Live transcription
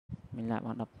mình lại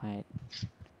bọn đập phải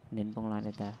nến bông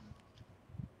lại ta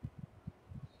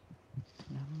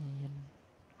nam nhiên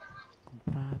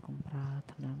compra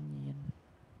nam nhiên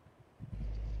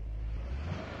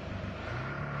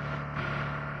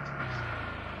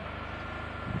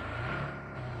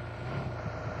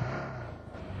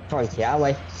Thôi chả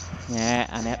mày nè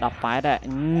anh ấy đập phải đấy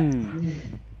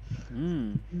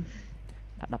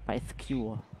đã đập phải skill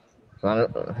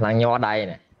là nho đây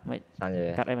nè vậy sao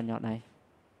vậy cắt đây bằng nhọt đây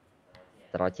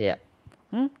tao chè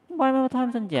bay mà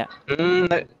tham dân chè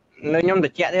nơi nhóm được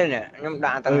chẹt thế nè nhóm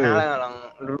đạn tầng hai là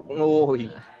ngồi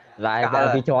lại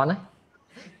bị tròn đấy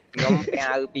nhóm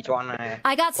pichon này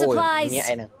I got ôi supplies.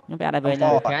 nhẹ nè nhóm bé đây về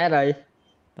nhà ngay đây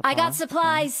I got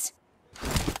supplies.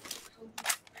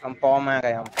 ông po ma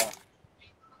cái ông po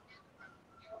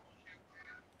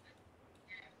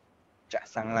chả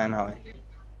sang lan rồi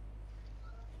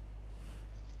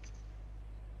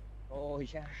ôi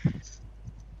cha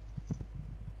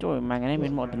trời mà cái này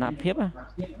mình một nạp phiếp á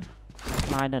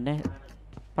mai đợt đây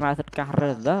pra thật cả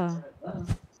rồi đó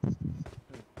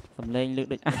sầm lên lượt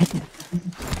địch ai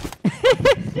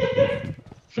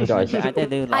rồi ai tới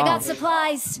đưa I lo got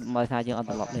supplies. mời thay dương ăn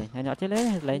tập lọt đi nhỏ chế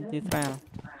lấy như sao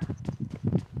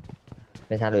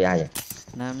ไม่ทราบเลยai vậy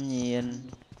nam nhiên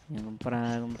yang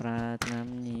compra nam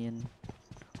nhiên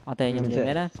ở đây nhom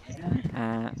gì đó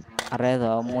ra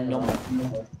giờ môn nhom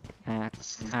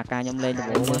ca nhom lên được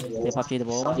bố thì pháp chi được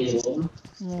bố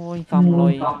ôi phong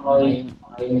lôi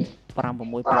pram của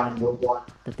môi pram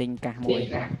từ tinh cả môi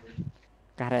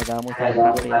cả ra giờ môi sai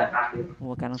pram đi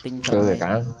môi cả nó tinh rồi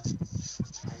cả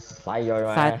bay rồi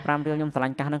mà sai pram riêu nhom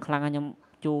sành cả nó khăng nhom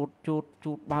chút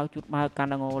bao cả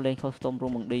nó ngô lên custom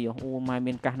room mừng đi rồi mai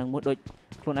miền cả nó muốn đôi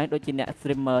luôn ấy đôi chị nè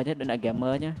streamer chứ đôi là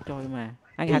gamer nhá trời mà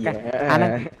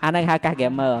anh hai ca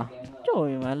gamer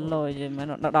trời mà lôi mà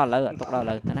nó đỏ lời tục đỏ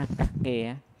lời nó cắt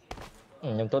kìa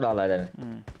nhưng tốt đo lại đây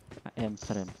em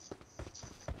stream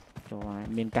trời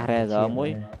miền ca ra giờ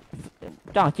mũi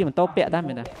cho chi mà tốt bẹ ta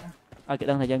mình nè ở cái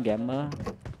đơn thời gian gamer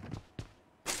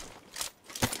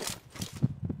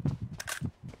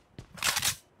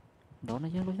đó nó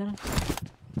chứ luôn chứ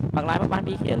bạc lái bán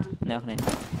đi kìa nè này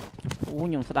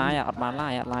nhung style ở bán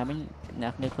lại lái mấy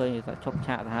nè nếu khơi chụp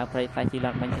chạ thà play tay chỉ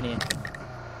là mình thế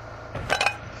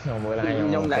này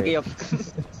nhung đã kịp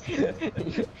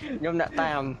nhung đã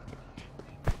tam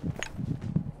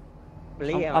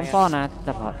lý ông pho nè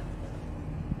tập hợp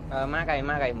má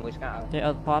cày mũi sao thế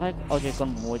ở pho đấy ôi trời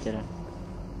con mũi trời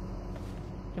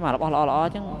chứ mà nó lo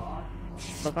chứ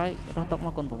nó cái nó tóc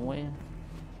nó con mũi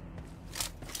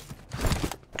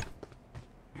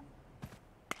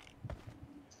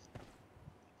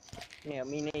nè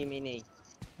mini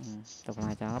tập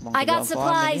lại cho bóng I got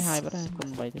supplies. hai bữa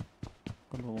con bay đi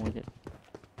con mũi chứ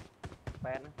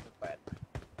bad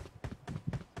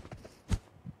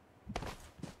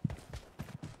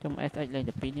trong SX lên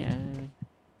chụp pin nha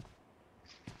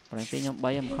còn pin nhóm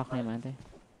bay em khóc này mà thế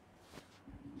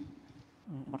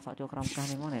bắt sợ cho cam ca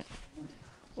này món này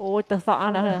ôi tao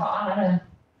sợ nữa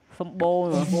sông bô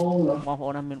mà mong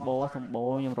hộ năm mình bô sông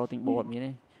bô nhưng rồi tình bô như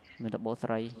này mình tập bô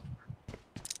sray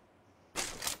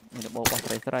mình tập bô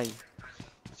sray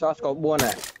sauce có buồn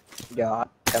này giờ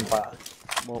temper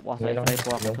bô sray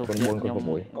qua thuộc nhóm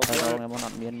tao ngày món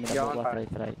nặn miên mình tập bô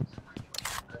sray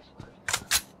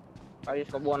ai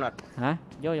có buồn à hả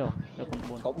vô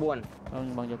có buồn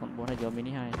bằng giờ còn 4 hay giờ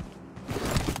mini 2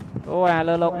 ôi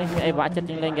lơ lộn đi ai vã chân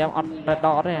lên game on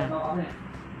đỏ đấy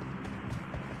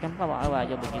kém các bạn vào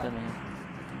giờ bị kia mình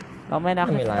nó mới nào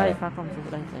đây pha không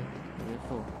xuống đây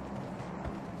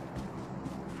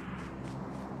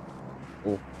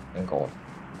anh còn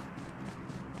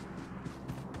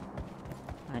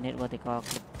I need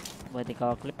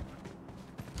vertical clip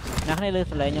nãy này lướt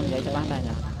lấy nhom vậy cho bán đây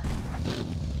nè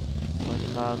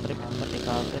vertical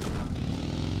clip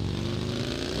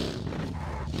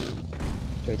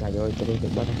chơi thả vô cho đi được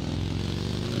bớt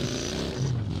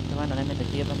các bạn ở đây mình phải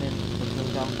chia ra mình thường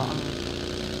cho khó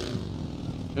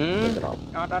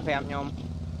nó đã phèm nhom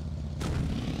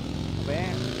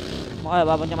bé mỗi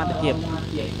ba bên trong ăn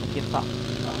kịp sọ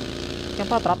cái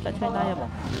pha drop sẽ chơi đây không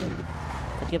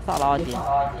kịp sọ lo gì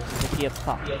kịp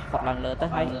sọ lần lỡ tới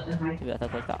hay thì bây giờ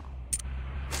thôi sọ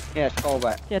yes go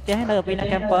vậy chứ tiếng hay nơi pin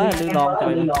camper lư lon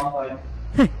trời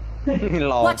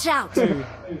lò Watch out.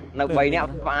 nó bay nè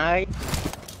phải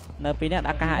nơi pin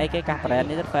đã ca ấy cái cặp đèn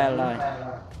này rất phê rồi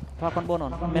pha con buôn rồi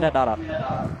mới ra đỏ đỏ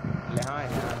lẽ hai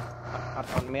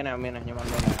còn miền nào nhưng mà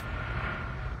miền nào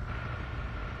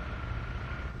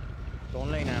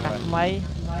trốn lên nào cắt mấy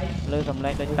lư cầm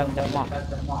lên đôi chân chặt mỏ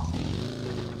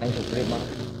anh chụp clip mà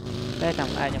đây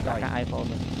chẳng ai nhầm cả iPhone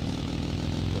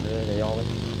để do đấy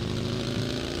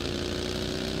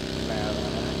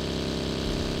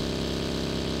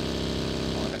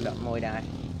ngồi đài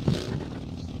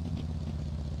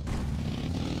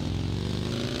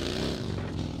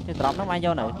cái drop nó ai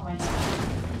vô nữa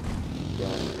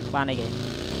ba này kìa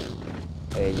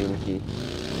ê dù chi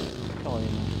rồi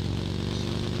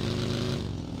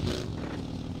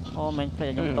ô mình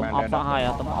phải dùng tôm ốc phá hai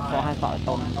à tôm ốc phá hai sợi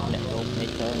tôm lẹ đồ để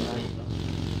chơi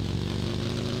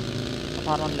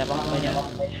con lẹ bóng bây giờ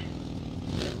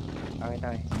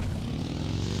thôi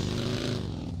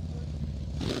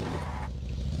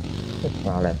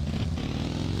vào lên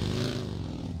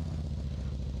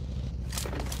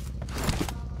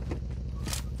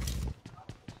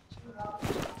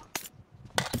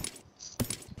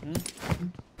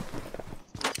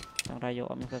thằng ra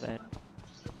vô mình có thể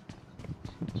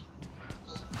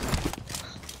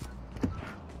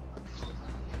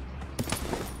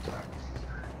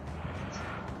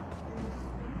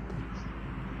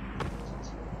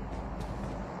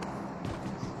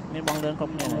mình bong đơn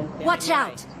không này này Watch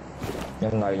out!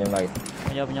 nhưng này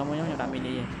bây giờ nhóm đạn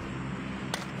mini gì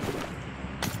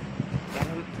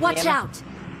Watch out!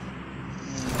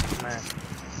 mà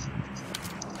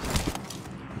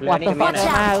quạt tôm phát Watch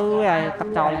ra out. ơi ai cắt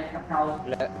trôi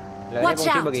lợi Watch bông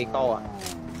chứ out. bagi to à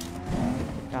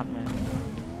cắt mà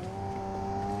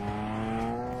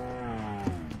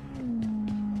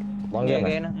bóng ghê lên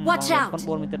ghê này nó Watch out. con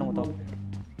buôn mình tên đồng tôm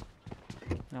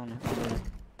đâu này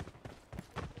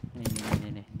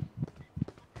này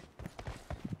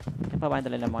cái pha bay từ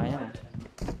lên là máy không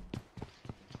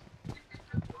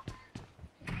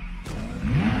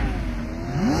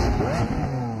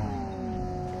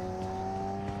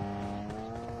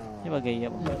cái bà ghi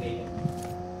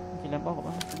chỉ làm bó của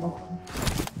bác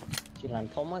chỉ làm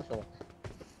thông á rồi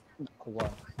khổ quá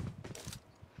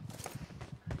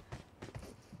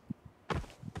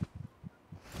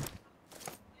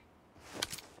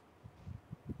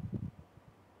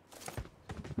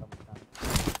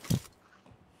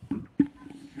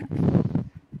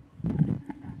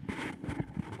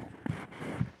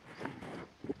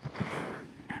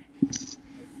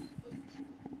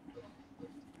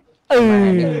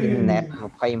nẹt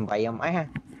một phay vậy không ấy ha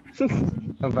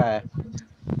và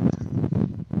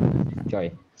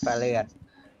trời và lừa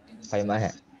phải mà hả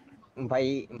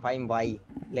phay vậy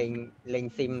lên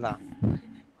sim rồi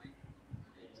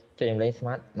cho em lấy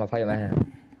smart mà phải mà hả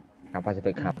học phải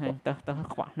phải học tao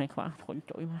khóa này khóa khốn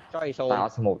chối mà trời xô tạo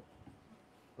một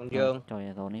con dương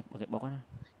trời rồi này cái bóc á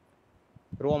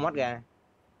rua mất ra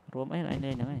rùa mấy này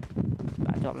đây nữa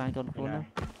đã chọn lang cho nó luôn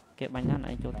đó kẹp bánh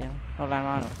này cho theo nó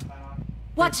lang rồi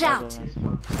Watch out!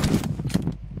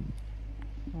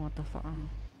 what the fuck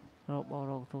rồi bỏ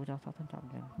rồi thu cho sao thân trọng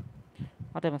kìa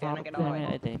có thể mà sao cái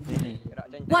này để cái này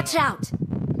Watch out!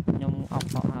 nhưng ọc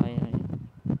sọ hai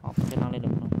ọc cái năng lên được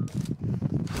không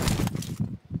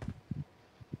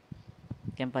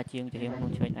kem pa chiên cho em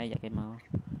luôn chơi này vậy cái màu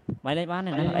máy lấy bán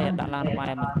này nó đây đã lan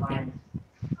qua mình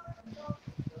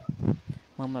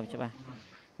mong mà cho bà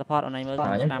support ở này mới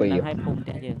làm đang hay phun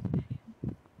chạy giường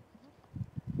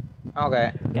ok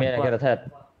nghe cái là thật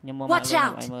nhưng mà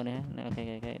ai mơ này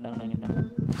cái đơn này nhầm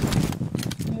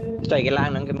chạy cái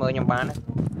lan nữa cái mơ nhầm bán đấy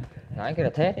nói cái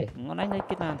là thế đi nó đánh lấy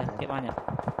cái lan cái ba nhỉ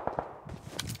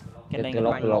cái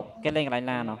lột cái lên cái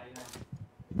lan nào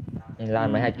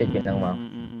lan mấy hai cái chuyện đâu mà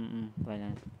vậy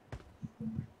là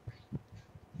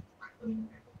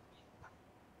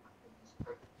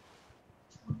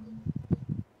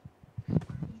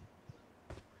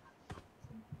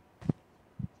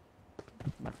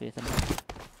bác phía sân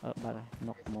bà này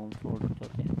nọc mồm full cho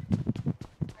tiền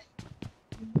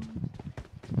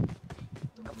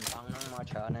cầm tăng nó mò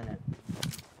chờ này nè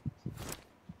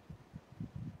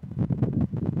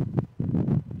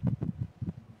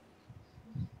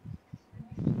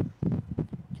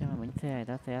cho mà bánh xe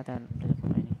ta sẽ ta được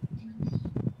cái này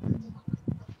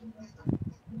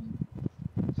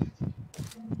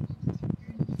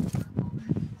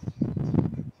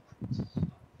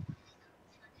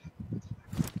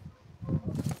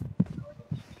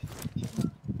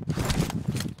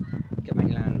cái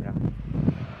bánh lan rồi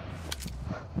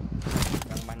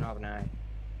bánh hộp này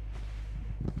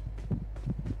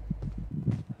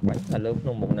bánh là lớn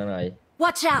luôn một nơi này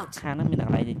Watch out! khang nó mình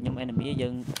đặt lại nhưng em bị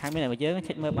dừng khang mấy này mà dớ nó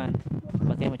chết mơ bạn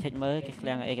mà cái mà chết mới cái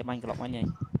lan cái bánh cái lọc bánh này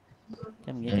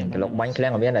cho mình cái lọc bánh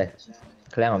clang ở bên này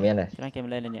clang ở bên này cho anh kèm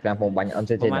lên này clang một bánh ăn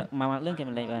trên mà lưng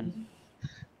kèm lên bạn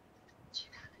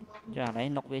cho đấy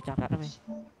nọc về chặt đó mày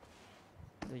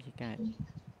tôi chỉ cài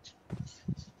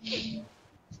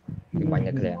cái bánh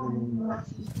này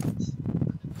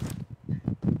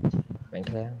bánh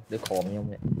clang đứa khom nhau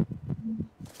vậy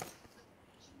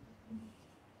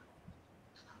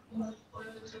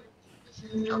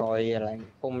khỏi lại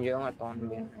phun vô mà toàn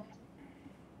biển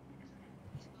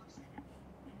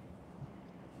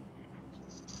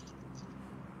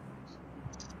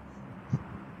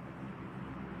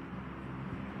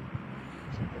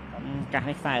cả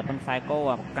hai xài con xài cô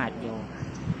à cả nhiều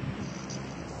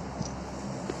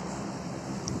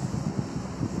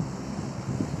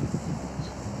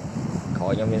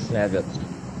khỏi nhóm miền snare được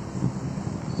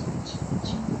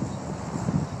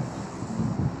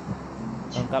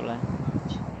con cấp lại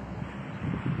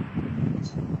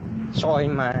soi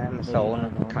mà sổ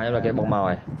khá là cái bóng màu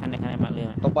này anh này mạng liền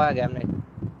top 3 game này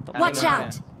Watch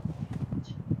out!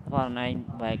 còn này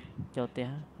baik cho té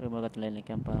rồi mà gật lên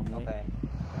camper mới ok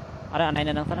ở đây anh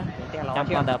này đang phát đó trong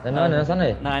con tập nó sẵn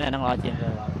này này đang lo chuyện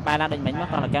ba đang định mình mất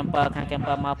còn là camper khang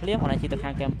camper mà flip còn này chỉ được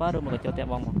khang camper rồi mà cho té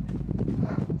bóng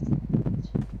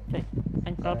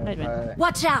anh có đấy vậy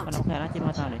Watch con out! không thể nó chỉ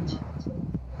mà sao này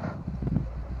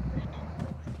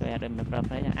rồi để mình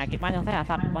prep đấy ai cái bánh không thấy à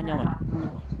phát bao nhiêu mà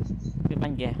cái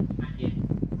bánh kìa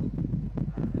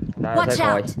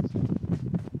Watch out!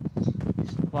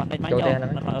 còn đánh bánh dầu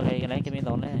nó ở cái lấy cái miếng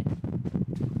tốn đấy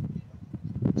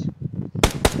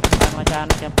mà cha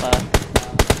nó camper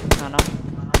nó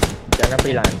chẳng nó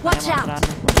phi lại Watch out!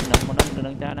 một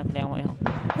đừng cha nó đeo vậy không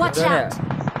Watch out!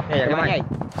 này cái máy này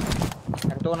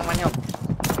thằng tôi nó bắn không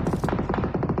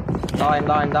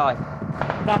rồi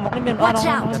ra một cái miếng đó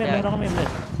nó miếng được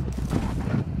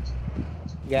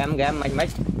game mình mấy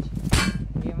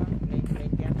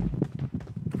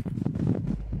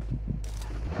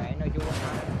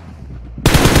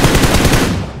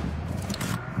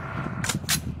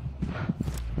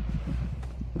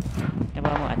em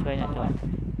bao một chơi nhá rồi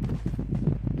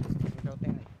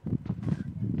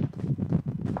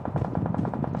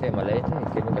thế mà lấy thế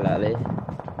cái mình lại lấy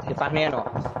thì phát nè rồi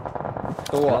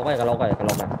cái lốc này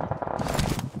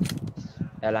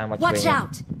em làm mà Watch out!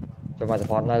 cho vào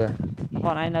support nơi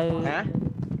còn ai nơi hả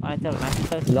ai chờ lại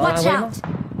chơi Watch out!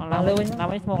 lang lấy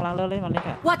một lang lấy mà lấy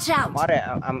cả Watch out! có đấy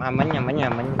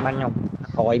mình bắn nhộng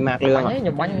khỏi mạc lương ấy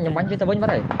nhầm bánh với tao bánh bắt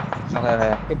đây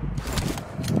ok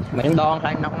mình đòn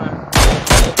thanh nóc Watch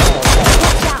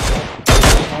out!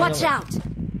 Watch out!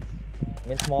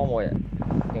 miếng small mồi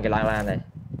những cái lan này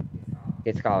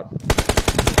cái scout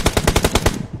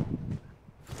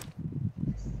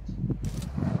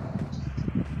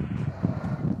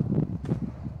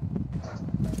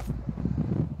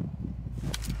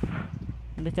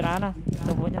đi chơi nó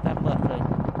tôi muốn cho ta mượn rồi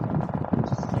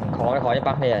khó cho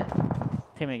bác này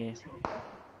thêm này kìa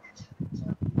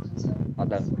ở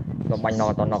đây tôi bánh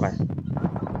nó to này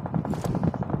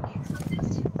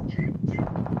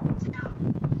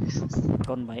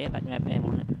con bảy đặt map em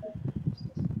này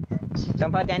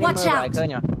trong phát anh mơ lại cơ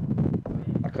nhỉ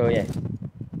bắt cơ vậy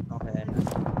ok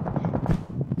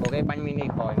ok bánh mini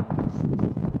khỏi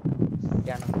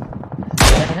ra nó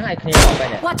thằng này khi vào đây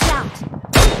nè Watch out!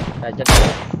 đây chết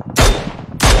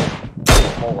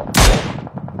mồ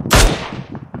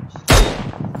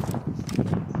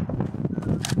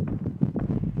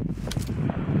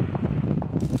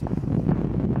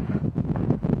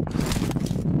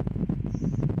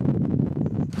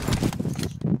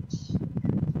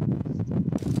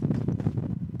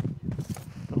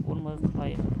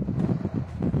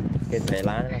cái thể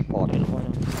lá nó còn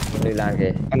đi làm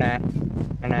kìa anh nè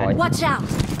Watch out!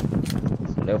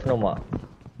 nếu không mà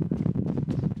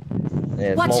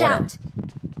Watch out!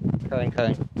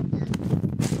 khơi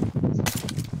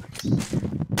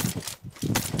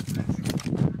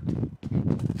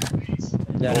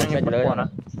giờ nó nhập lớn nó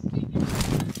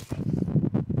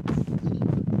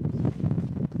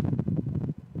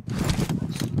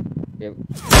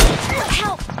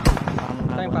Help!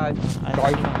 anh phải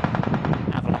coi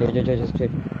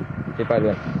chơi bay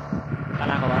luôn ta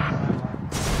đang có bao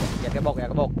dạ cái bột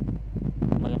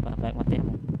mời bạn một tiếng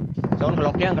xuống cái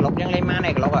lọc chân lên má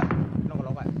này cái lọc ạ nó cái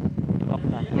lọc ạ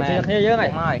mẹ thế giới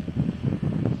này rồi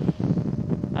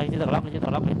ai chỉ tao lóc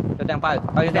tôi đang phải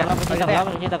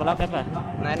chỉ tao lóc cái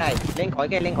mà này lên khỏi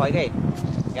cái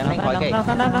dạ lên khỏi cái nó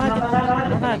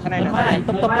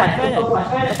tụt quạch cái này tụt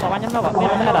bao nhiêu nó bảo biết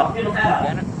nó đập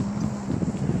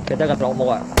cái ta gặp lọc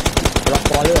một lọc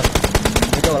bò lươn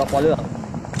cái chỗ lọc bò lươn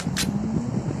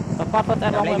phát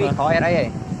em lấy bị khỏi ở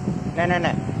đây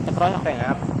nè tao nói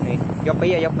này dọc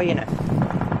pi nè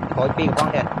khỏi pi của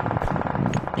con kìa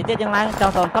thì tiếtยังไง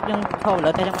cho tồn cấp nhưng không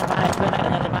lỡ tay trong này bên này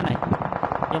là nhân bên này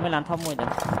nhưng mới làm thông mùi được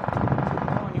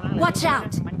Watch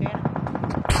out!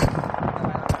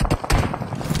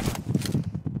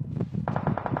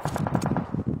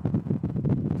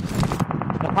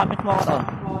 cái phát mít mò rồi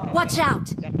Watch out!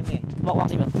 mò quăng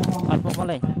đi mà anh mò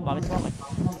lên mò mít mò này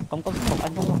không có một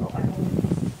anh không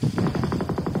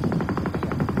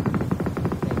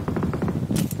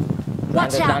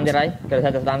Watch đang out! đi đấy cái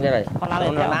này đang đi đấy con lá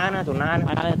lên tụi nó ai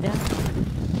lá lên tiếp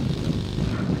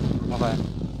ok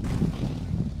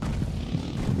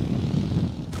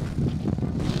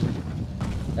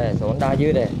Ê, xuống đa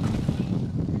dư đây.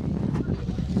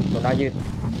 Xuống đa dư.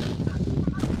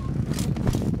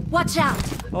 Watch out!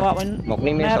 Bawa bên một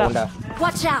niêm miếng sồn đó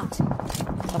Watch out!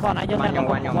 Bawa nak mà jalan nhông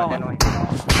qua nhông mà tên ơi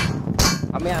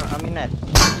ở miếng này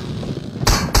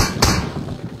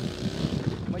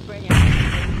mới quay nha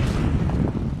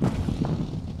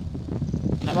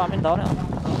Nak bawa bên đó nữa.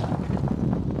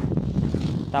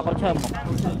 Tao có chơi một.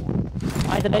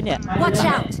 Ai tới đây nhỉ?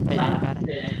 Watch out! Đây này cả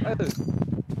đây. ừ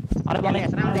Ở đây bọn này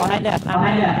đây,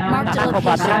 Mark the đang khổ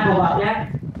bát location. nhá.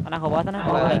 Đang khổ bát nó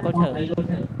có đây có chơi.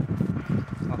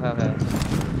 ok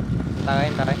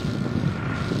tới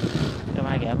Cho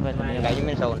mai kìa về tụi gãy những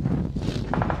miếng sồn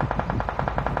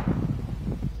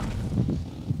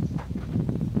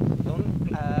xuống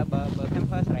bờ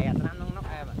camper sợi nó nóc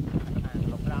em à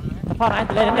lục ram nữa Phong anh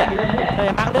tới đây đến kìa.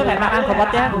 Đây mang đứa này mang ăn khổ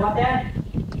bát nhá.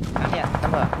 anh nha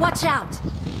camper Watch out!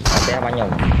 Té bao nhiêu?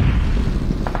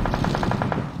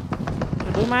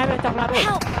 Đuôi mai với trong lá rồi.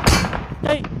 Help!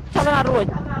 Đây, trong lá rồi.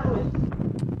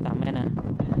 Tạm em nè.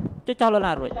 Chứ trong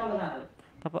lá rồi.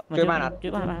 Chơi ba nè.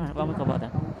 Chơi ba mươi khổ bát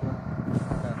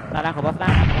à? Đang khổ bát đang.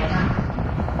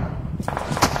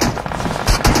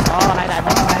 Này đại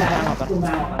phong đang khổ bát.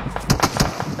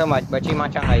 thôi mà bà chi mà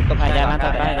chẳng này top Này hai jalan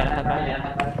tak baik, jalan tak baik.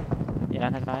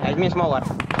 Jalan tak baik. admin semua war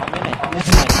Ini.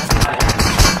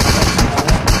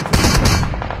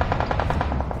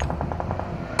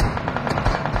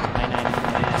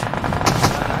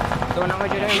 tôi nằm ở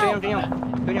dưới đây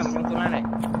tôi nhầm trong tuần này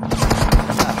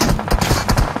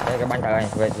Đây cái bánh trời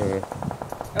về rồi.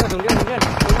 xuống đi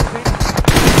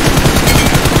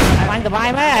Anh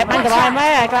bài mấy, anh bài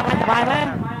mấy, các anh bài mấy.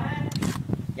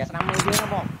 dạ năm mươi dưới nó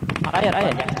bom Ở đây.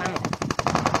 dạ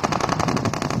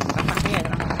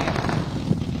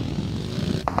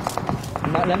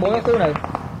năm Làm 4 góc tu này.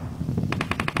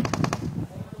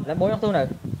 Làm 4 góc tu này.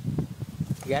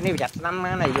 dạ đi chặt năm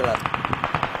này vừa là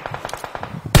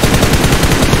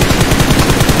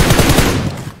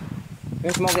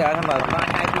cái smoke kìa thằng bảo có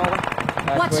hai smoke á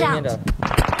Watch out.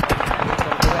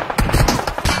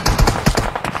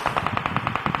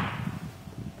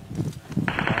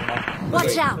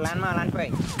 Watch out. Lan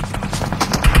quay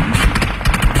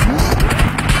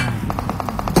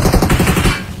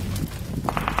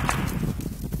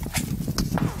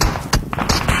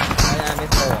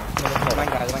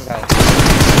banh cờ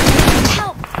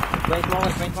Help! quay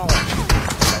smoke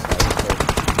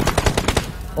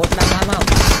Ôi, đang làm không?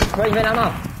 Quay về làm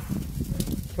không?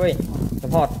 Quay,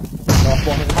 support. Đó,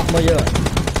 buông cái bọc bây giờ.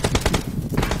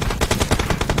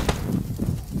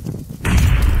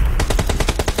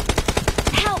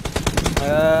 Help!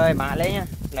 ơi bà lấy nha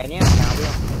này nhé nào biết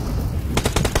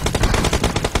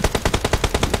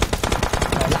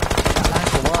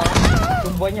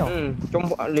Chung với nhau. chung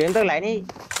luyện tới lại đi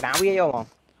nào biết vô mà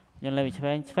Nhưng lên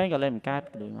mình phê gọi lên mình cắt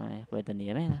đuổi mai về tình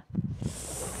nghĩa đấy nè.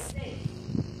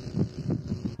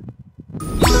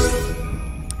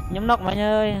 Nhóm nóc mà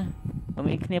ơi.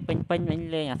 Mình kia pin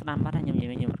mình lên năm bắt nhầm gì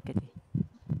cái gì.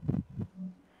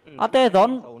 Ở đây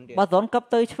bà dọn cấp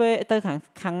tới phê tới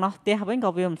khang nó tia bánh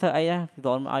có viêm sợ ai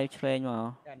dọn ai phê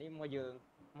mà.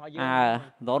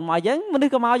 Dọn mọi dứng mình đi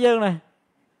có mau dương này.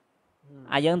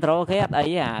 Ai dân trâu khét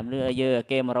ấy à đưa dừa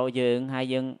kê mà rồi dương hai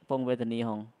dân phong về tình yêu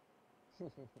hồng.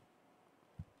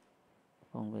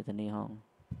 Phong về tình yêu hồng.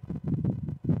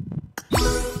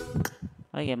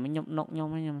 Đây kìa mấy nhóc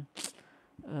mấy nhom.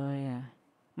 Ơi à.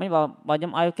 Mấy bà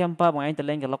nhóm ai camper bọn anh tự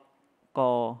lên cái lọc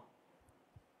cò.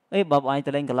 Ê bà bọn anh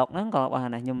tự lên cái lọc nó còn bà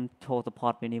này nhom show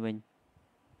support bên đi mình.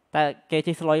 Ta cái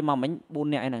chiếc sloy mà mình 4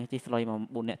 nẹ này, chiếc sloy mà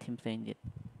 4 nẹ thêm sen vậy.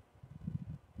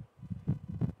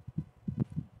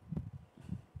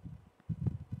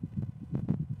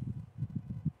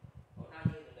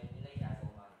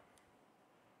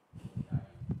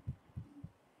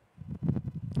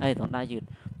 Đây tổn đa dượt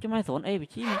chứ mai tổn ấy vị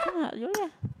trí mình chắc là dưới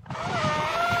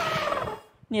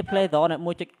nè play đó này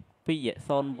mua chiếc pi dễ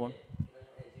son bốn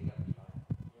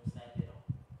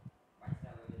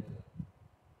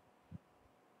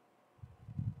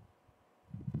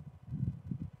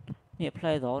nè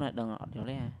play đó này đừng ọt vô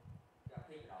đấy à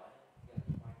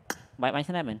bài bánh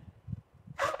thế này mình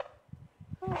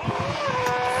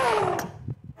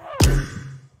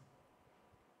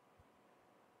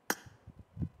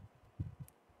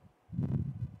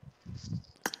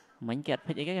mình kẹt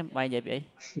phải cái bài vậy vậy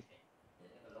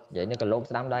Vậy nó còn lốp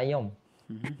đám đây không?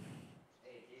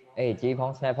 Ê chị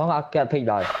phong xe phong kẹt phi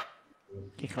rồi.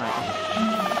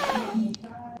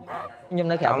 Nhưng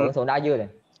nó kẹt số đá dưa này.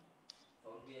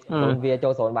 Số bia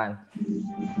cho số bàn.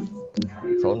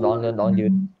 Số đón dưa.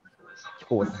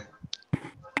 Chuột.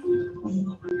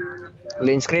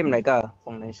 lên Scrim này cơ,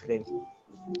 không lên Scrim.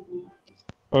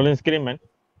 Lên Scrim man.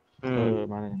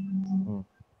 mà này.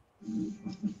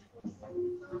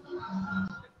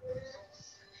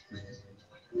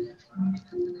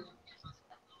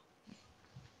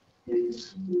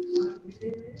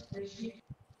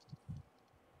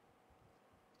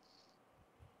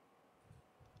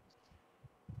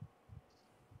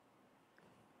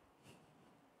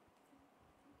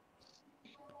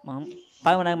 Mong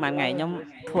tới mà ngày nhóm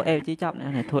thua em chỉ chọn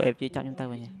này thua em chỉ chọn chúng ta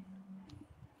vậy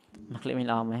mặc liệu mình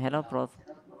làm mà hello pro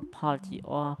Paul chỉ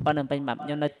o bao lần bên mặt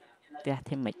nhóm nó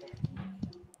thêm mịch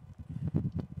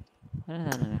đó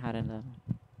là hai lần rồi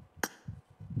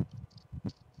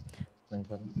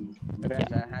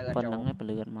phần nắng cái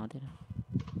lượt máu thế nào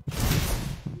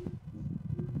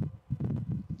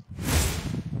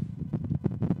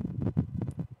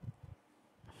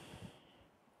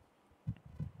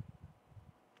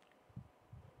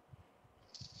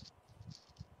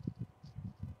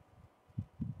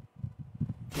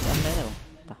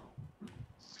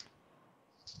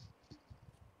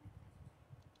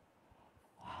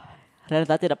Rel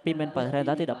tadi đập pin bên phải Rel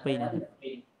tadi đập pin này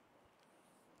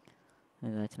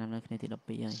rồi cho năm nay cái này thì đập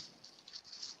pin rồi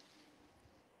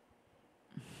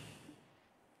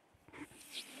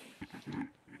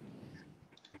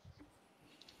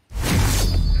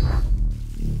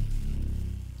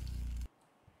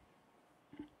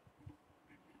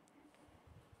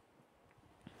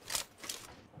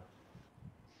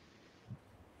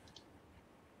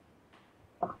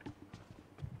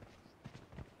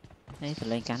đấy phải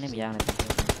lên cán này bây giờ này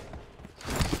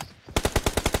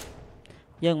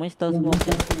dân mấy star smoke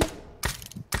chứ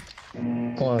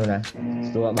coi này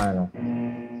đưa bàn rồi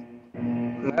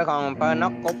mới còn phải nó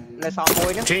cục lên sau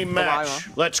môi nữa Team match,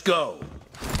 let's go.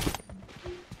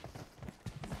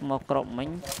 một cọng mấy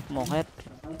một hết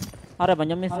ở đây bọn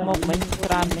nhóm mình smoke mấy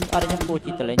gram mấy ở đây nhóm cô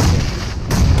chỉ tự lên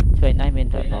chơi này mình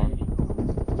phải còn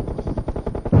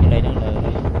lấy đang lời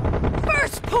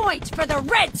First point for the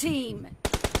red team.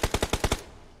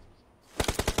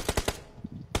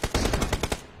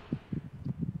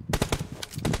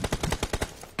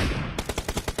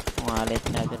 lên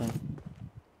nào cho đây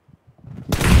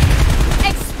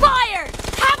Expired.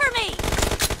 Cover me.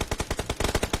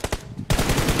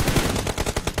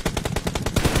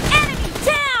 Enemy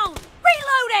down.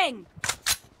 Reloading.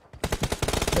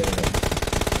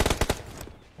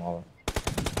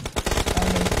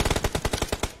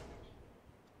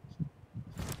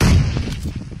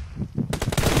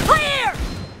 Clear.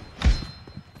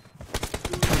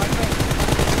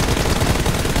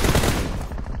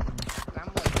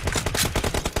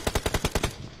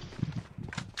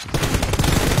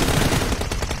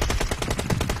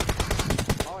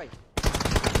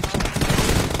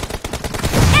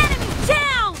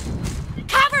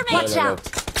 Watch out!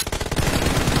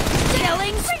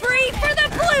 Killing spree for the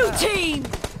blue team!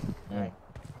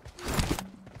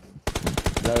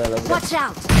 Watch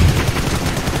out!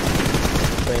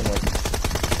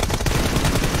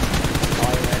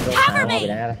 Cover me!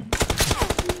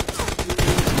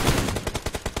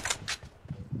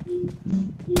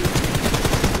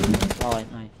 Rồi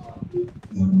này.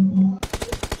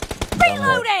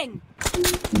 Reloading!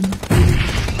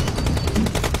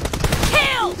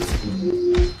 Kill!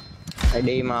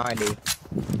 đi mau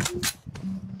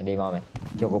đi mau mày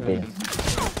chưa có tiền.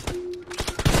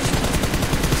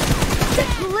 The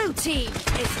blue team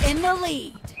is in the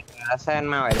lead. Sen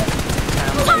mau rồi đấy.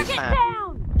 Target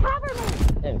down! Cover me!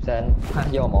 Em sen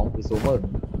do mỏng bị xuống mưa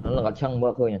nó là gạch chân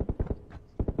mưa thôi nhỉ.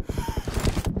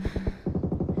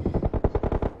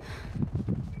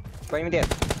 Quay mấy tiền.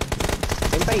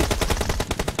 Đến tay.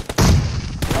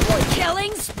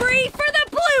 Killing spree for the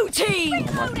blue team!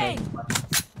 Reloading!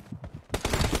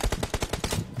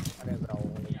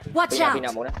 Watch out!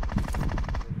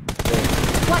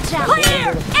 Watch out!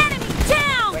 Clear! Enemy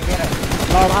down!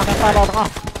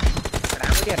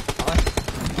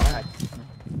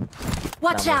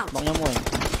 Watch out! Bóng nhóm mùi.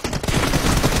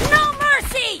 No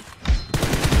mercy!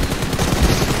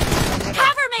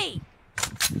 Cover me!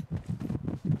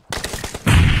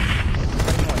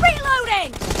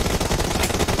 Reloading!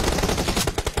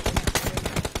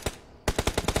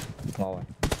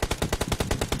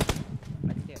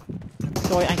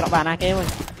 Rồi anh gặp bạn kia ơi.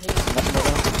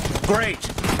 Great,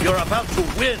 you're about to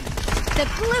win. The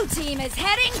blue team is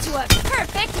heading to a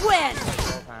perfect win.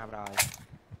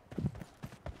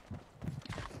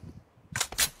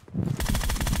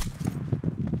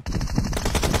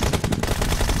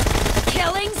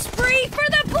 Killing spree for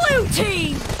the blue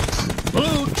team.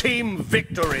 Blue team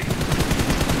victory.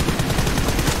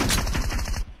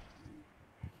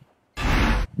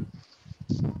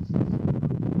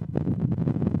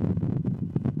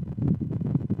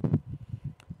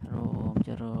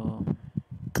 Jerome.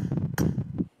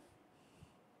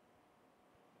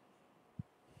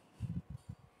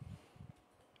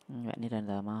 rèn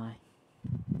giờ mai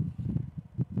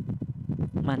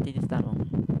man tí start không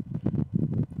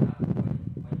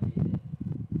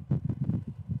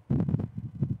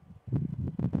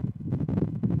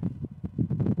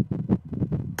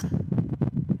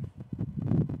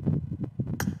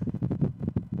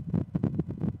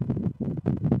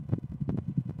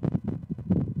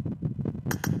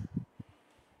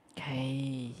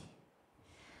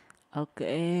ok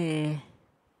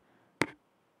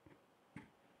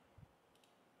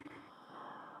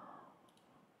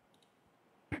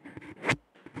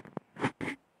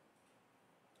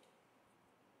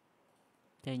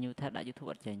chơi như thế đã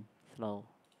YouTube trình slow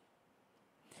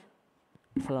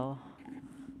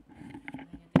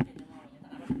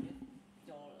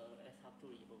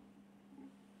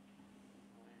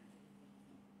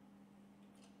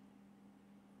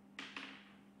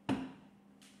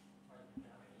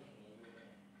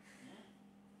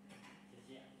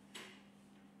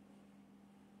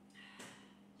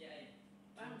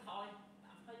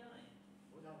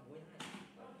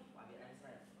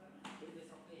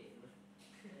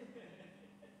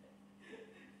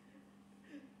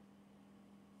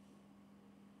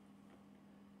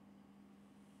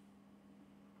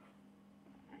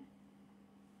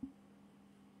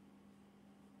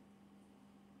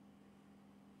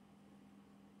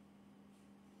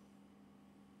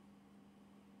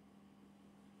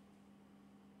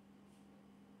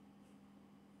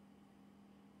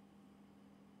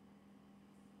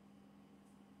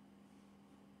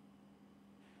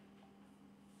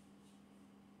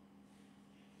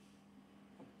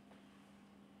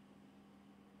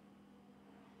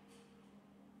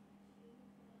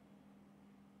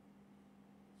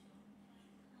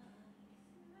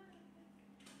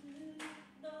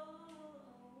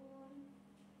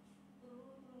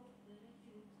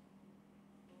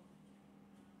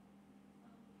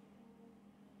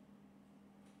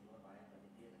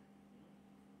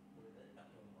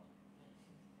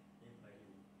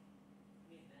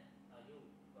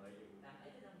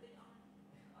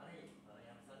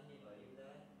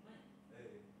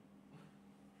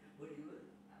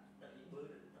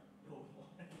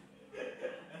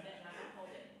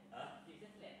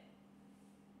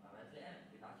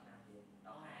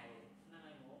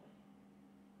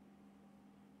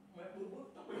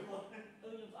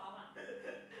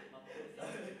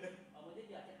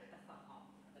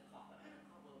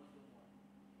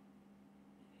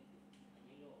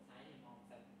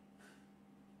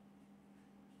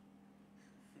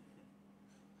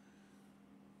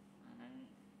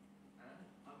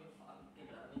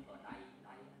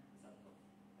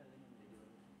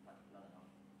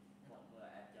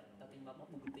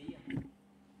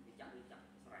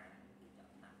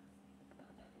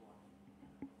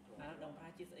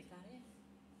chia sẻ cái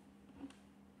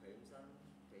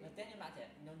đấy tết nhưng lại sẽ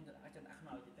nhân ở trên ác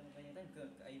nói thì từng cái cơ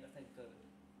ấy là thành cơ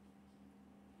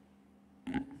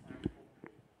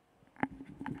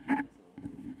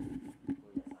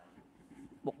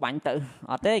bột bánh tự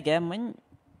ở thế game mình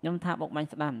nhưng tha bột bánh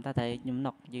đam ta thấy nhưng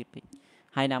nọc gì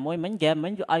hay là mỗi mấy game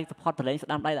mấy ai support lấy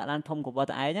đam đây đã lan thông của vợ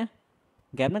tại nhé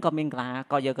game nó còn mình là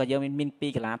coi giờ mình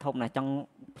pi là thông này trong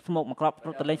một mà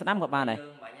crop lên đam của ba này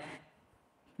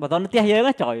mà con nó tia dơ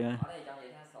quá trời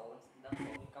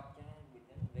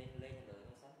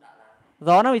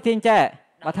gió nó bị thiên trẻ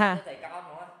và tha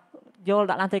vô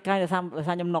đã lan thấy cay là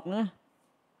sao nhầm nọc nữa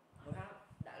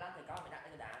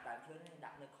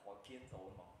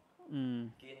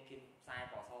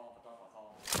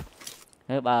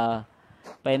bà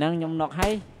về năng nhầm nọc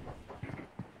hay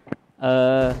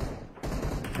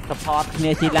support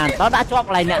nghe chỉ làm đó đã chọc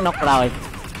lại nè nọc rồi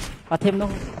và thêm nó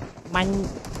manh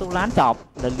tu lán chọc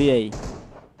là lì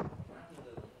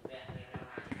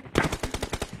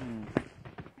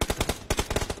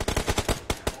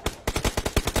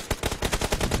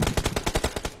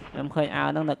em khơi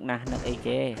ao nó nực nè nực y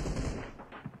chê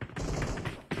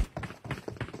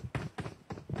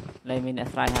đây mình đã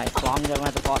try hai con cho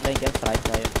mà tụi con đây cho try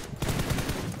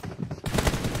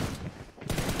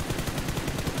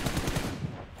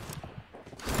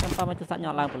sao mà tôi sẵn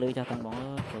nhỏ làm lưới cho thằng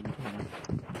bóng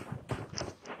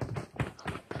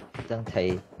chân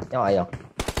thì nhỏ ai không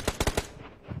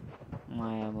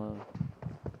ngoài mà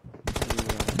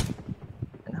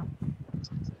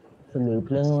lưới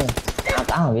lưng cá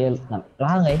ở kia làm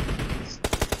lá nghĩ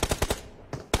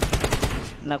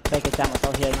nó cái chạm ở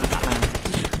sau hiên nó là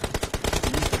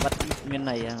bắt miền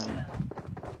này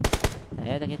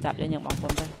để cái chạm với những bóng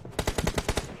quân thôi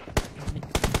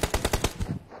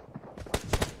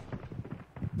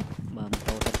mở một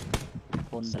câu thật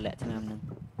phun thật lẹ cho nam nữa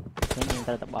cái nhìn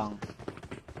ta tập bóng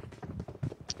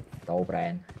cầu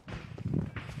brand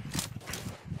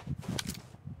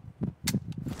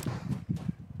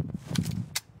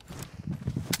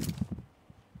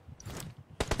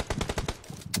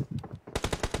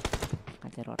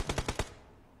chạy rót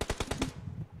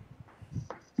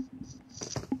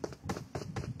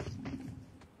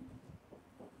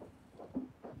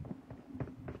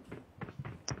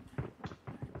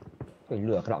cái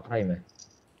lửa cái đọt đây mà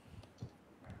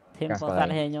thêm có sát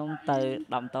hay nhung từ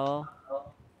đầm to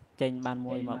trên bàn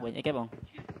môi mà với những cái bóng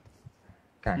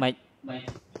mày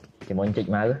chỉ muốn chích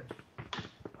máu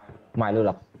mày lưu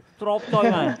lập drop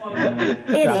thôi mà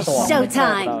It is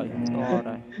showtime. rồi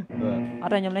ở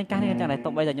đây nhung lên cái này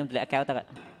tụi bây giờ nhung lẽ kéo ta ạ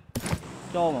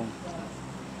cho mà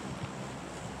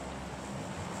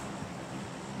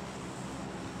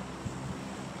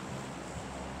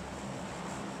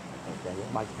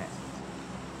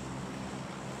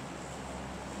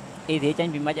y thì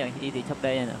tranh vì mấy giờ y thì sắp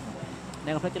đây nữa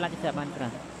nên không phải chơi lại chơi bàn rồi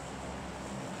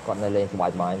còn này lên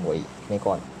bài bài mũi mấy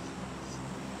con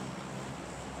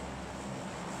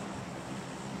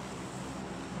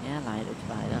nhá lại được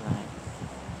bài đó lại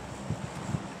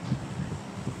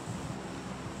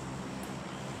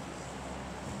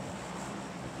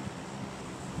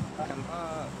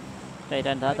đây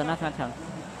trên đó tôi nói phát thần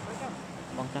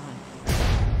bóng chắc rồi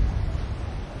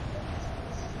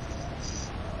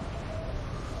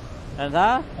lên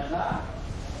đó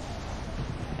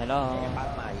hello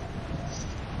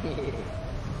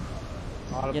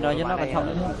như đó chứ nó còn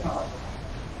không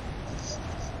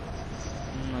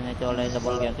nhà cho lên là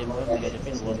ball game team với mình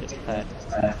để buồn được thật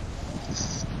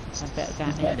anh vẽ ca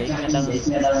này để nghe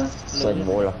đơn xuân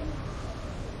vô rồi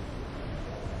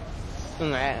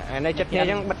anh đây chất nghe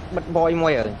chẳng bật voi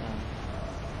môi rồi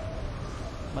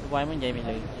bật quay mới vậy mình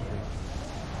lười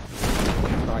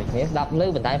rồi nếu đập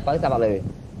lưới mình tay tới ta vào lười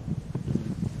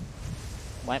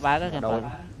bãi bá đó kìa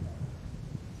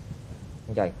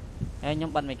trời ê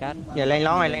nhóm bắn mày cát giờ lên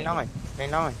nó rồi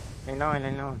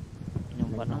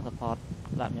nhóm bắn nó support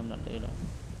làm nhóm lần nữa rồi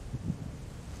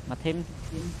mà thêm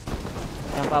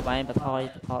trong ba bạn em thôi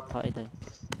từ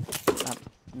đập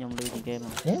nhóm lười trên game mà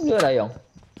nếu đưa đây không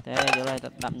thế vô đây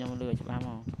đập nhóm lười chụp ám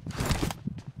không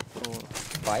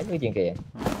phải với chuyện kìa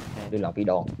đưa lọc bị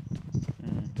đòn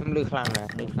lư khăn nè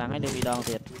lư khăn hay đưa bị đòn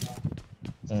thiệt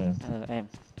em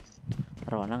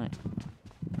rồi nó này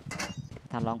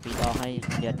thằng lòng bị đòn hay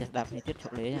thiệt đập hay chết chỗ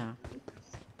lấy hả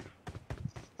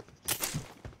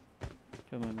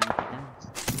cho mình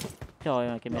trời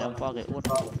mà cái mẹ ông qua cái út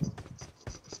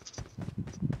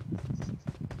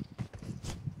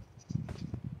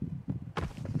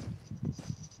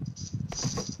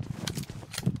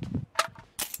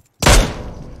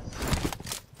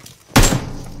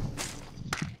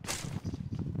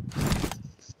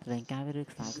lên cao với đứa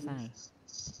sai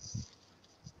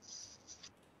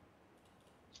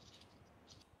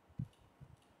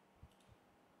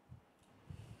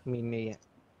mini ạ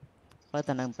với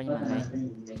tình hình bên này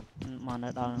mà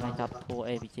nó đang ngay gặp thua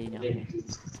APG nhỉ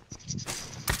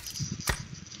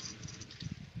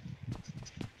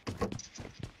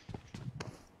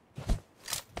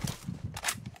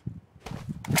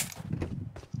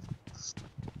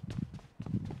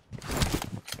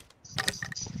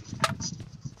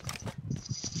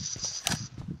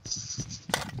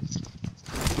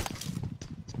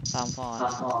Tam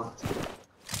phò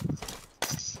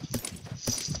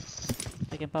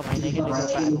cái bao máy này cái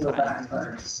đường bạn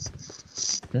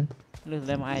lưng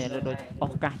lên ai vậy đôi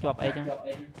cắt chụp ấy chứ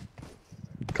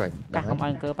cắt không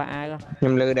ăn cơ ba ai cơ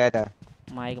nhầm lư đây rồi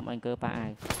mày cũng ăn cơ ba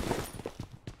ai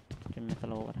trên mẹ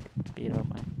lô đó bị rồi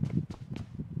mày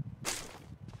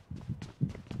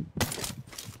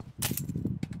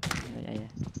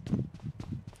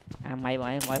vậy mày bọn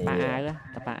em ba ai đó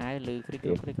ba ai lư click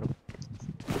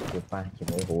chụp ba chỉ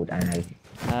mỗi vụ ai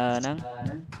nắng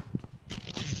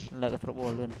lợi cái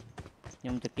football luôn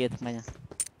nhưng cho kia thôi nha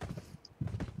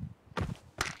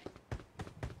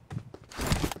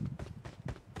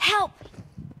Help!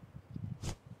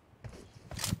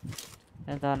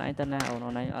 anh ta nãy tên nào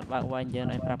nó này ở bạn quay giờ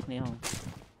này prap này không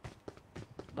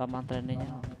đo mang tên này nhá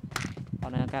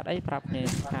còn này cắt ấy prap này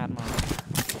hạt mà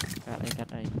cắt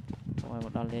đây rồi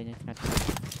một đòn lên nhá cắt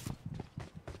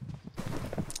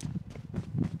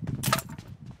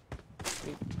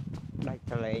đây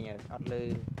cho lệ nhờ ót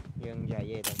lư dương dài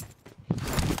về rồi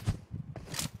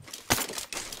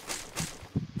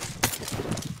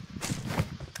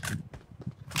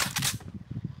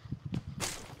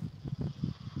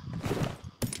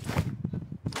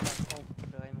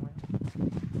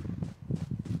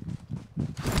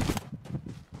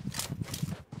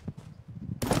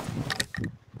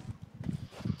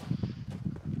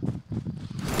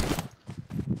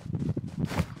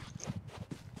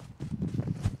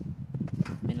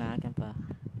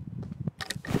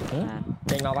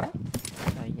trên ngọc đấy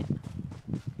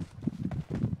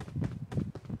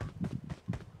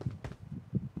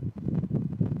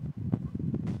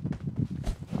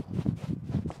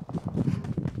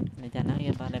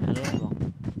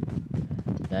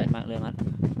lương hết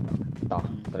tỏ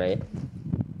đấy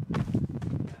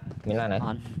mình là này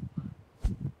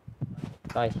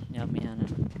đây nhớ mình nè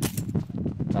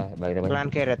đây bảy đây plan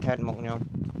kia là thật một nhau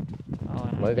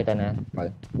mới cái tên này bảy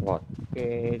vọt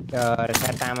cái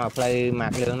thật tam mà play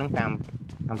mạc lương nó tam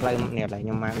play nè lại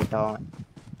nhưng mà bị to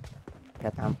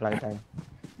thật tam play đây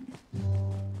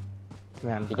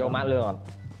làm thì cho mát lương rồi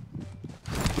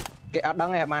cái áo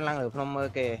đắng này ban lăng được không mơ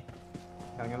kề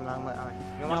chào nhâm lăng mơ ai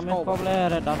nhâm mình cốp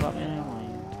lên rồi đọc đọc nha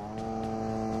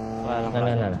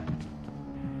này này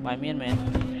bài miên mẹ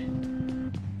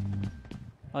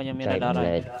nhâm miên là đó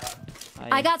rồi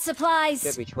I got supplies.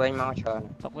 cái bị chui mau chờ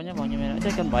tộc với nhâm bọn nhâm miên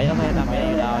chắc cần bảy ở đây làm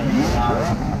mẹ rồi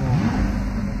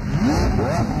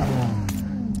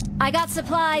I got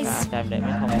supplies. Chạm để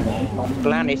mới không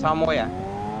plan đi sau môi à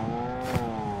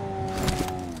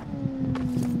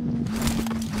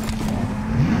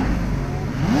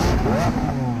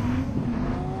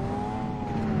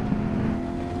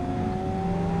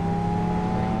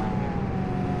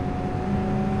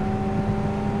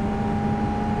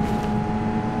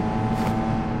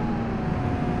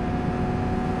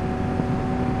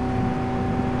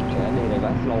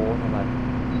slow thôi mà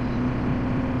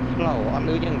slow ăn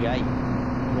ư như vậy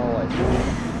slow rồi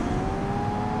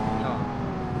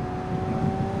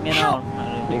miên nào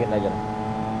đi gần đây rồi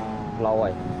slow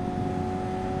rồi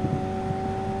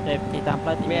để thì tạm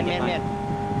lại thì miên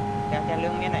theo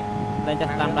lương miên này lên cho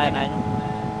làm đây này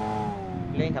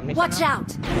lên thẩm định Watch out.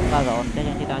 ta rồi cho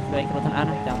những kita chơi cái thân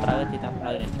ăn chẳng tới thì tạm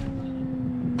lại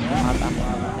mà tạm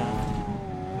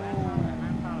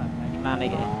là này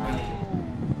cái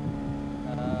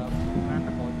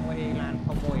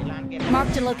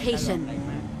Marked a location.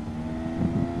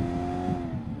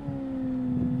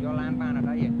 do lan ban ở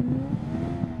đây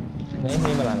nếu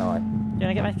như mà là rồi cho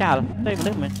nên cái bánh cào đây một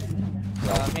nước mình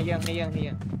hay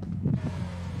dương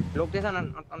lúc thế sao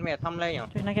ăn mẹ thăm lên nhở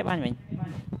cho nên cái bánh mình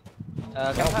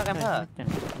kem thở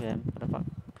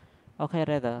ok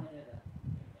rồi giờ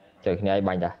trời khi này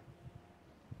bành ra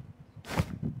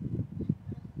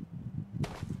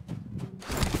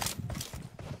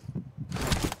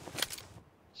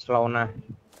slow nè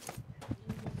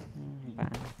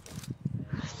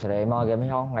để mà game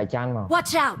không ngày chăn mà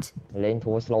Watch out. lên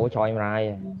thua slow cho em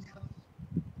rai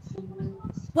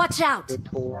Watch out.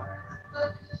 thua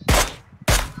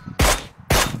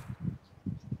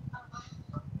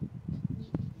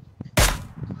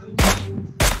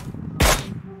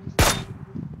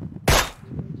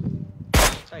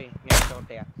say nghe cho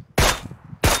tè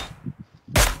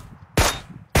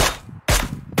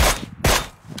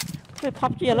cái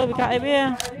pop chia lên với cái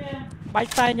ấy bánh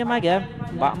tay như mai kìa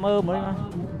bạ mơ mới mà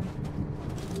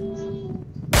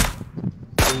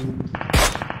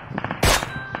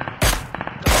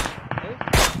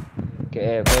ok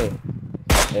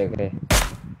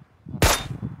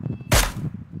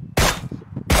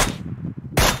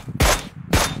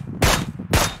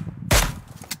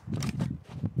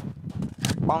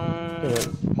bong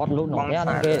hot lúc nó nghe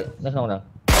nó kia nó không nào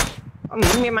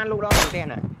miếng man lúc đó thằng tên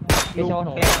này cái cho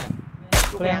nó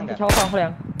đen cái cho không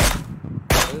đen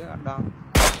đó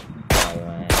rồi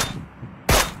mà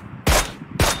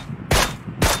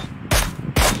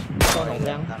cho nó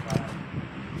đen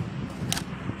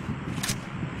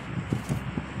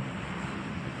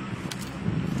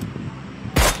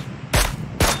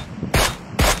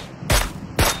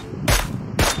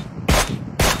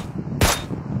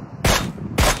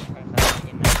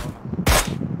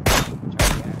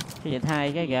cái gì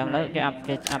thay cái game lấy cái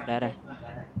app để đây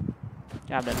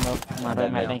cái app định một mà rồi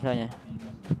mày lên khơi nha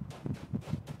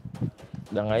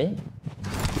đừng ấy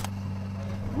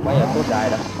bây giờ cút đại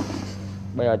rồi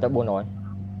bây giờ tao buồn rồi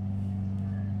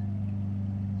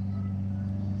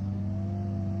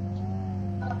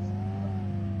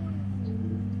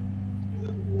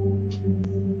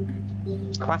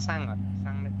khóa xăng rồi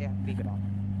xăng lên kia đi cái đó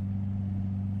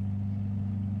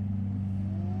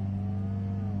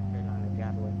đây là lên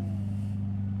ga đuôi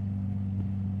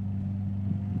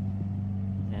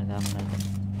nè ra này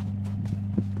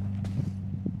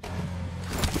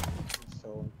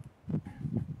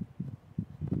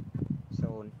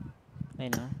sồn đây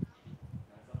nữa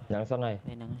nhắn số này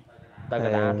đây nữa ta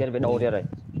cái đá kia với đô kia rồi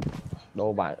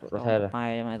đô bại rồi thế rồi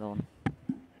mai rồi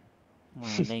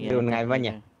đường ngày bao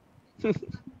nhỉ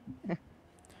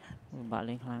bạn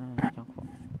lên khoan trong khổ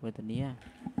với tình ý à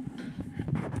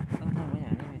không phải là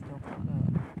cái cho có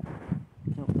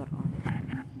cho có rồi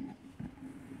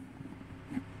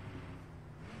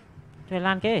chơi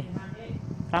lan kê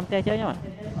làm tê chơi nhá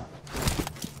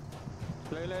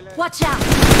Watch out.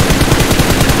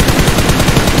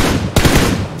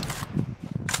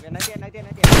 nói tiền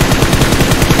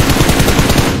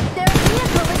There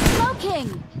Smoking.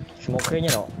 Smoking như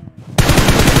nào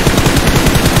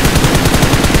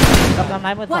Gặp năm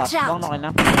nay mới thọt Watch out. bong nồi nè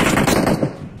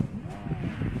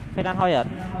phải đang thôi à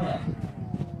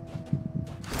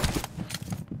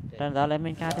rồi giờ lên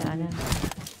bên ca thế anh nhá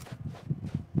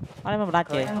anh mà đặt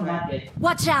kì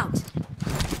Watch out.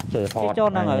 trời cái phọt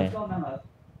chôn đang ở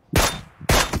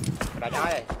đã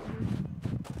nói rồi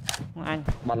anh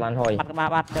bật lan hồi bắt ba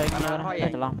bắt chơi như đó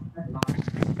chơi lòng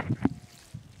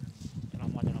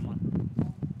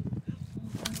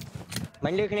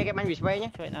mình lưu cái bánh bị spray nhé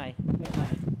chơi này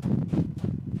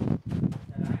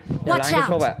để lái cái Watch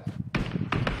khúc out. ạ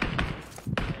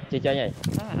chị chơi nhỉ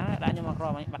nó đã nhưng mà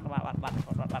rồi mình bắt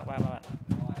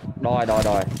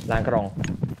đòi lan cái rồng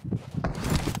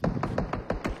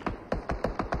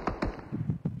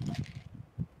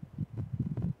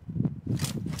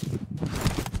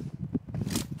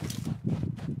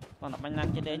còn bánh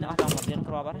năng trên đấy nó trong một viên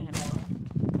pro bắt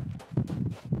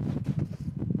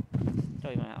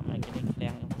chơi mà mình cái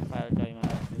đen phải chơi mà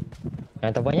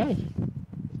anh tao với nhá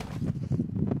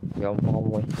rồi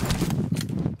không vui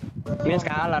miếng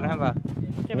cá là hả vợ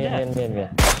miên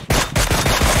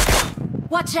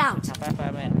Watch out.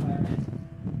 phải men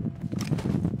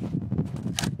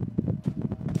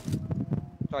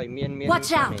trời miên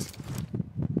Watch out.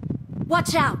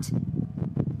 Watch out.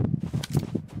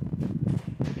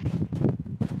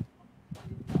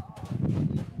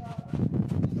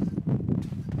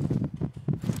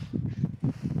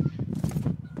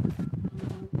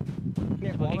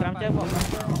 cái cam chơi không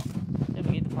chơi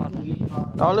bị thọt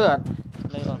đó lửa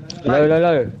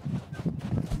lời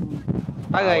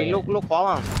phải rồi lúc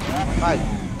có không phải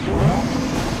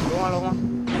luôn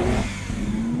không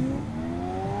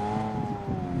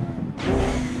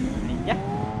chắc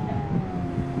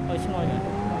ơi xin lỗi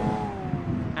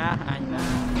anh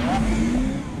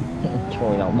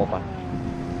trời nào một à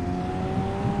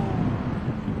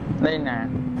đây nè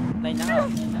đây nó ở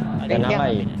cái nắng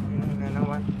này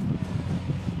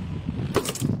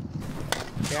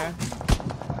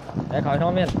để khỏi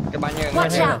nó miên cái bao nhiêu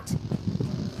Watch out.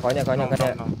 khỏi nha cái này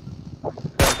trời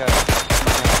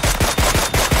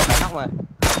nóc mà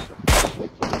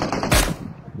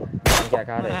kìa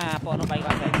cá đây bọn nó bay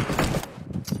qua đây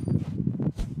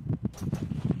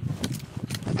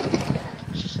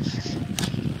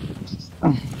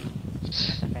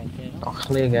có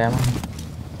clear game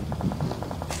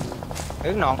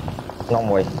ướt non long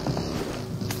mùi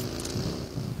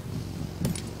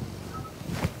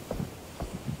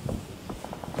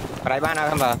ở đây ba nào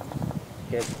không vợ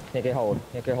cái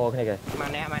hồ này kìa mà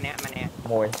nè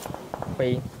mùi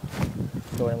phi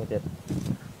tôi một tiệt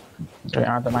trời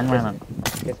ơi tụi anh mà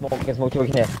cái smoke chui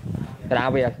cái này cái đá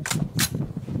bia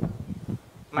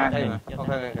mà đây mà ok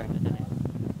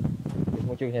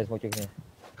smoke chui này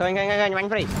khơi bánh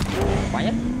free bánh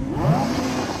nhất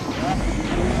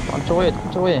con chui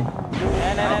lên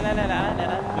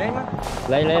lên mà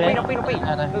lấy nó pi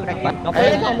nó phi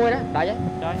không mùi đó đại chứ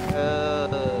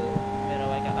bây giờ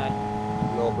bay cả đây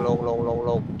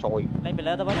lột trời lên bị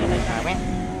lớn tao bắt lên mẹ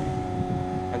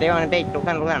đây lúc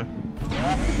ăn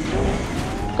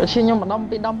cái chi nhưng mà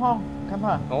bị đông không khám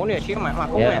hả ngủ nè xíu mà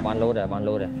cũng yeah bạn lô rồi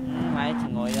mày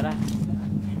chỉ ngồi ra đây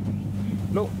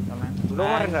lúc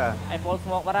mà rồi iPhone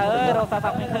một vào đây ơi đâu sao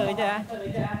ไม่เคยchứ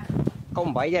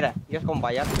không bảy vậy nè just không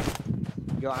bảy á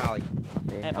do rồi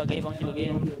em bagi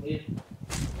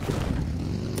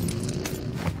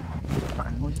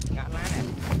bang bagi ngã lá nè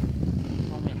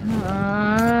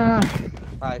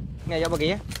rồi nghe do bagi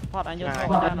á thoát anh vô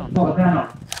thoát ra rồi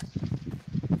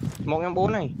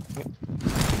 1.4 này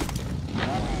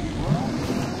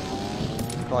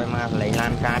rồi mà lấy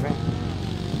lan can đấy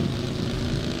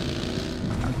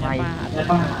mày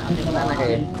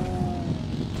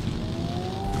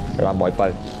làm bội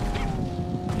bờ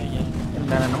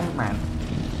đây là nóng màn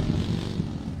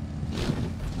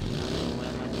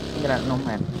đây là nóng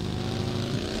màn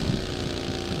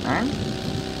á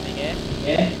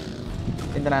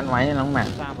internet máy này nóng màn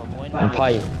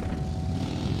phơi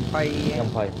phay không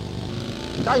phơi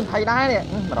cho anh thầy đá nè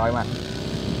mà rồi mà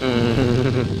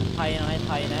thầy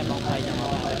này bóng thầy cho nó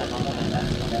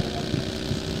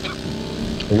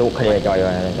lúc kia trời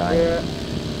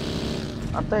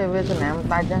ở đây về Việt Nam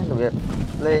tay chứ được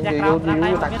lên như yêu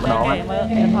tặng đó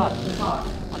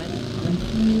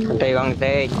tê bằng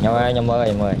tê nhom ơi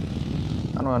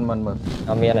anh mình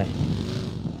ở miền này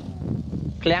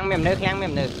khang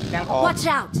mềm nữa khang khó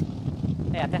Watch out.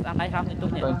 để test ăn đây không thì tôi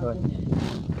nhỉ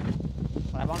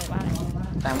lại bóng này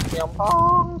trăm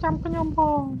cái nhom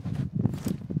phong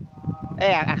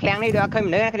ê khang đi được khơi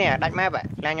nữa cái này đánh ma vậy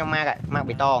khang nhom ma vậy ma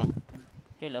bị to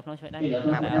chơi lớp nó chơi đây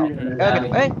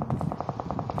ê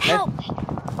Help.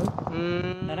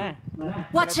 nè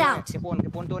Watch out! cái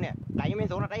buôn tôi nè lại như bên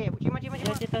số là đây chim bên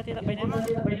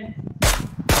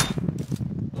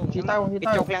em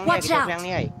cái chục lăng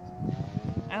này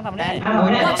ăn tầm đây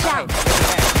Watch out!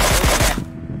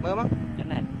 mơ mất chân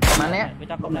này Mà nè. bị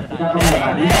cho cục này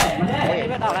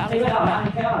biết đâu lại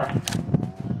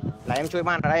lại em chui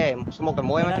ban ở đây một cái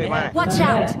môi mà chui ban này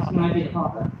Watch out!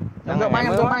 Em đưa băng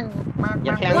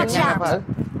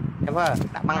em vợ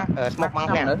đã băng smoke băng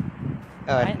kèm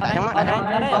đã trắng mắt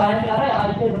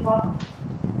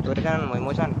tôi đã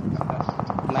môi xoăn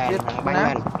mèn băng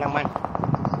lăng băng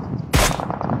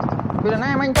bây giờ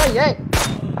này anh chơi gì vậy?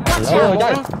 Watch out!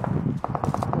 trắng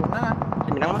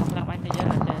mình đắng mắt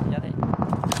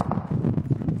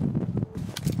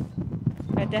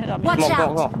Watch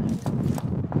out!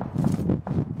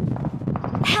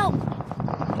 Help!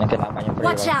 Yang kena banyak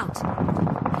Watch out!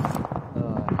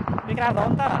 biết ra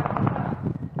đón ta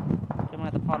nhưng mà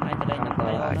tập phone này từ đây nhận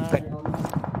thấy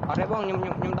ở đây bông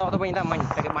nhung to tôi bây giờ mình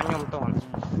cái bánh nhung to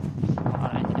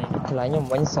Lại nhung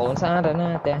bánh sốn xa đó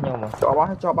nè, te nhung mà. Cho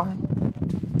bó.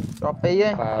 Cho tí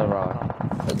ấy. Và rồi.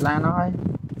 Thật là nó ấy.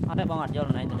 ở đây bông ở vô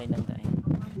này từ đây nhận thấy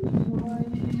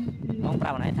bông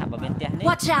vào này thả vào bên tiền đi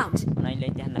Watch out! này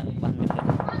lên tiền là bắn mình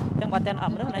chẳng bắn tiền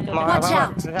ẩm nữa này cho Watch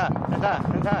out!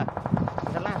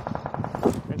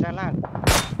 ra lan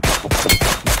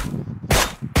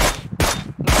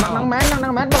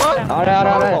Năng mét bố. Rồi.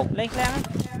 lên clang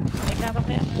bóc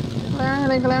nè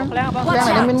Lên clang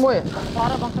này lên bên mũi. có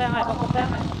đó bóng clang này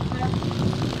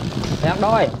Đang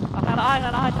đôi. bóng đó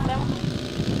chắc lắm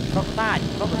bóng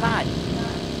tay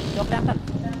chốt đám thật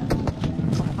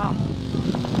không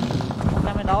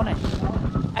bóng bên đó này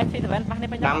anh thấy tụi em bắt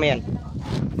lên bên Nam miền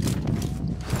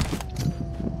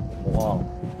Wow.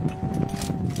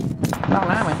 Đang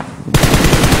lá mày.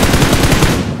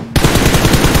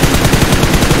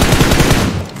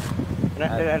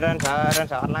 rên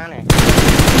sợ lá này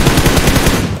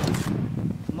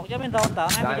một cái bên rôn tớ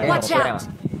Watch out!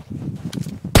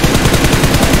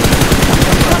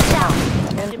 Watch out!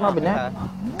 Mà bên đấy.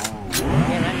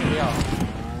 nghe nói nhiều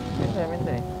Bên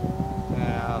đây.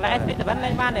 lại anh tụi em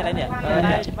lên ban này lại nè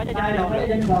đây bắt cho chân đầu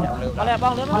có lẽ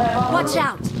bóng nữa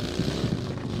Watch out!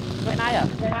 vậy này à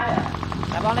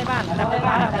là bóng lên ban đặt lên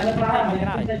ban là lên cái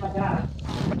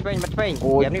này bắt phanh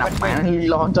Ôi đi đập bắt phanh mẹ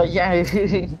lon cho dai.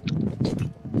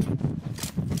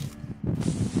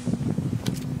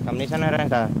 cầm đi sang đây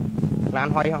giờ lan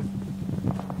hoay không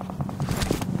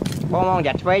bông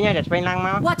giặt phanh lăng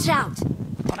máu Watch out!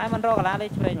 còn ai mình rô cả lá đi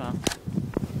chơi mà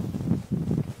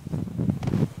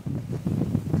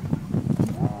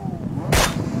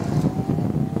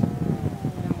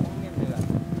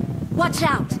Watch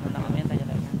out!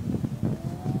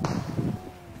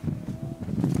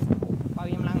 bao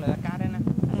nhiêu lăng nữa cá đấy nè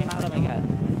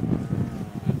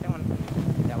chắc mình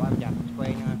chào em giặt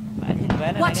phanh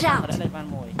Watch out! Lên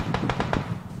ban mồi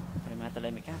rồi mà tao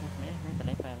lên mấy cá tao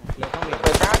lấy phèn liệu không bị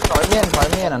Cái cá khỏi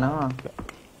miên à nó.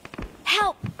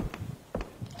 Help!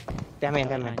 tem mình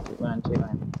Chơi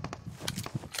bàn.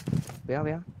 béo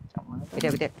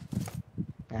cái tép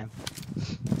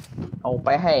Ồ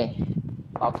bé hè.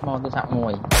 Bọc mò tôi sạm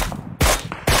ngồi.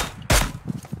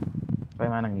 Quay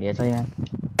mà đằng ghế chơi nha.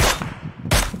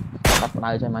 Bắt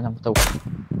tay chơi mà trong tủ.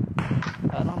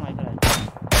 nó mày cái này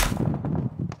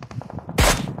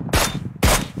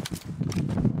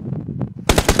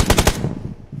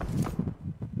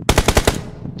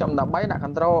Trong đập bấy đặt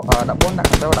control, đập 4 đặt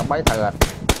control đập bấy thật.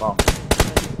 Còn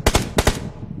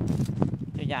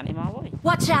chơi dàn đi máu ơi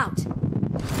Watch out!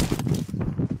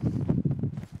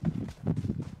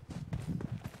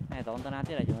 này tốn tao nào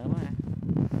tiếc là chúng mà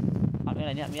họ bên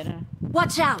này nhận miếng á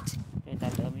Watch out! cái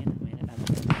tay đỡ miếng này làm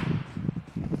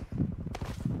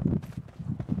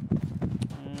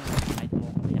ai mua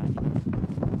cái gì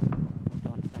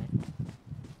tròn tay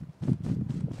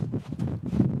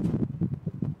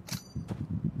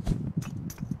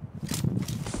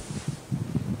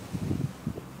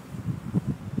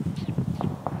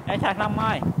ai chặt năm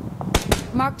mai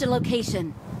Marked a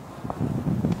location.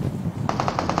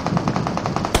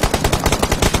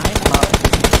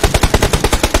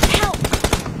 Help!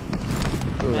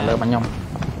 lời bắn nhầm.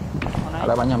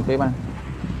 Lời bắn nhầm phía ban.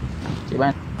 Chị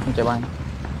ban, không chạy ban.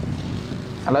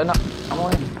 Lời nó. Không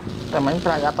ơi. Cái mấy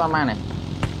cái ra to ma này.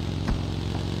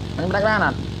 Mấy đánh ra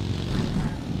nè.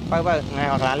 vâng ngày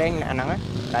hoặc là lên nắng ấy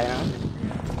đây nắng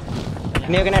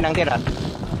nêu cái này đang thiệt à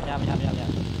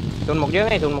tuần một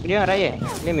dưới ở đây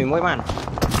nên mình mỗi màn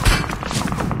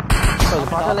Từ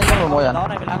phó cho lên cái mùi à. đó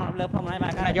này phải làm lớp không này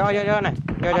bạn cái này cho này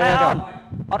cho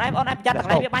on em chặt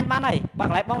này biết bánh này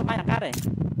bằng lại bóng bánh thằng cát này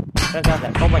ra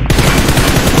có mình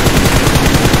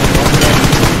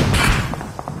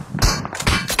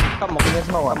một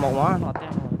món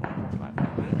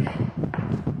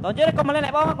rồi chứ con mà lên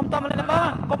lại bom con to mà lên lại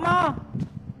bom con mò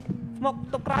một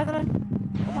tục cái thôi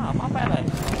con mò phải rồi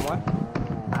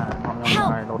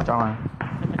không rồi lột cho rồi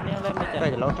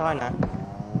đây lỗ cho nè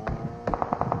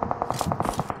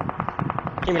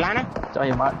chị bị lái nè cho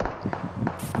gì mất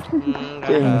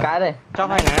chỉnh cái đây cho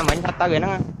phải nè mình thật tới nó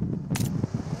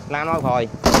làm nó rồi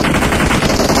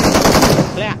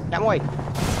lẹ chạm môi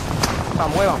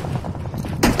phòng môi không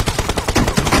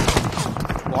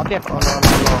bỏ tiền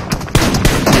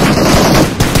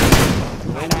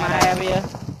mai bây giờ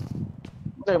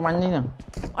chơi manh đi nè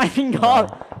anh ngon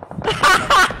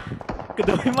cái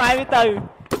đuôi mai mới từ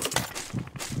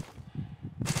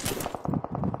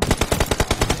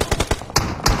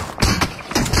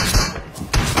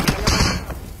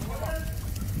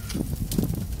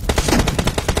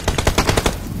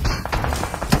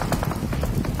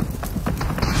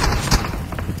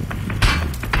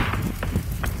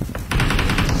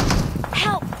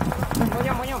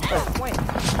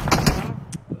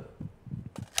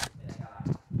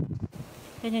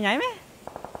nhảy mấy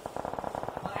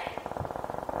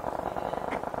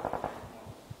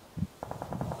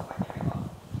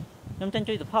nhom chân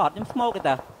chui support nhom smoke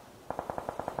cái tờ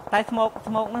tay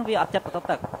smoke nó vì chặt vào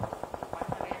tật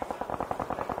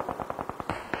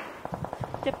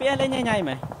chết pia lên nhảy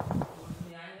mày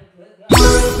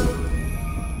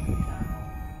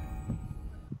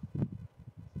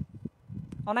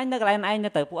hôm nay nó cái này anh nó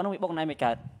từ phụ nó bị bông này mày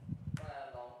cợt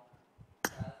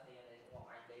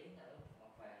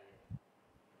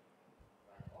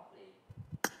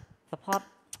support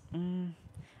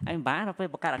anh bá nó phải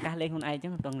bật cả ca lên hôm nay chứ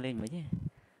tuần lên mới chứ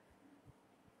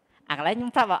cái lấy nhung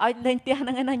sao bảo lên tiếng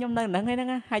nó nghe nhung nâng nghe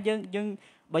nó hai dân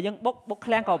bởi dân bốc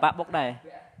khen cầu bạc bốc này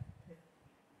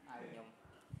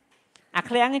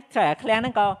khen ấy trời khen nó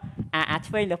co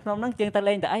chơi được không nó chơi ta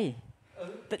lên tới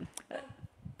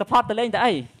support ta lên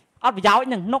tới ót bị giáo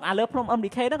nhằng nóc lớp không âm đi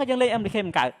khê nó có dân lên âm đi khê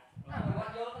mình cởi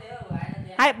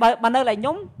hay bà nơi lại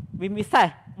nhóm vì mi sai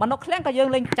mà nó khen có dân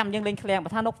lên trăm dân lên khen mà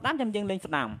tha nóc 800 dân lên Việt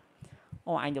Nam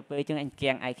ô anh được về chương anh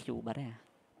kèn ai chủ bà đây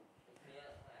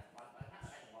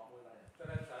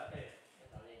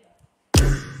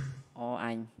ô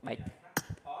anh bạch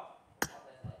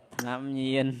Nam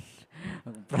nhiên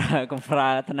con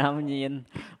fra Nam nhiên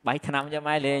bạch Nam cho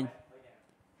mai lên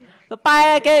tôi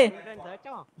bay kì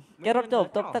cái rốt chụp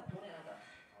tức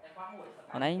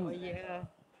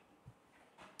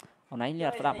hôm nay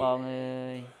liệt đạp ông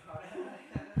ơi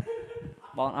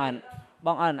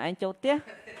bọn anh châu tiếc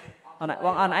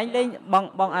bọn anh lên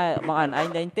bọn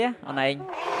anh lên tiếc bọn anh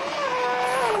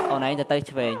จะtới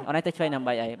chơi bọn anh tới chơi nằm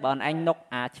bậy ấy bọn anh nục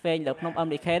chơi lớp nông âm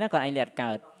đi khé nó còn anh liệt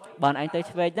cờ bọn anh tới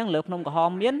chơi những lớp nông có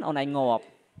hom miến bọn anh ngộp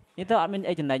như tôi ăn bên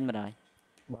ấy trên đây mà rồi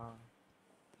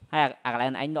hay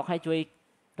là anh nục hay chơi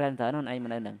lên tới nó anh mà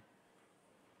nên đừng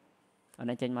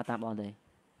anh trên mà tạm bọn gì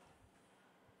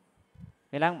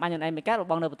vì lăng bao nhiêu anh mới cắt được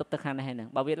bong đâu tập thực hành này nè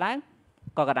bảo việt láng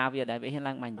còn cả đào việt để bị hiên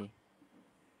lăng mạnh gì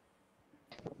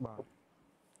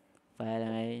phải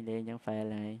này đi chẳng phải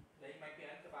này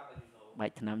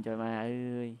bạch nằm cho ma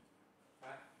ơi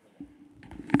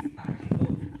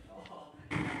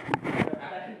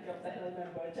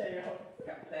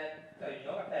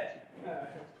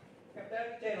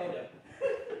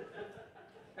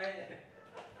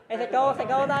thầy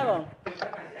cô đây không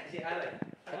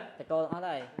thầy cô ở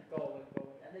đây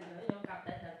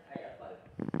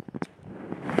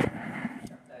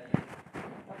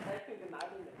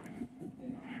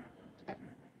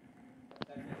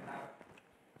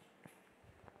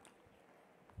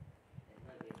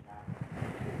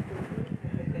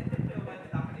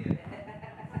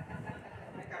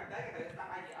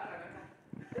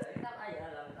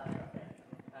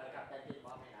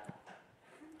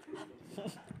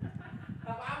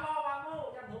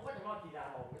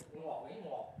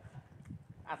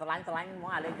sờ lánh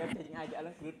món lên thì ai chợ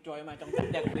nó cứ trôi mà trong chắc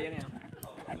đẹp riêng nè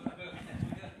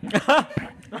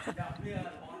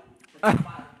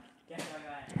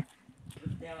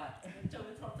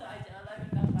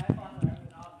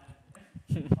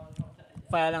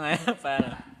phê là này phê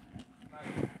là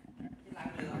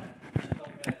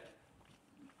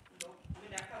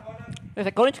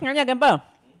thầy cô nó ngắn nha game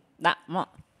đã mà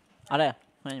ở đây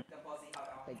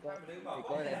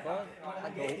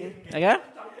thầy cô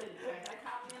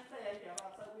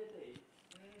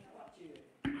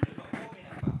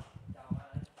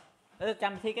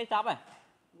chăm thi cái shop à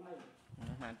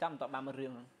mà trăm tọa 30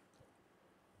 riêng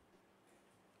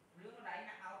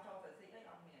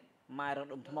mai rồi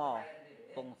đụng mò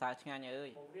cùng sao nghe nhớ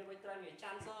ơi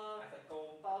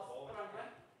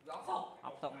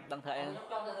học xong đăng thể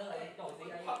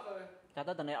cho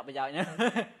tới tuần này bây giờ nhé.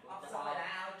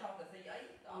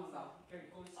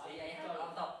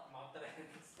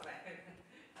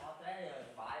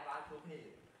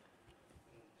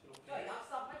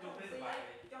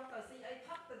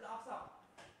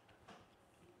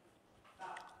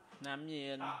 Nam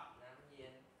nhiên.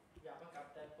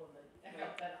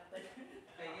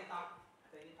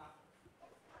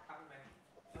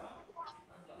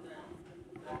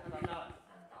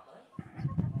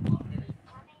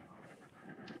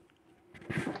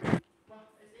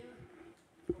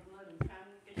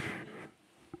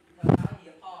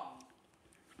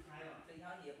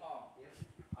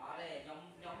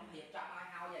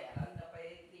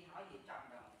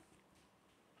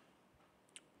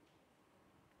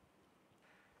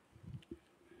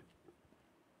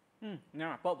 Nhưng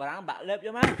mà bộ bà bạn lếp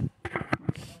cho má.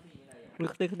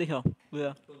 Lực tích không?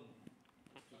 Vừa.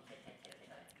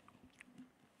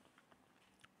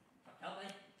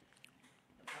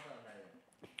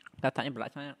 Ta thẳng như lại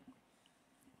cho nha.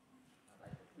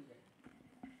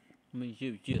 Mình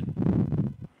chịu chuyện.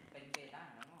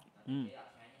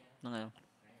 Nó này không?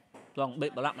 Toàn bị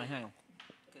bà lặng này hay không?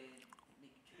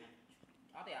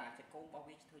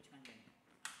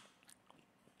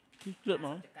 Lượt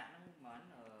nó.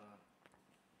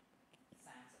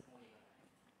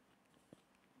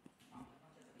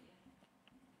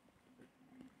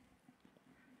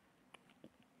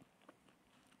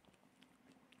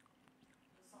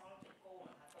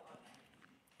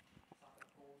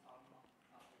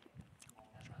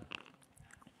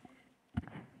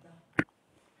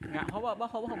 Ngạ không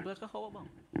bác không tôi các không bác.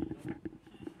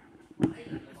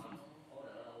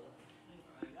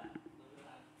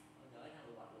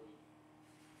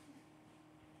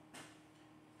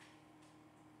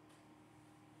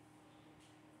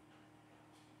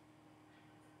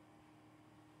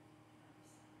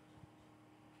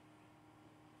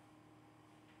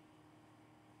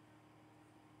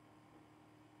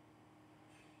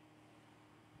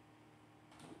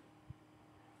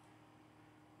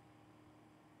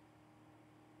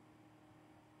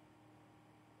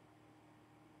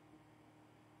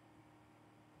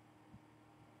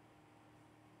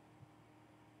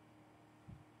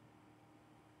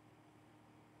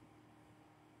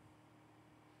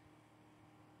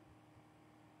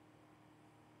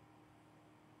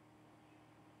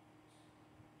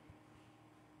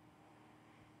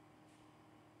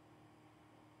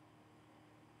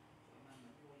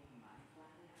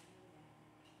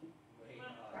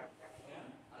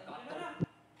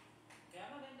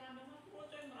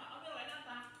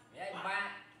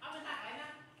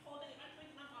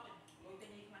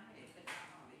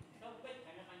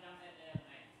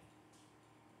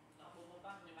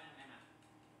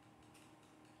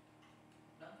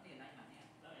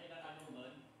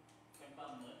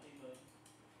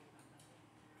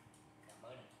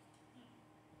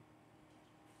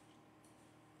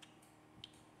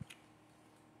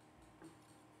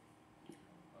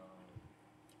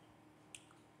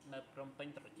 Nơi Phnom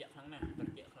Penh trật chẹt kháng nào, trật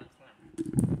chẹt kháng kháng.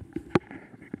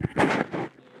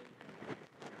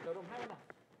 Đồ đồng hai không nào?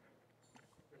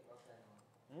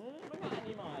 Đúng rồi,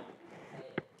 đi mời.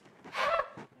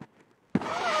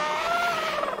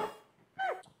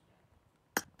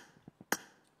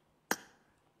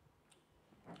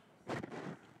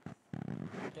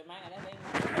 Chơi máy này đấy,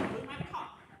 chơi máy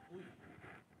khó. Ui.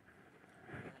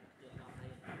 Chưa làm đây,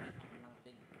 năng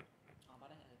tin. Bắt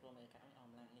đấy, tôi mới cảm thấy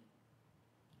năng tin.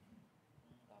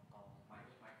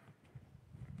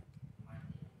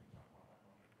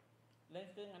 Lên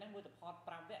cái ngày này mua tập hot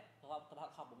 5 vẹt, tập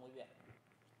hot khóc 1 vẹt.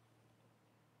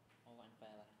 Ô anh phê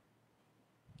rồi.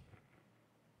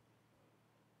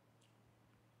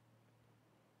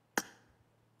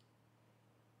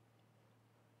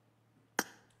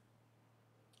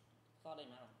 So đây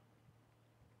mà rồi.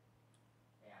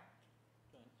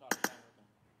 Rồi, so đây rồi.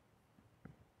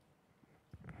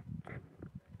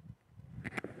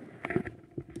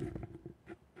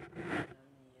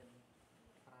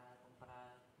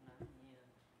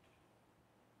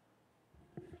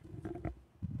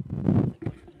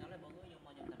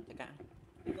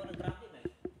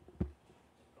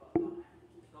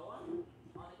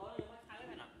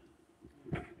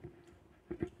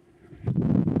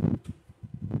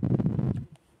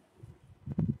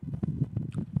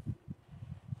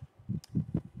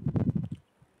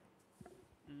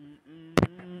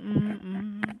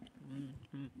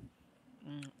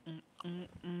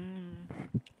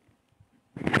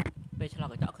 Bây giờ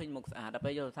cái chợ khinh một đập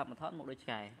bây giờ sắp một thoát một đôi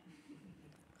chài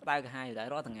tay cả hai để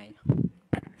đó thằng ngày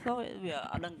thôi vì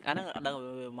ở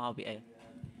đang màu bị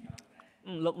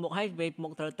lục một hay về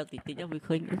một tờ tật thì cho vì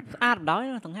khinh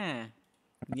đói thằng hà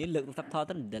Nhớ lượng sắp thọ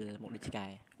tới đền một địch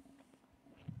cài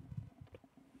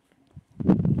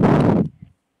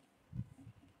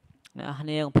nè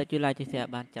nè ông phải chui lại chia sẻ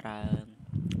ban trả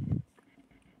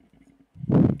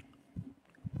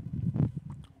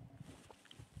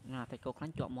phải cố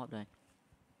gắng chọn một rồi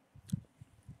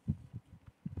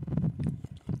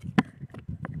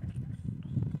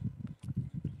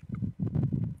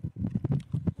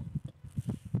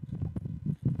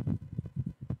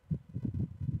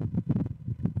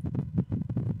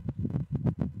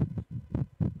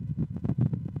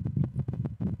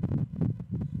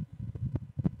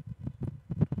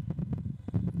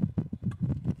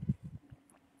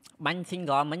bánh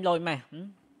single bánh lôi mà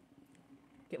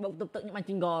cái bông tự tự những bánh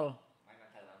single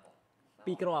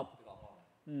pi crop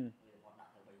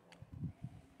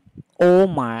ô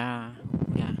mà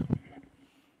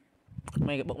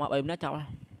mày cái bụng mà êm nó cháu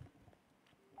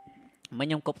mấy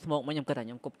nhom cục smoke mấy nhom cơ thể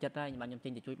nhom cục chết đấy nhưng mà nhom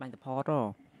trên thì chui bánh tập hot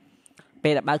rồi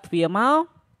pe đã bao phia máu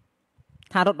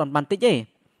tha rốt đòn bàn tích ấy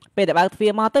pe đã bao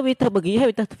phia máu tới vi thơ bờ gí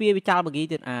hay tới phia vi chào bờ gí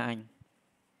tiền à anh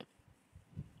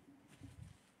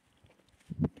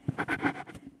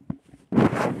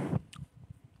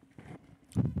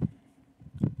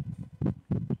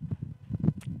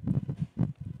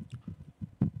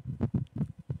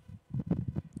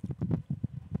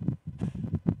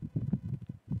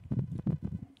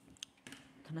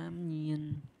Nam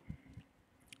nhiên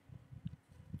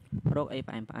rốt ấy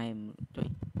phải em trời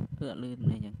ưa lươn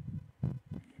này nhỉ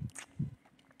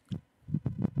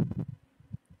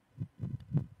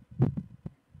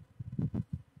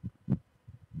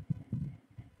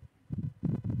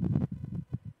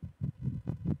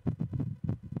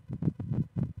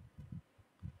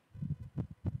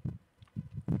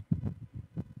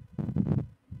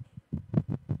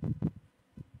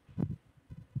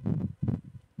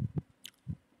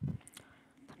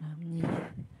Nam nhiên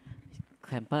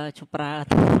camper chupra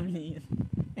Nam nhiên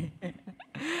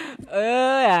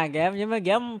à game nhưng mà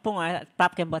game phong ai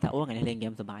tap camper thảo ngày này lên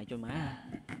game sờ bài cho má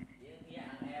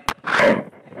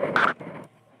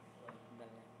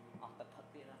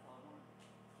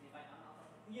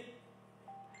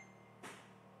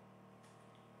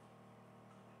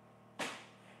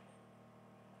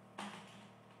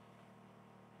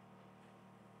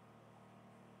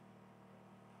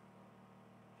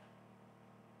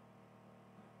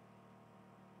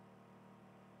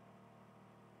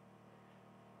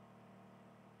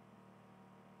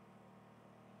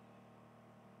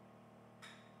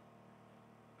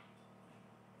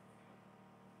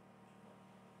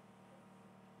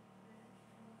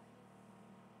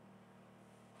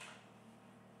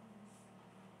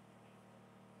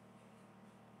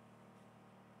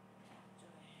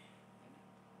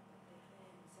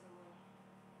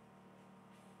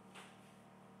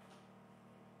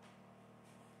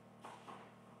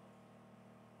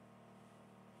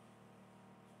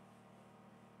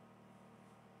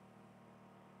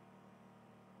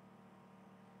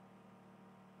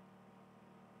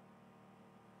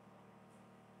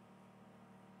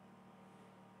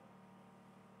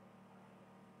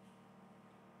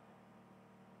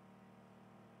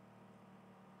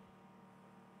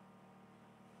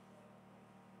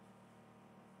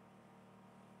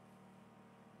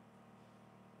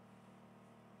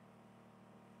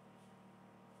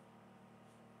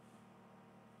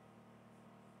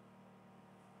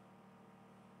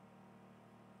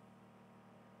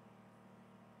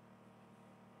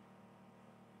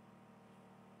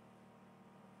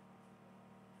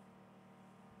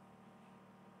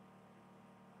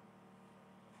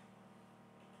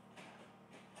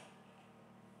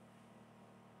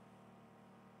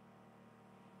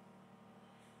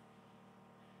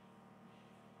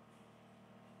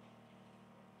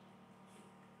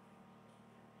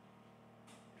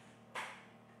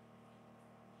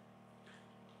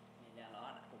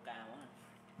cao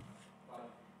quá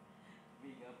vì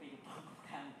ở pin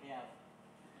cam keo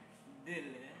điên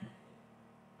เลย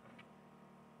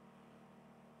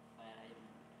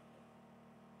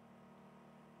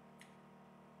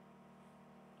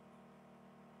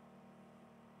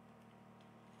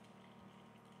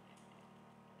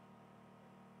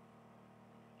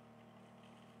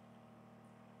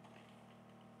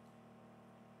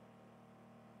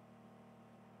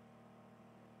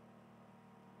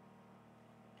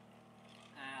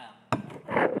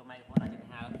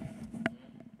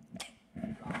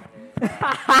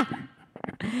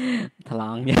thật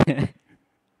lòng nha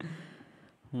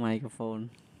microphone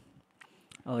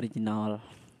original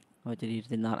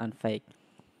and fake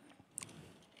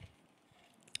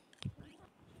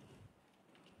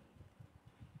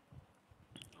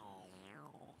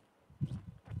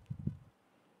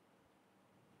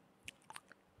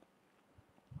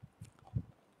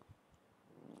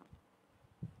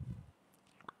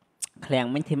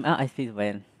làng mình thêm áo ice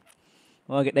về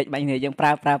rồi cái định bánh này dân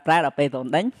pra đập bê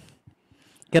tổn đánh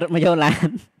cái mà vô là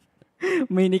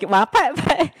mini cái bá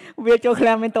phẹ việc cho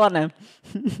làng mình toàn này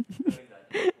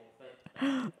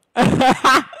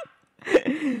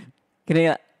cái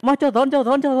này mà cho thốn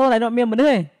lại nó miệng mình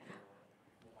ơi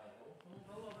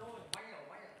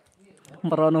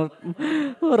mà rồi nó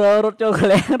cho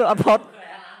làng rồi phốt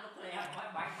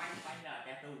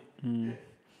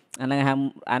anh đang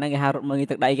ham rụt mừng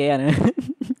từ đây kia nữa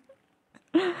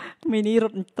mini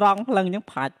rụt tròn lần những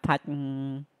phạch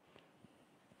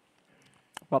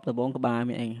bóp từ 4 cái 3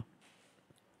 mấy anh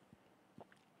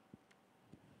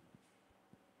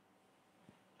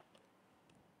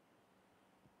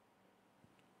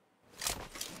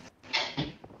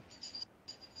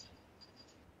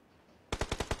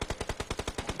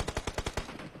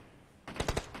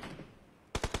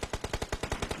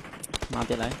mau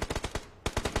tiền lấy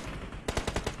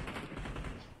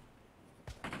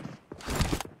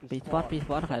pi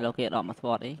spot phải lo kia đỏ mà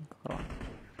spot ấy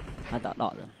hay tạo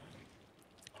đỏ được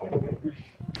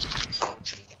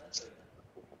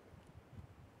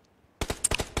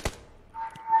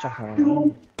chắc là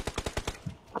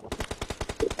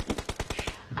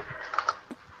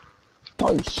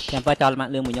em phải cho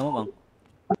mạng lương mình nhóm không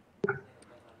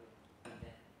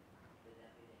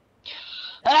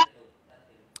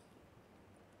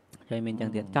chơi mình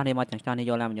chẳng tiền cho đi mà chẳng cho đi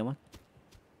vô làm nhóm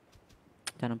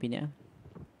cho nó pin nhé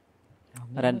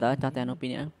lên tới cho tên nó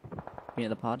pin nhé pin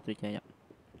tập hot rồi chơi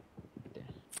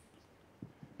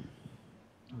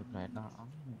này đó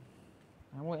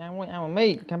ăn mà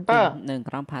mi camper nâng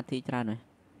crom party ra rồi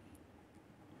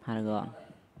Paragon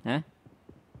hả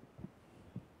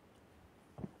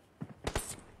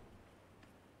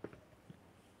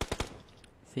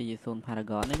si zone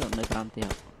Paragon đấy còn nơi crom tiêu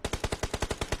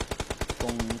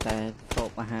cùng tại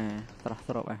sộp hà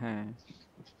sộp hà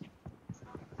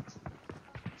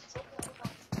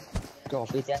cho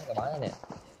phi chén cái bán này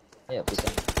nè phi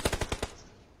chén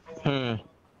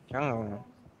chẳng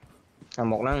rồi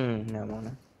một nó nào một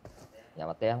nó nhà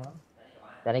mà tem đó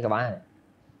ra đây cái bán này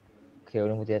khiêu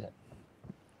luôn một tiết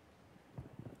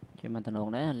khi mà tận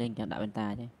ổn đấy lên chọn đạo bên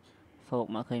ta chứ sộp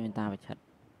mà khi bên ta phải chặt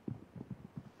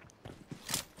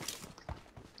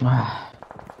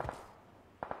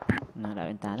nào đạo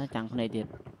bên ta nó chẳng này tiền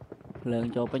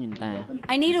lớn cho với nhìn ta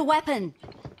I need a weapon.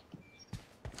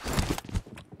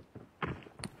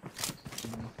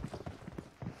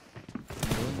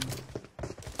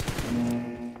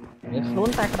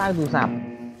 luôn tay cái đai dù sạp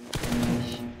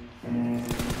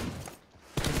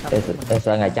để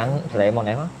sợ ngày trắng để món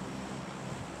này á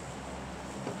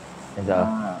bây giờ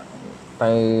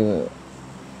từ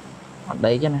ở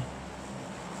đây chứ này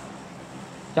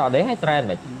cho đến hay trend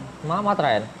này má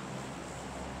trend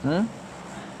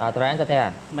trend cho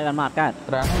thế mấy bạn mặt cả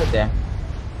trend hết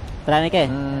rồi này kì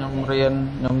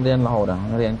nhom riêng là hồ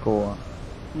đẳng riêng của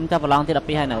cho vào lòng thì đập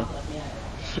pi hai nữa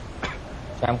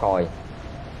em coi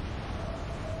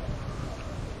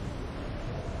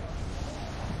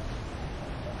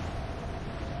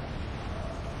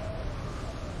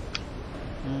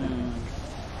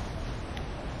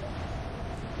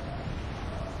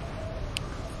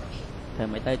thời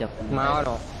mấy tay chụp mau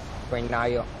rồi quanh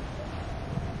đây rồi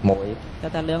mũi cho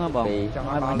ta lương không bọn vì cho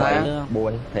ai nó bọn ta lương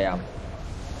buồn thèm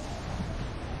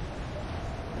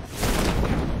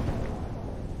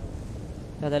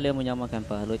cho ta lương một nhau mà cầm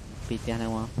phở lùi pi tiền này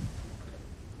không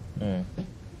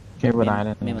cái vừa đài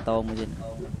này mình mà tô một gì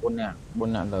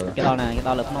buôn nhẹ lờ cái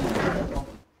to lực nó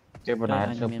cái vừa đài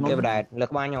cái đài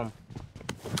lực bao nhiêu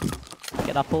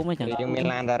cái đó phú mới chẳng thì mình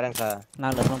lan ra ra sợ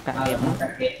nào lực không cạn game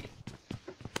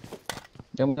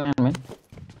giống cái mấy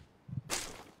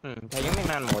thấy giống miếng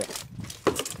nan mùi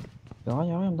gió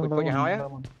em có nhà hói á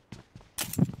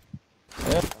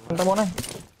em ta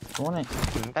muốn này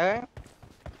tới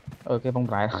cái bông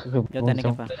rải cho tên này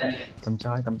cầm phở cầm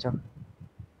chơi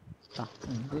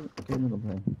cái như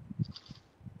vậy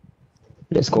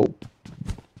let's go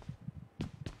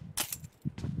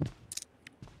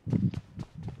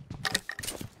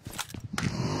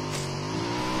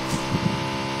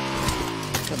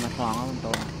cái mặt hoàng á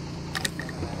tôi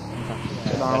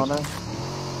cái đo đây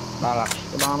ba là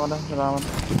cái đo đây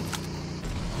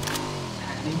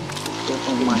cái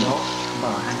con mày đó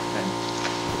bờ ha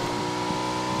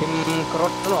kim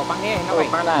crot nó bắn nghe nó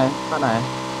phát này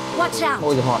Watch out.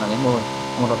 môi thì họ là những môi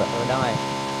không đâu ở đâu rồi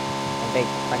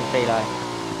bắn tì rồi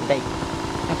đây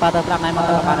em pa tơ này mà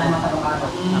tơ này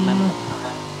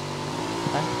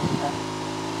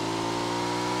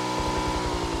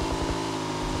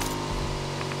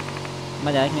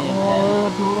mà giờ anh mình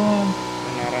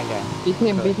ra ra đi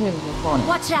thêm cái con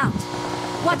Watch out.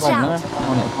 Watch phòng nữa out!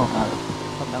 con này phòng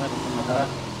không đỡ không đỡ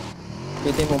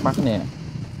cái tên phòng bắc này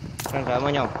đang sợ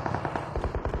mới nhom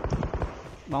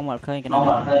bong một khơi cái này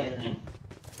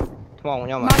mong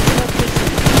nhom mà Mark the location.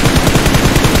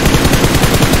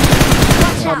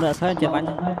 Watch một out! nữa khơi chụp bắn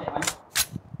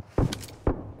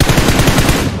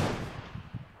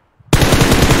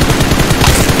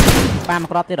ba một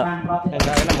crop tiếp rồi đang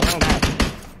sợ cái là một thằng này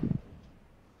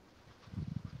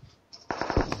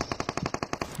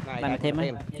làm thêm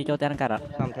ấy chỉ cho tên cả rồi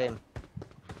làm thêm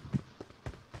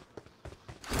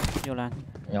vô lan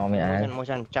nhom mày ai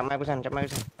motion 100%.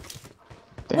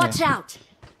 Watch out!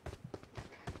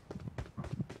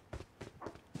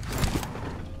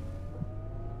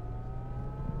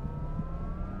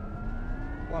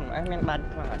 Wow, em men bắn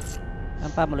mà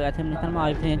anh pa một lượt thêm thằng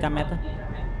mồi thêm 100 mét thôi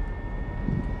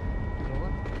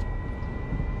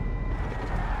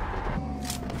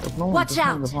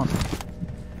Watch out!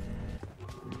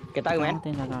 cái tay của em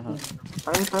tên là rồi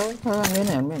tới anh đến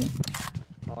này anh bên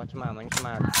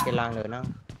mà cái làng nữa nó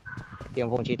tiền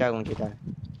vùng chỉ tay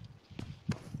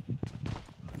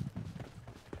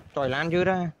trời lan chứ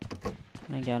đó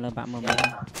nên giờ là bạn mồm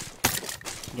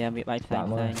giờ bị bay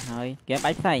xanh hơi ghé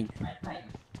bay xanh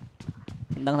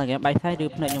đang là ghé bay xanh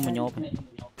được này nhưng mà nhộp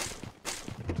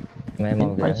mày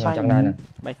một cái trong đây nè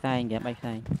bay xanh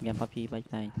ghé papi bay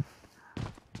xanh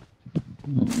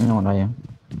ngồi đây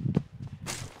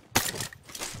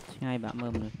ngay bạn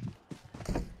mồm rồi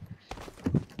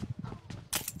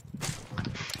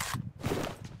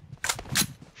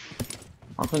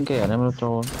họ khuyên kể ở đây nó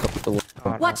cho cặp tù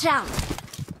Watch out!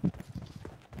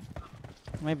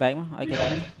 mấy bạn ở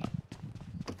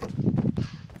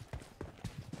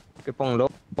cái phòng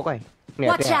lốp ấy nè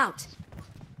Watch out!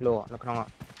 lùa nó không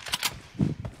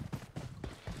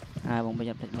ạ bông bây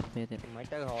giờ thịt mất phê thịt mấy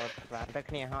tới họ làm tới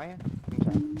kia hỏi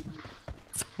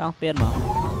không phiên mà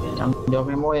chẳng vô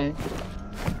cái môi ấy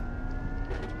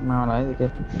mau lấy thì cái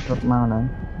thuật mau lấy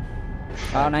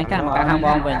này cả một cả hàng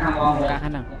bom về cả hai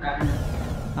nào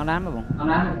nó đám mà bụng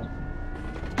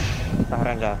tao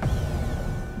ra giờ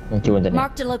chưa tình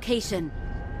Mark the location.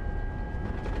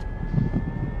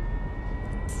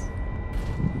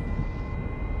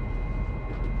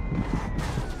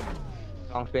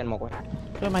 con xuyên một ấy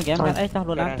rồi mày ghém cái ấy sao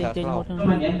rồi đám tiền một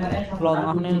lo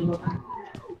ngon nên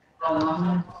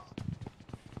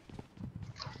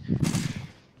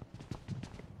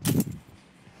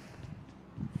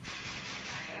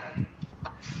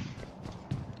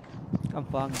cầm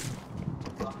phong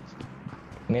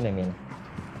miếng này miếng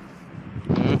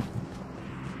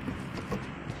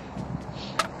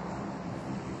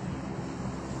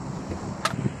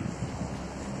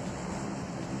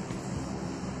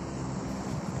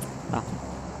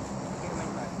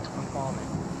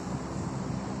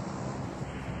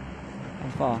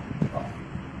cầm phò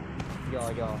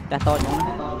giờ ta tôi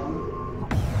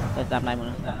tôi làm lại một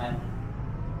nữa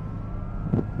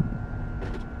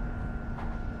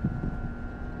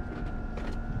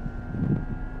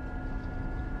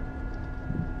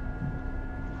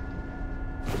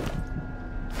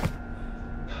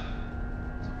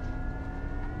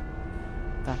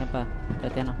ta xem vào để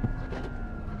tên nào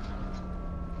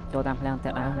cho tam lang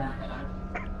tẹt áo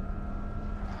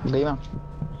đi mà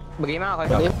bagi mau coi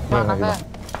đi mà nè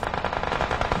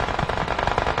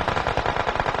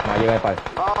mà vô đây phải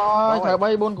ôi thở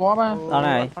bay buôn có mà đó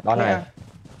này đó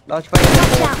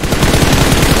Watch out!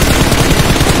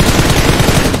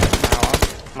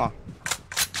 mà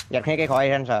giật hai cái khỏi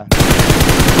anh sợ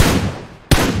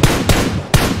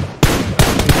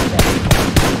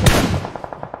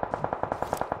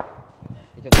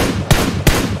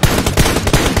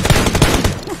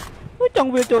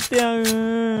trong video tiền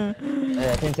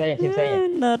thêm xe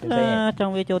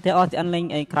trong video tiền thì anh lên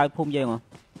anh khai phum gì mà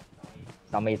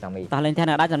sao mi ta lên theo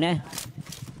nào đã rồi nhé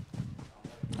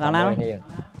làm nào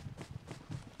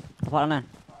phật này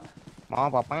mỏ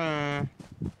bọc á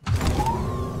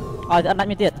anh đánh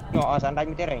như tiền nhỏ anh đánh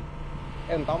như thế này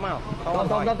em tóm mau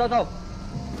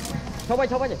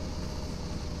không bay gì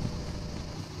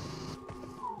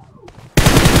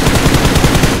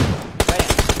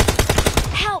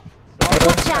Help!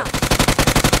 Watch out!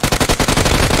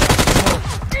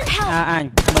 Help! anh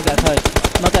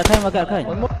mở kẹt khơi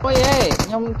môi ấy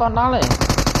nhông toàn đó này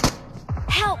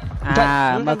Help!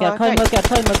 mở kẹt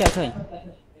khơi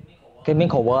cái miếng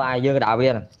khổ bơ ai dơ cái đạo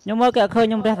kia này nhưng mở kẹt khơi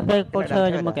nhưng ra về cô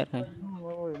chơi nhưng mở kẹt khơi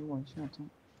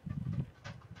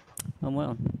không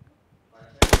muốn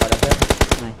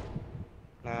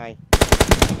này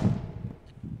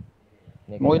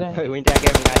môi đây thử mình tra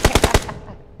game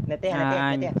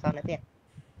này nè sao nè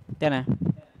tên này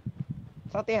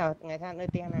sao tiếc hả ngày tháng nơi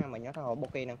tiếc nào mà nhớ thằng họ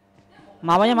bốc kỳ nè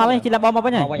Mau ấy, chỉ là bom bao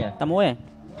Mau nhỉ? nhỉ? Tao muối.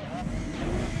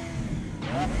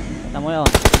 Tao muối rồi.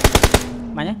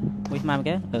 Mày nhé, muối mà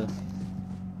cái. Ừ.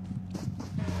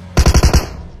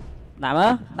 Đạp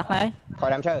á, đắt lại.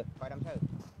 Coi đám sơ.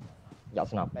 Dạo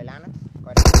snap. Đây lán á.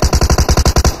 Coi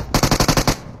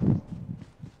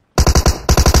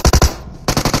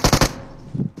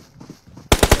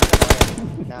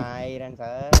này đang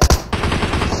sợ.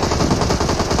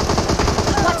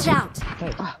 Watch out!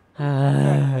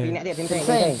 Đi nãy điện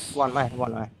thêm. Vòn mày.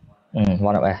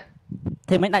 Ngon rồi.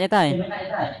 Thì mấy đại tay.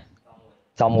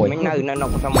 Sao mùi. Mình nơi nó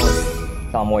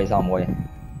Sao mùi.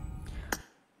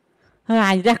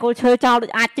 Ai ra cô chơi trao được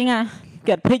ạt chứ à.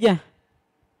 Kiệt thích à.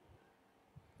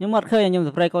 Nhưng mà khơi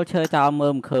nhưng mà cô chơi trao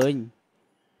mơm khơi.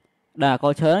 Đà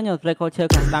cô chơi nhưng mà cô chơi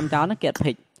càng đam cháu nó kiệt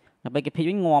thích. Là bây cái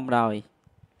thích ngon rồi.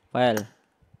 Vậy là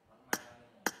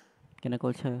cái này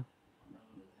cô chơi.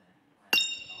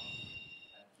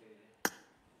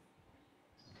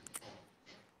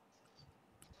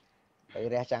 tự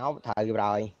ra cháu thời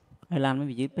rồi. Ai làm mới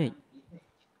bị dứt bị.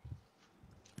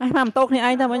 Ai làm tốt thì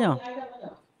ai ta mới nhở.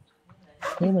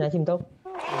 Nhưng mà đã chim tốt.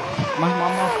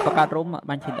 Mau có cả rôm mà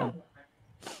ban chỉ đồng.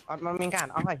 Mà mình cản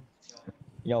ơi.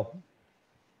 Vô.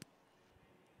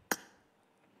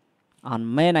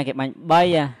 Còn mê này cái bánh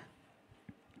bay à.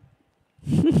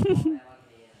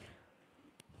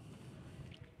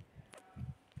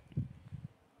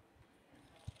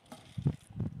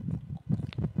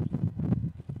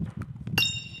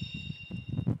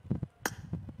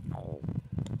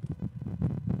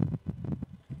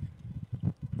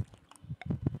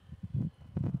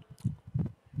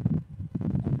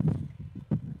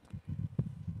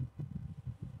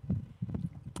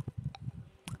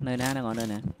 Nơi nào nó còn nơi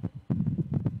nè.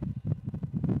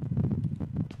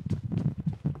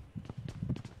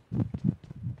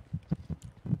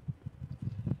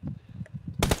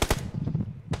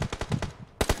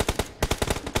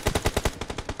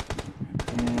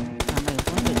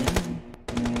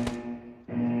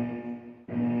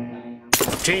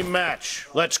 Team match.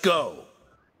 Let's go.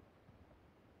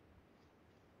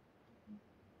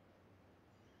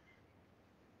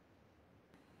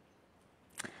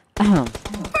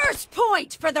 First point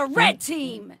for the red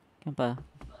team. Cái bờ.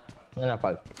 Nó là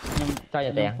phật. Nhưng cho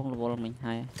nhà tiền. Không là vô là mình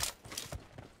hay.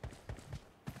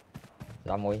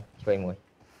 Đó mùi, chơi mùi.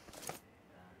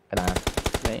 Cái đá.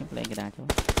 Lấy cái đá chú.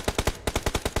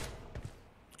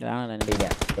 Cái đá này Pin nhẹ,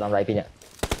 tôi làm đây pin nhẹ.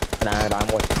 Cái đá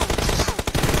mùi.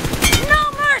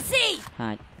 No mercy.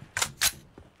 Hai.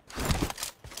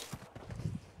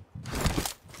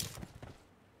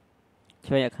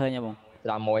 Chơi nhạc khơi nha bông.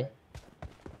 Làm mùi.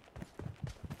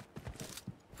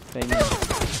 Chơi mình.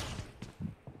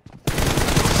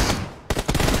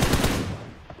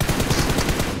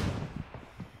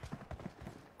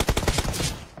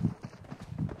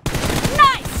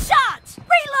 Nice shot.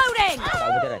 Reloading. Đâu có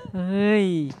thế này.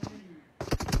 Ơi.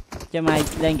 Cho mày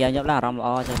lên kìa nhập là rong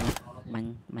lo cho mày.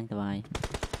 Mày tụi mày.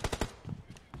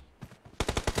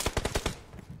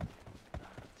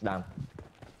 Đam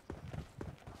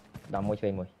mùi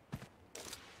chơi mùi.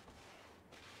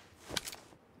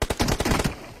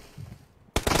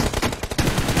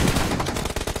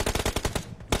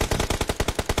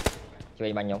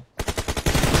 Chơi bánh nhúng.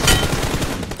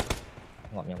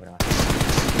 Ngọt nhúng rồi.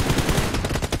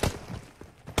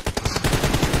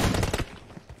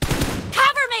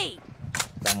 Cover me.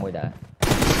 Đam mùi đã.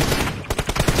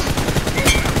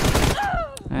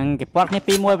 Cái pot này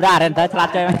pi môi ra đến tới slot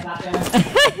chơi mày.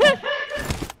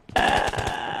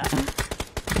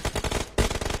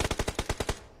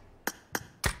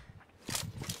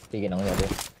 Pi cái nón nhiều đi.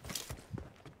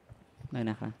 Đây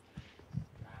nè. Cái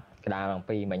đá bằng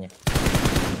pi mình nha.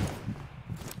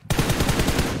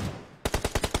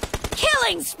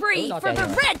 Killing spree for the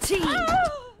red team.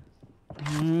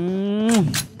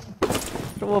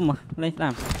 Chú mà lên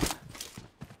làm.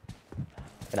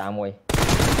 Cái đá mùi.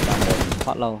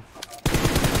 Hot lâu.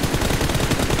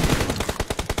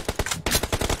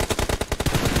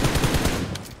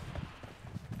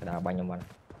 Cái đá bánh nhông bánh.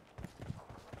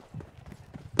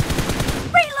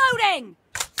 Reloading.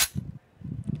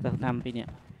 Được 5 pin nhỉ.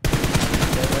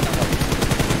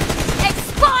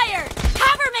 Expired.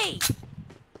 Cover me.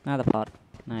 Another pot.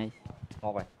 Nice.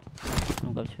 Ngon vậy.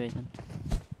 Không có chơi thân.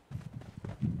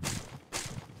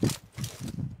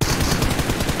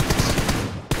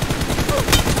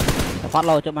 Phát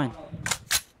lâu cho mày.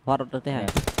 Phát được thế hả?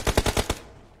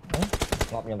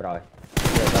 Ngọt nhầm rồi.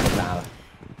 Giờ ra được đá rồi.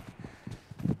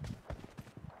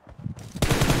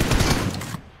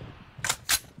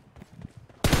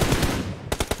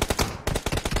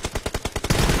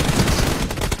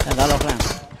 Đó lộc làm.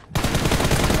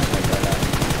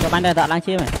 Cho bánh đây tạo đang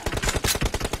chia mày.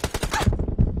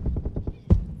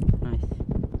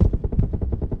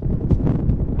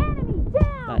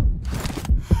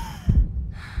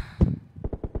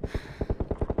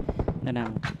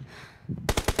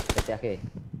 kì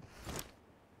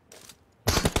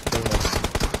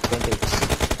bên từ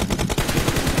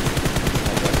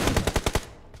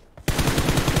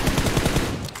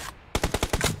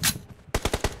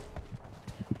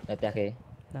đây tè kì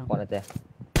con là tè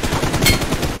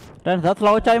Trên rất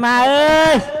lỗi chơi mà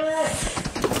ơi.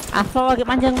 À sao cái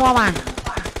bánh chân ngon mà.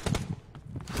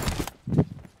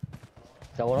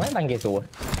 Sao nói bánh kia sủa.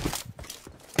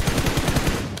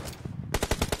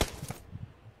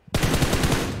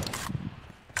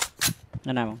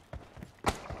 Nó nào?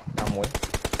 Tao muối.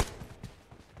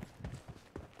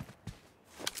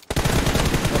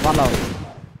 Con rồi.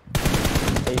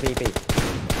 Pi.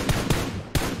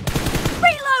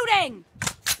 Reloading.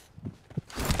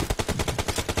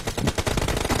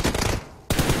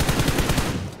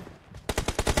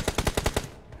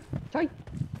 Trời.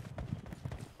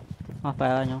 Phải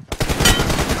rồi nhau.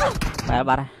 Phải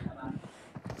bắt.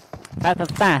 Cái tập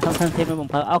ta xong thân thêm một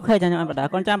phần ok cho nhau em đã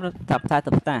con trăm tập sai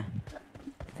tập ta.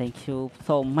 Thank you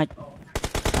so much.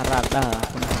 Arada.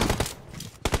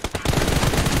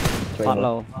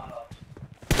 Follow.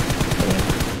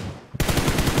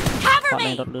 Cover Họ me.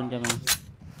 lên đột đơn cho mà.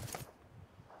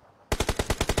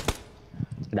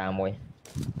 Đào muối.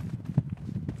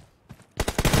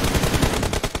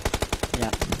 Dạ.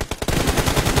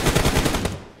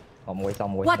 Có muối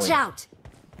xong muối. Watch out.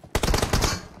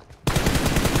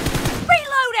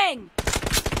 Reloading.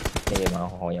 Đây mà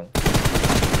hồi nhầm.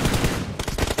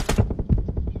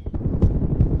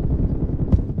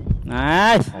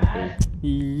 Nice.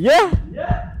 Yeah.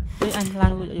 Thế anh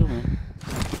lang luôn yêu mà.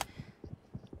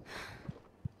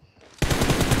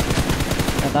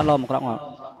 Ta lồm một cọng ngọt.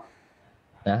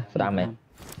 Hả? Đam mày.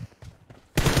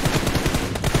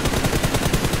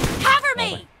 Cover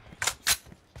me.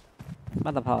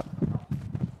 Bắt tập họ.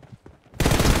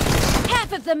 Half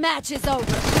of the match is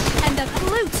over, and the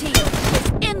blue team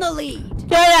is in the lead.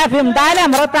 Chơi à phim tái này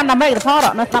 100 đam mê tập họ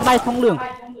đó, nó tập bay không đường.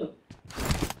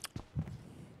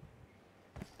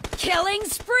 Killing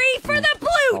spree for the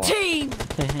blue team.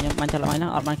 Thế anh em ban cho loại nó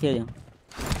ở ban kia rồi.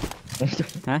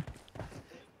 Hả?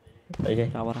 Đây đi.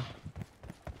 Chào bạn.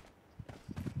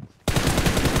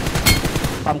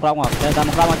 Cầm cọng ngọt, đây cầm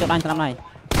cọng ngọt cho anh năm này.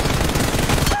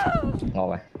 Ngon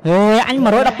rồi. Ê, anh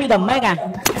mà rối đập đi đầm mấy cả.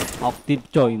 Học tiếp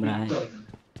trời mà này.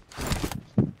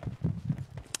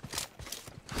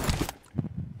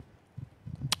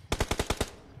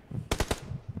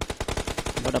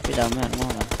 Rối đập đi đầm mấy đúng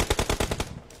không ạ?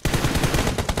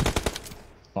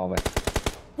 Ngon vậy.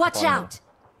 Watch out.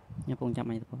 Nhớ cùng chạm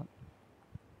này thôi.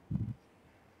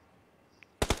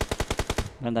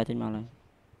 Gần đây trên màu này.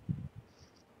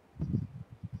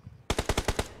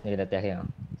 Đây là tè kìa.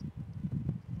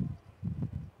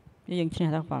 Cái dân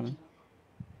trên này phải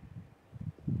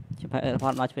chỉ phải ở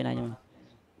phần vào bên này nhưng mà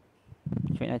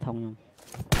chuyện này thông nhưng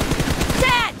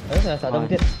Dead. Sao đông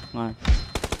thiết. rồi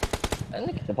Cái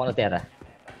con là tè à?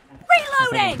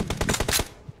 Reloading.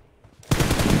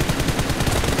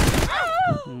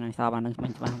 này sao bạn mình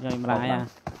chơi lại à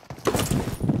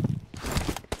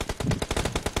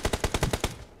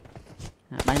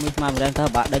bánh mi mà đang thở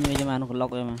bạn đánh nhưng mà nó còn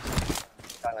lọc rồi mà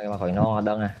Cái này mà khỏi no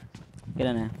đơn à. cái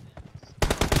này nè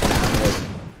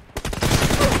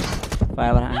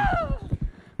phải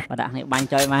bà đạn này bánh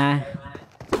chơi mà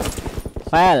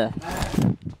fail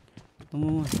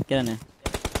cái này nè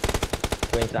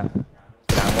Quên rằng.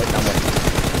 Đào mới xong rồi.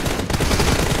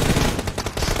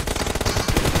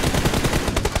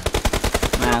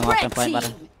 mà ngọt Red trong phơi bắt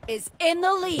team is in the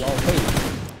lead.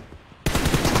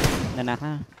 đây nè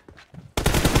ha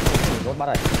Rốt bắt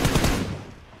rồi.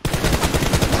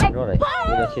 Rốt rồi.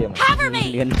 Bây giờ chia mà. Cover me.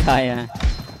 liền chơi à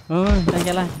đang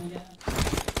chơi lại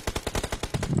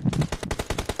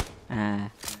à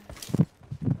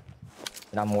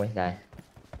Đam muối dài.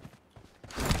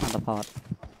 ăn tập hot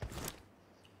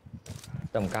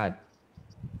Trồng cài.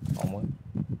 Không muốn.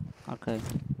 ok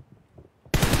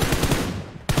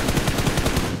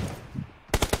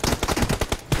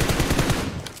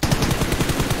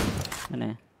đây nè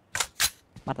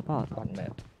bắt tập hot Con mẹ.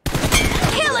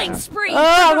 Killing spree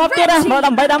ngọc for kia the đây red nó team.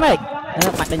 đầm bay đâm ấy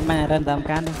mặt đánh mà lên tầm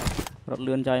can đi rột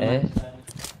lươn chơi Ê. mà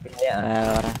Cái này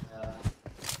à? đây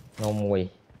Ngon mùi.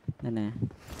 nè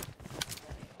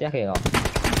Tè kìa ngọt.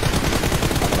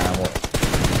 Đào muối.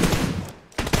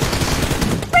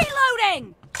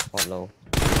 Reloading. Hot lâu.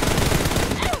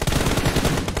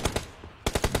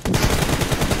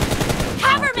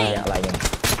 Cover me. Dạ lại nhầm.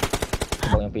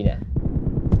 Bông em pin nè.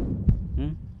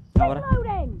 ngọc đó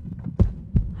Reloading.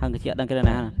 hàng cái chuyện đang cái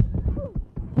này nè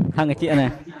hàng cái chuyện này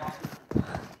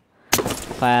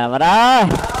phải vào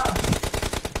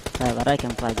đây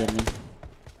cầm phải giờ mình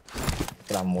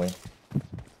Cái đam muối.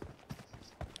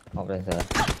 Học đây giờ.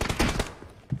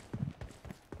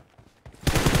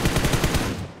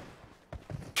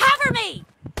 Cover me.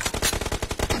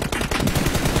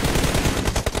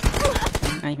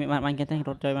 Anh cái tay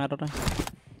rút chơi mà rút rồi.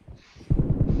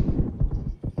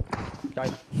 Chơi.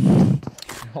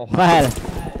 Phải rồi.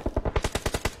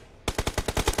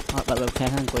 Họ bật xe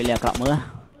hơn quỷ lèo cọ mưa.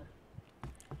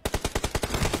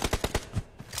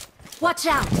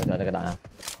 Watch out. Rồi cái đạn.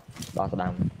 Đó tao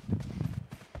đam.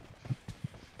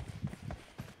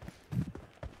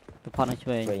 Tụi con nó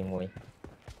chơi. Quỳ mùi.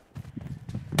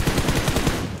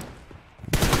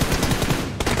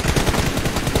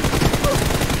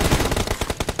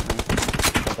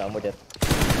 Sợ một chết.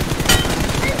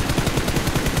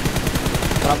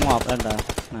 Drop ngọt lên rồi.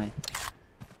 Này.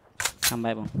 Thăm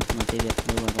bay bông. Mình chỉ việc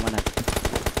nuôi của mình này.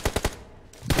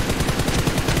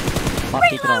 Hot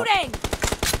tí drop.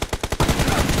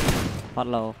 Hot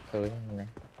low. Cười này.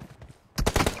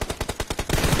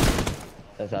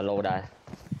 Tao sợ lô đài.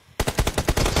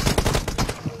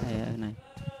 Đây này.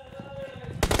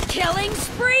 Killing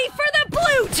spree for the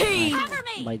blue team. Cover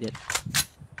me. Bayទៀត.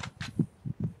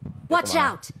 Watch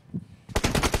out.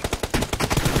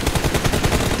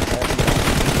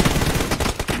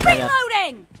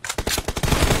 Reloading.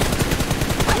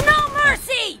 No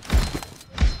mercy.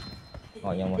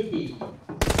 Ngồi nhau mà.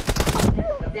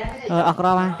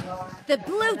 Akra. The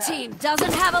blue team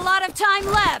doesn't have a lot of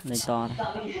time left. Lên to.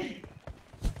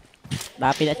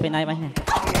 Đá pi đã bên này bánh này.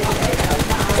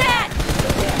 Dead.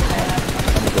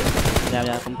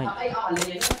 Dạ không phải.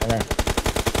 Này.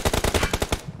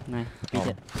 Này, pi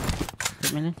chết.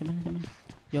 Chết lên.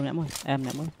 Vô nhắm môi, em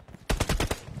nhắm môi.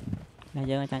 Đây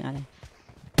giờ tranh anh đây.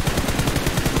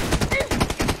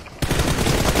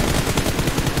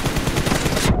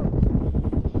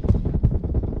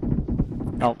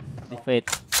 Đâu, defeat.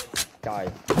 Trời.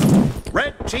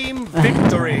 Red team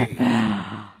victory.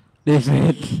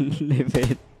 Defeat.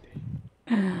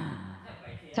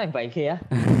 Sao vậy kia?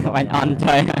 Bánh on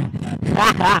chơi.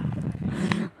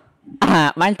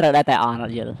 Bánh trời đây tại on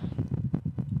rồi giờ.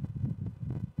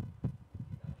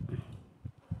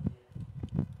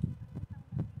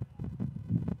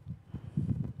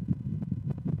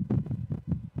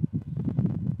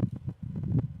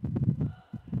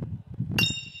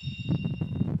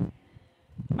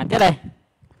 Bánh tiếp đây.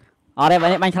 Ở đây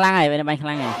bánh khlang này, bánh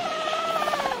khlang này.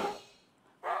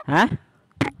 Hả?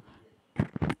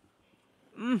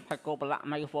 Phải cô bật lại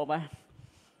microphone bay.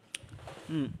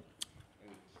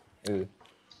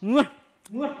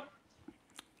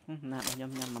 Nạp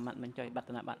nhâm mà mặn mình chơi bật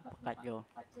lại bạn gạch vô.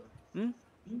 Mình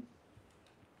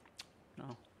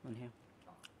heo.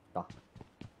 Đó.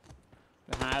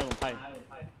 Hai cũng phải.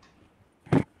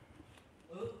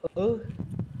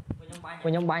 Cô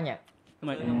nhóm banh nhỉ?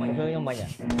 Mình hơi nhóm banh nhỉ?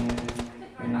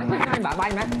 Anh bảo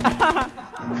banh mà.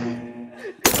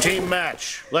 Team match.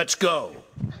 Let's go.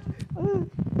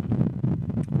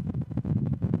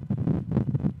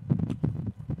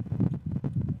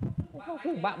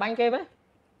 Banh kê với.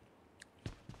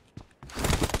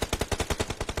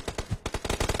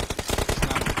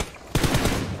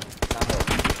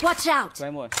 Watch out.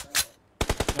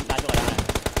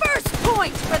 First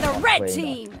point for the red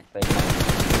team.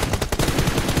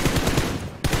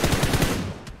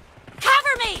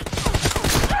 Cover me.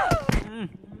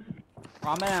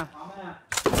 Có mấy nào?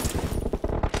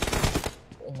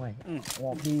 Ôi,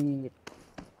 ngọt đi.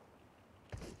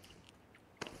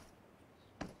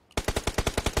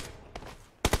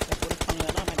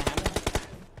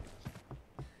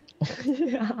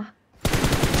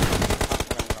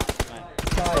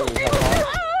 Trời,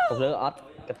 cục lửa ớt,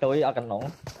 cái túi ở cạnh nổ.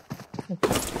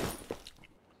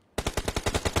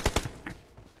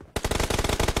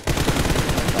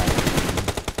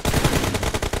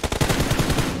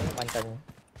 Banh chân.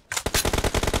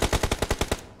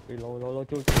 Đi lô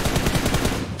chui.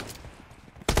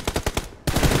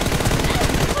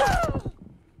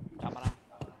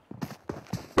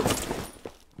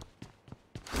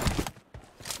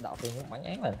 Đạo phim nước bắn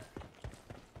án rồi.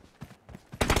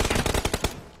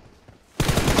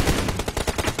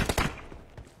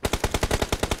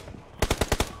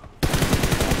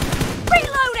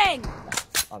 Reloading.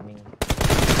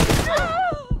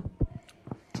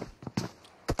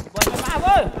 Mình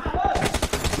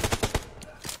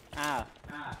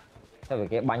sao về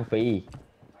cái banh phi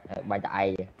banh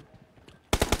chạy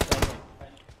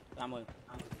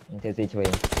theo di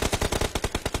chuyển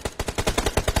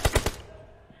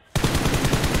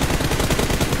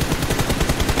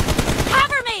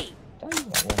Cover me.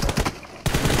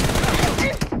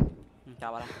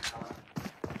 Chào bạn.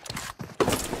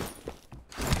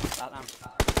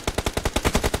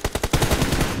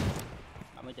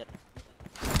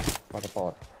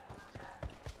 passport.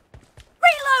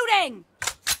 Reloading.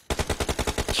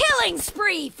 Killing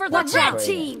spree for the red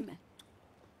team.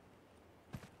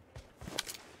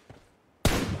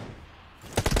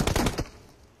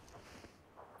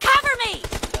 Cover me.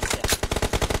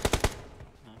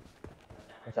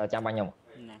 Sao chăm banh nhung.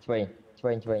 Swing.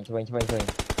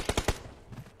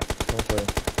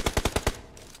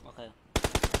 Ok.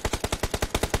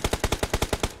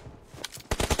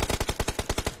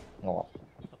 Ngọt.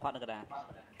 Thoát được cái đà.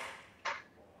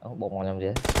 Bột mòn làm gì?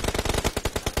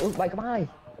 Ui bay cái bay.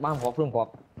 Ba ngọt luôn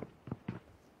ngọt.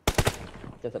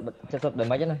 Chết sụp đời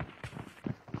mấy chứ này.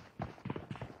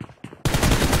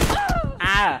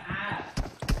 À.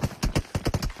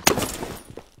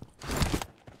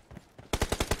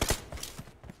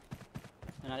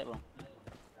 Nó đẹp không?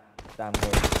 Làm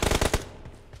rồi.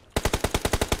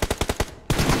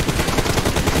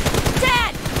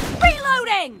 Dead.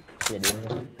 Reloading. Chỉ đến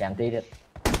kèm tí được.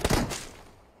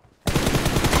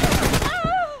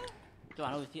 Cho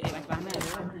nó chị anh bán này.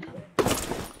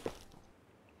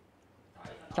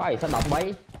 Trời sao đọc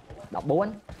mấy? Đọc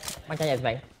 4. Mang cho nhà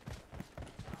mày.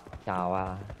 Chào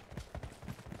à.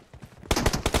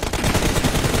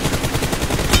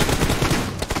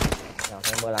 Chào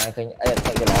xem mưa lại khinh ấy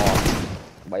thấy cái lò.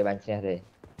 Bảy bàn xe thì.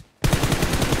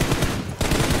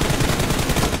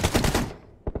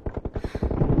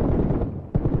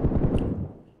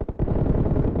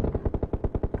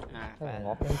 À,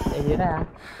 Ngọt cái gì đó à?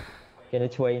 Kia nó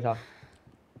chui thôi.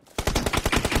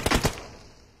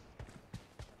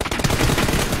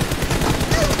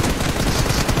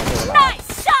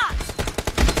 Nice shot.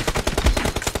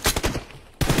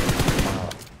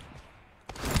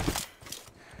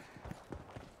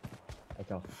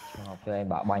 Cho học cho em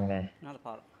bảo banh này. nó là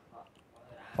phò.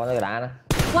 Có cái đá nữa.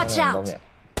 Watch out.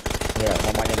 Nè,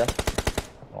 con banh này đó.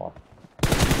 Ngọt.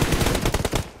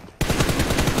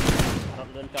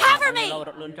 Cover me.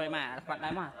 Rột luôn chơi mà, bạn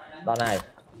đấy mà. Đó này.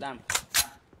 Đam.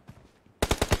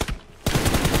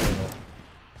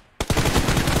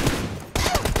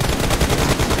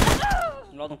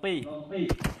 Lo thằng Pi.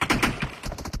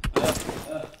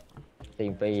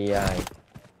 Tìm Pi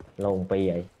lồn Pi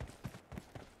vậy.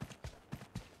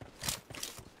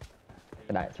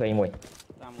 Cái đại chơi mùi.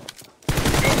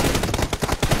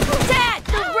 Dead.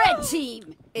 The red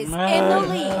team is in the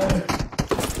lead.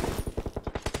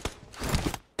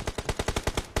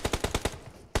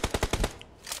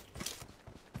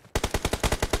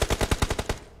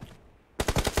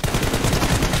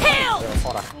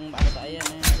 Không bạn có thấy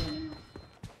nè.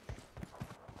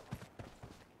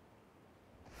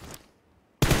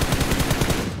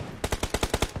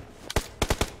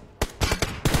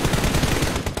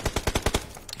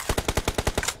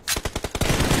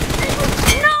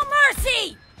 No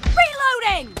mercy.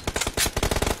 Reloading.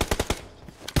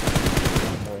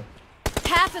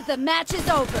 Half of the match is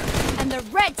over, and the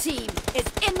red team is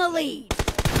in the lead.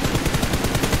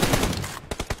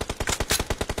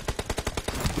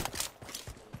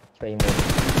 Chơi mùi.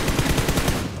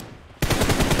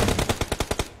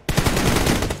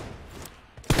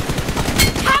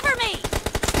 Cover me.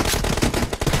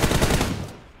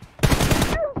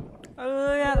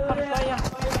 Ơi, không coi à.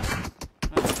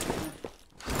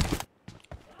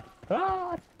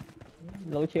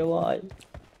 Lỗi chiêu ơi.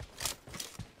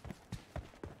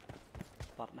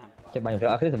 Phọt đam. Chơi banh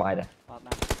rồi cái bài này. Phọt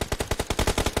đam.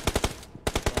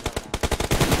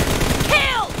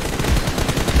 Kill.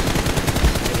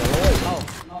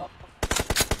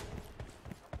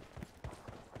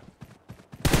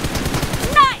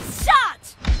 Nice shot.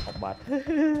 Học bạch.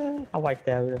 Học bạch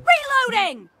tèo rồi.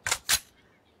 Reloading.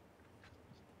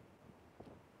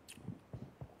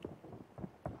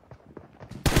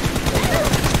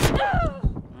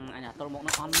 Anh nhà tôi một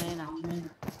nó on lên nào.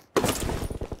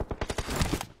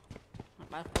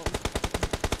 Bác không.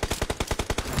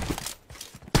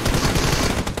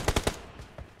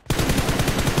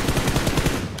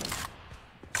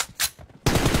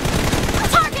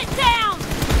 Target down.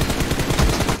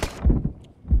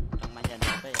 Thằng mày dần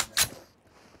đây.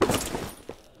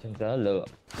 Chân gió lửa.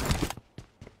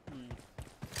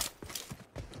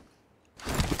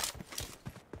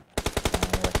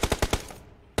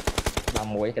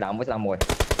 Đam muối, cái đám với đam muối.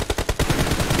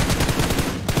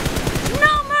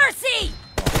 No mercy.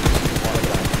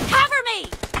 Cover me.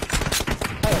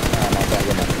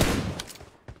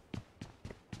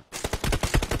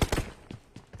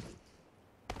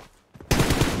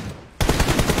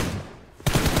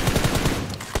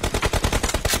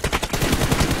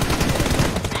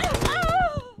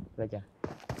 Đây chưa?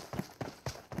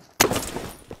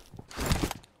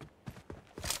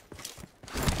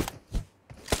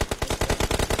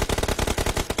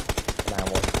 Làm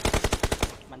một.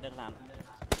 Bạn đừng làm.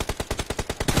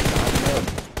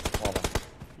 Ngon mà.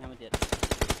 Nhà mình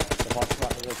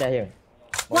Xe Hiền.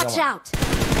 Watch out!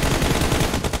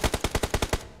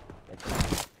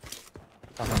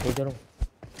 Tao làm tí cho luôn.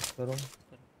 Cho luôn.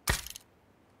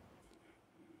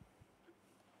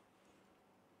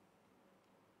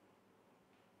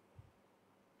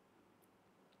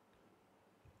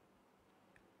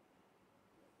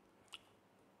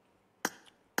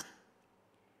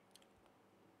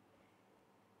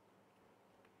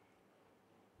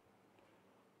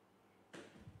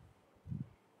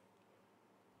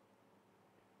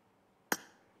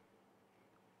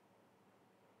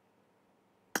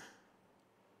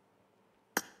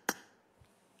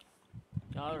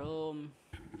 Cho room.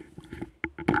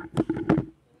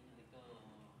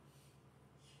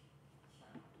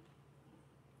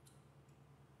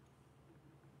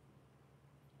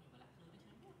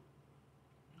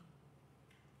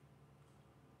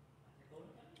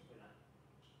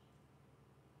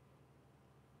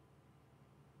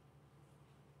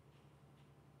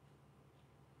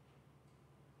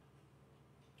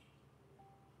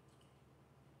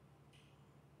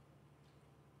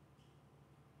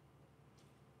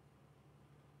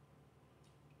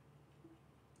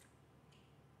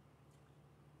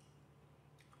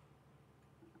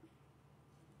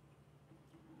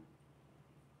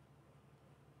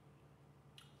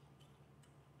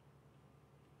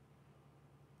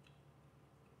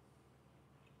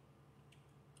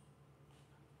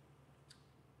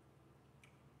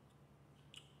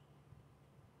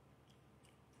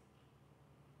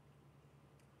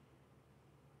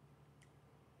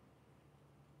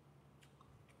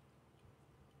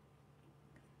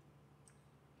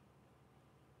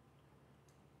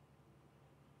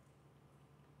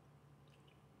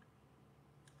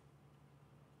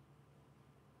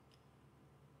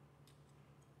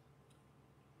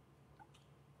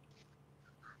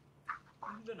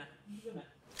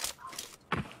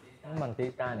 Mình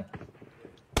tí ca này.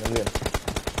 Liền.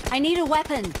 I need a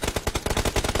weapon.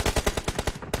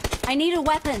 I need a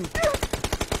weapon.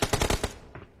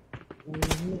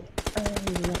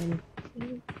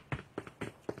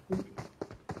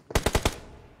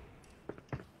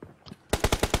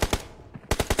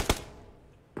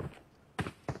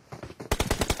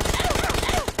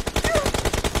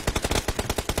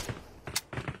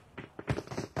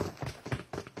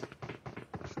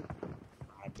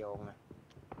 Vô nè.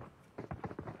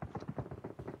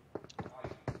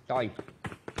 Trời.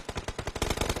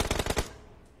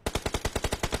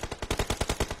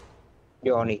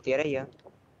 Vô nịt tía đấy vậy.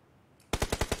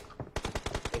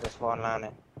 Cái spawn lan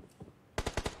này.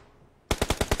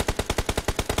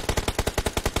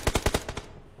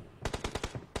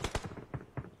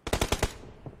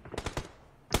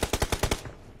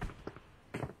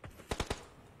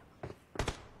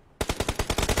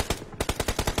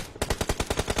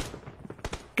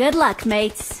 Good luck,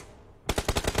 mates.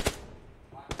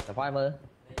 Là phải mơ.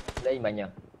 Đây mày nhờ.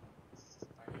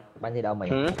 Bánh thì đâu mày?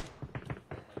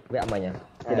 Vẽ mày nhờ.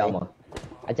 Thì đâu mà?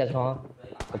 Anh chơi kho.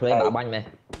 Cặp lên bảo bánh mày.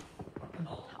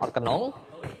 Ở cái nón.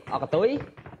 Ở cái túi.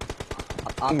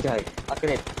 Ở trời. Ở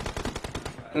cái đẹp.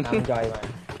 Ăn trời mà.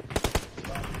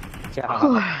 Chào.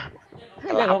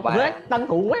 Cái ngọc rết tăng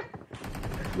cụ quá.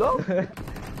 Luôn.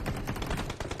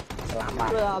 Làm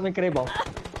bà. Mình kêu bọn.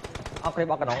 Ở cái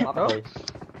nón. Ở cái túi.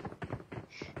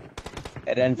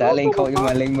 Đến xã lên khôi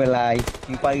mà lên mưa lại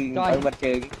quay mặt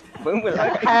trường vững mưa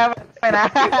lại mày nè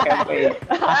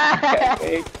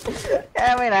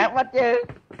em mày nè bắt chứ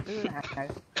cay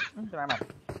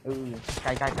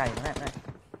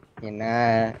nhìn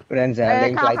nè đến xã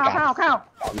lên quay cả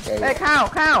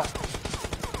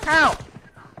khao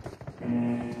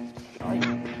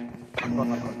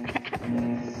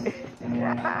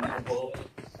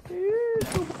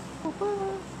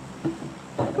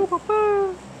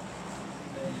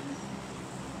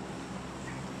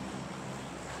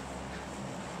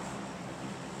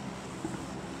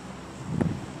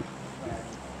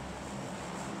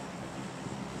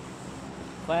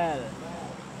Well.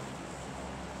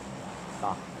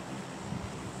 Đó.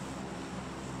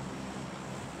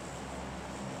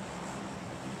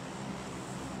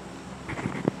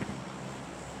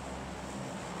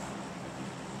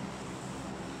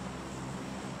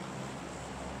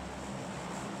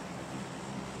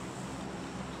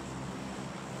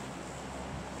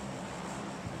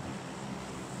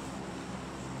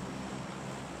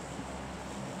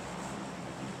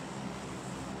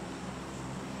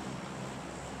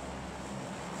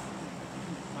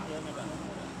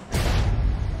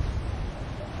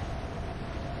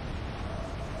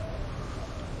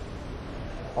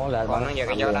 Có lệch còn nó giờ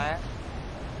cái chỗ đó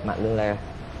mặt lưng lè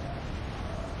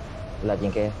lệch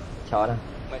trên kia cho đó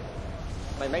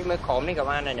mấy khổm này các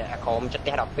bạn này nè khổm chất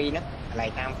té đọc phi nữa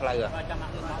lại tam player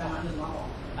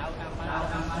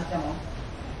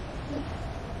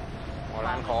một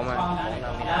lan khổm mà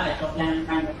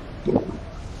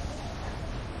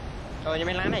rồi như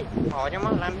mấy lá này họ cho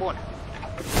nó lan buồn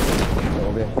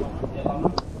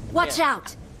Watch out.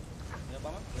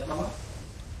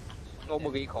 ngô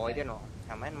bự ghi khỏi thế nó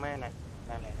thằng mấy này này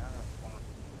nó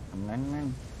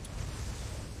Mến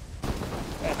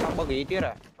không bự ghi tiếc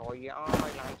à trời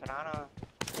ơi lan sao đó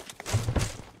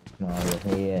nó rồi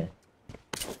thì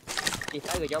chị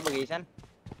tới rồi cho bự ghi xanh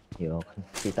hiểu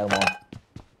chị tao mò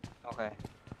ok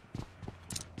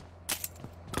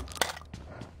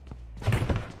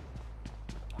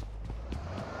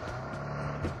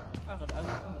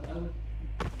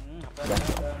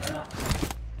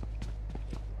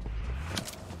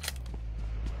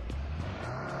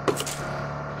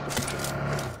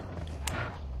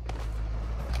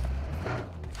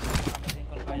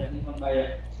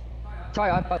trời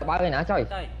ơi bao cái nã trời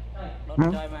đấy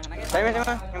em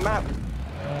ba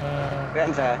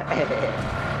gần giờ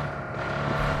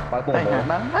bao cùng Đây hả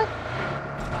bắn đấy.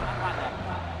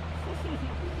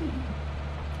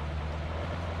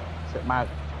 Sợ ma.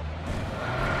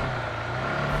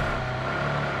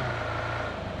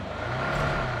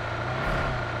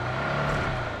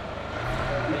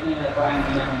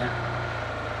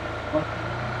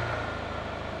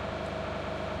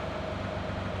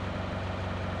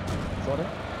 số đấy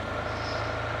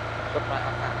xuất lại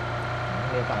áp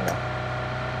phản lên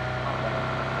phòng rồi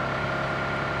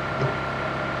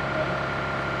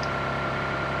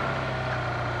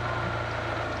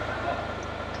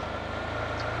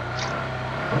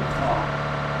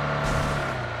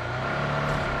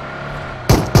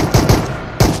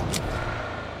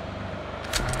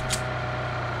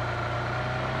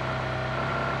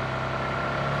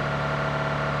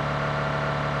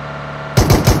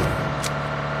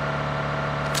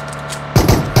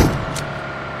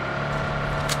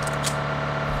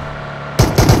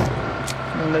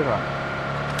Đây rồi.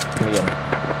 miền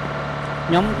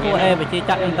nhóm của em phải chia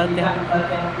chặt anh tân thế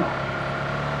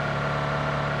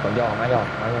còn giò máy giò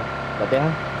là té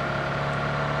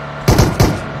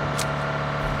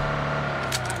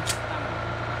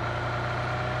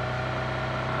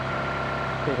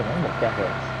khi còn một cha rồi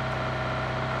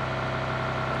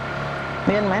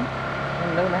Miên mấy.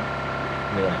 Đâu mấy.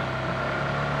 miền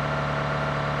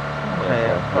Ok.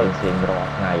 miền xuyên rồi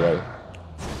ngày vậy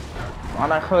Nó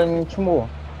đã khơi chmua.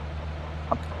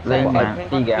 Lên mà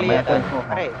đi gà mấy tên khô.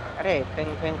 Are khen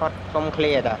con không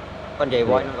clear ta con dây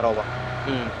voi nó rồi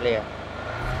clear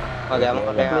mà gà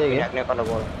con đây học này con đâu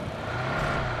rồi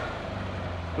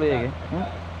Clear kìa.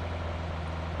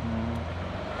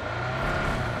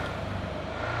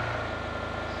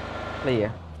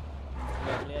 Clear.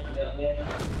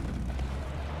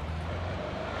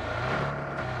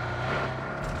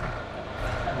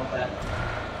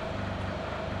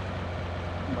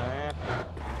 mà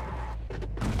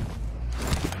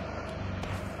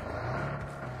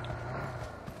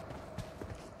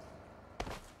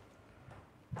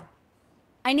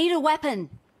I need a weapon.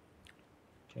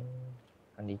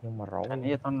 anh đi nhưng mà rổ Anh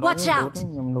ấy toàn Watch out.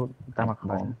 nhưng lút ta mặc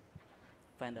bóng.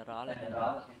 fan đó là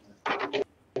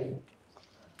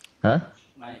hả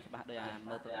này bạn đây à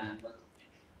mơ tôi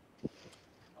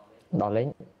đỏ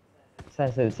lính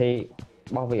xe xử xe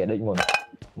bao vỉa định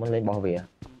muốn lên bao vỉa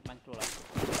bánh chua là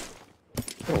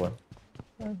rồi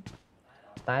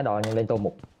tái đỏ nhưng lên tô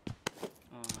mục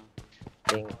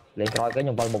lên coi cái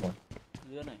nhung bao mục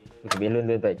lứa này thì bị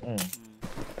lươn vậy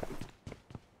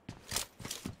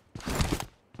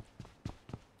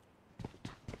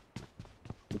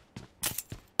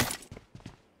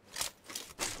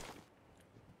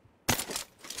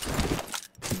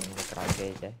cái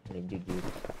cái chứ lên YouTube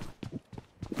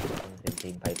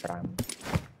tìm phải pram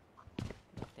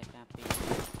té cà phê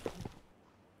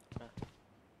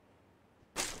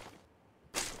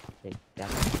thì chắc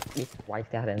biết quay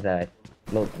xe đến giờ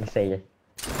lột xe vậy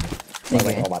nhưng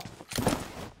mà bạch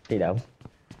thì đỡ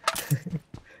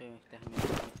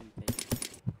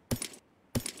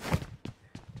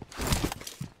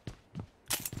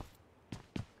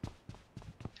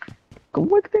Cũng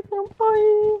biết cái nhóm ơi.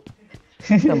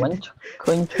 Sao vẫn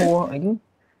khơi chua ấy.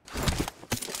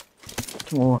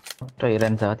 Chua. Trời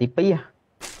rèn giờ tí pí à.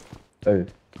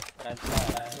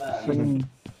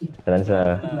 Ranger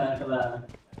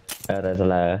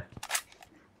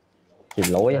chỉ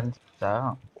lỗi á Giờ.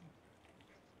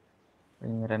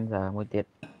 Rangerមួយទៀត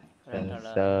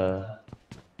Ranger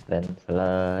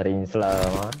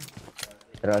má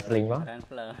Wrestling má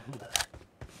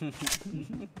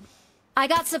I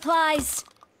got supplies.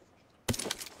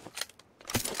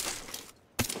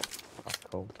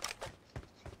 khổ.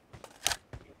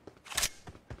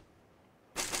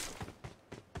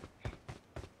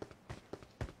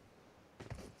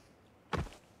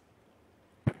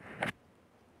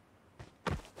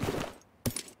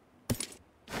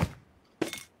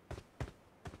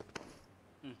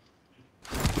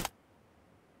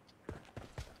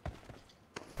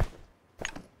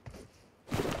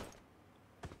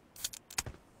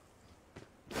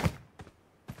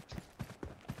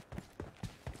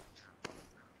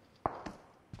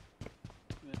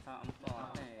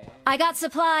 I got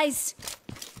supplies.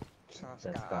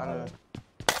 Let's go.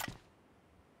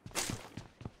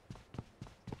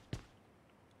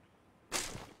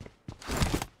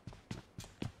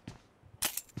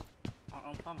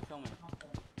 Ông phong xong rồi.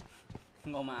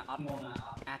 Ngô mà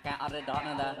AK ở đây đó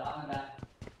nè ta.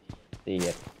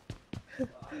 Tiệt.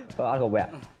 Có ăn của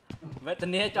bạn. Vậy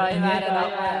tình yêu cho em ai đó.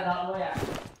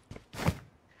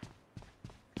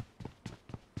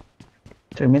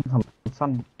 Chơi miếng thầm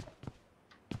xanh.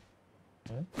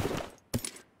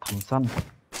 Thầm xanh.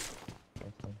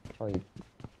 Thôi.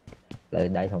 Lại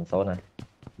đây thằng số này.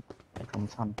 Thầm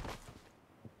xanh.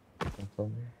 Thằng số.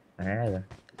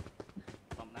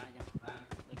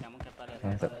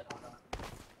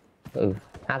 Rồi.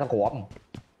 Tao khổ.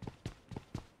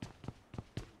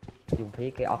 Dùng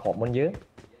phí cái áo khổ bên dưới.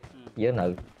 Dưới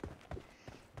nữ.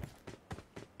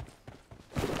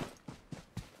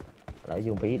 Lại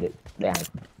dùng phí để ăn.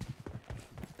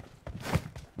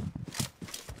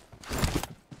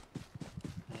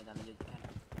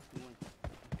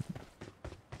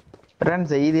 Ren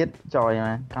gì đi trời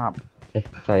mà cọp.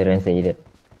 Trời ren gì đi.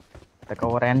 Tại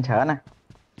cô ren chở nè.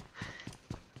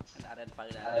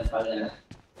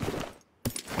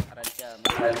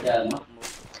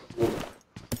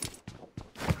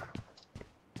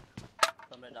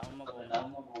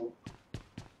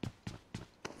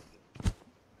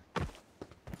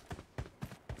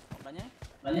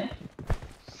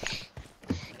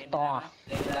 To.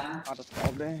 Ở được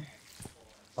tốt đấy.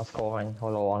 Oscar anh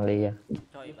Holo only.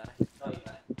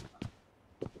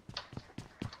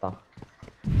 To.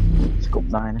 Cục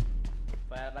đai nè.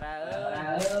 Bà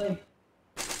ơi.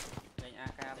 Mình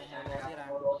AK với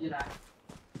Holo chứ ra.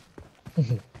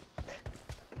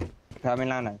 Ra bên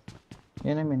lan này.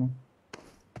 Nghe này mình.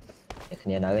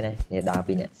 Nhà nơi này, nhà đào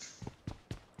pin nè.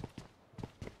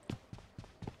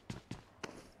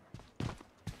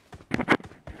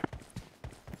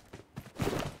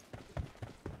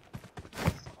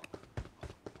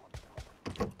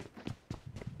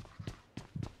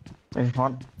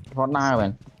 Hot đai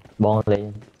bạn. Bon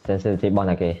lên sensitivity bon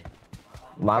là kì.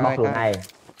 Má bóc luôn này.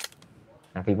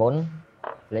 Vì muốn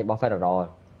lấy bóc phải rồi.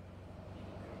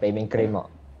 Vì mình cream ạ.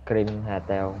 Cream hà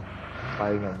teo.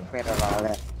 Bay nhầm. Phê rồi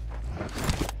lên.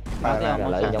 Ba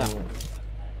lấy nhầm.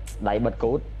 Đẩy bật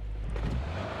cút.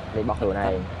 Lấy bóc luôn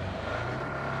này.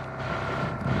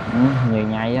 Người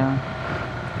nhảy á.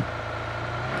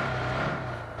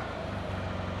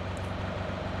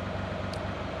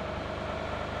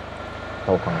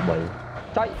 Tô còn bị.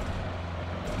 Trời.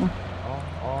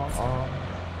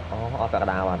 Phải cái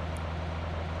đào anh.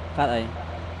 Phát ấy.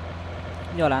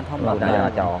 Giờ là thông Lần này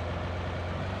là trò.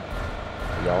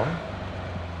 Gió.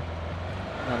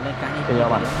 Rồi lên cái Cái do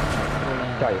bạn.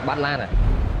 Trời bắt lan này.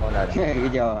 Con này. Cái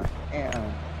giờ.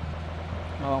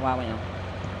 Nó qua mày không?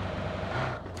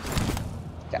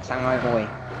 Chả sang ngôi vui.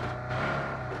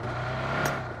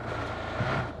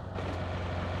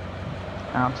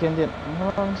 Trên điện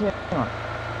không trên rồi.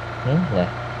 Nè.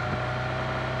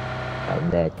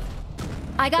 Để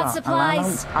I got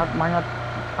supplies.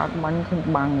 Bánh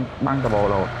không băng tờ bộ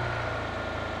rồi.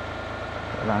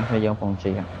 Đang thời gian phòng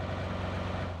trì à.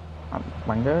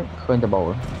 Bánh đó khơi tờ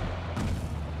bộ.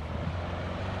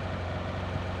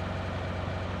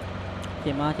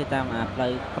 Chị mà chị ta mà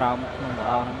play from không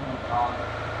bỏ.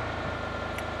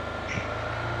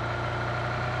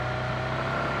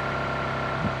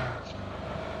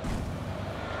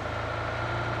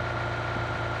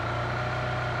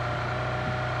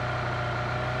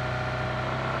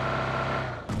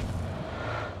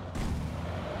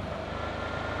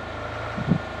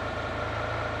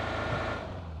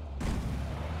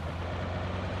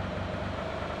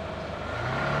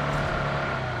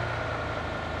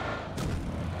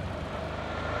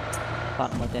 Phạt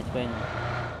một test bên.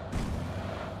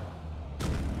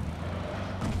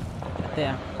 Thế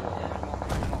à?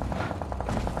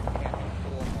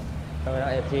 Rồi đó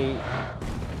FC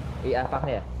IA phát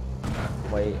nè.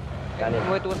 Mày cái này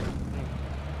Ngôi tuôn.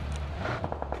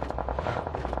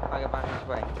 Ai cái bạn như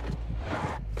vậy.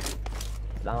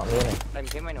 đang họ nghe này. Đây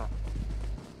mình kiếm mày nữa.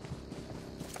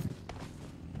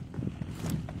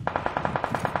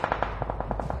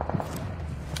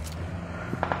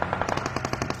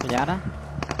 giá đó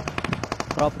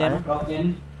drop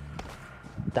tiền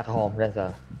chắc hòm ra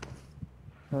giờ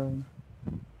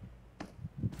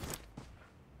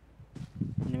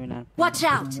Watch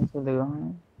out!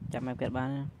 chạm em kết ba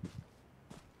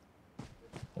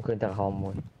khuyên chắc hòm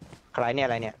rồiอะไรเ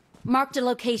นี่ย Marked a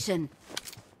location.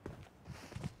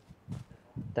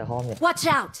 chắc hòm nhỉ Watch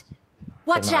out!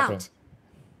 Watch out!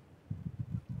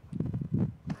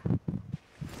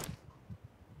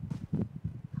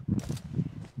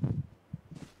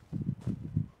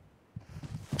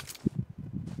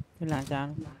 cái là sao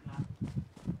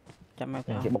chạm em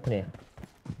cái bốc này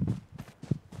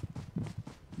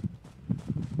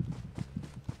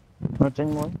nó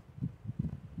tránh mối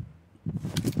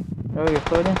ơi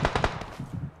tôi nhé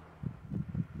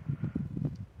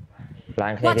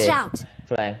flank Watch kìa out!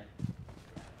 flank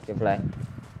cái flank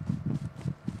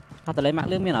tôi lấy mạng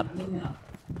lưới miền ật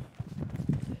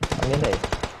anh miếng này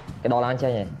cái đo lan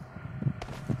chơi nhỉ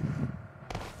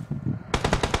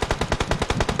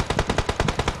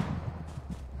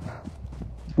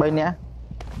bên nhé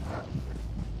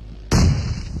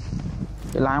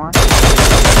cái lái quá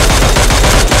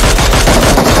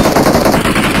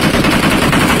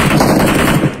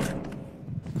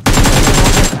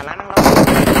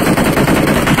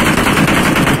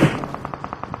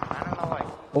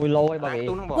ui lôi bà gì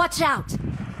Watch out!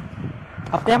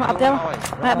 ập tem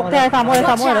này bốc te sao môi đấy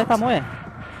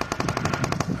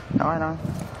nói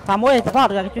sao môi support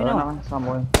được cái chuyện nào sao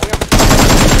môi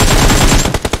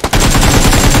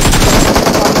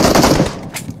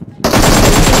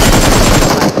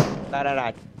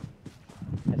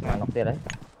đây mà nọc tiền đấy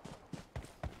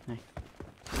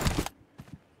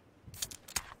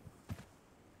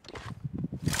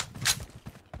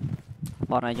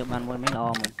bọn này chụp bàn môi mấy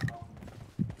lo mà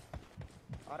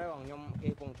ở đây còn nhung y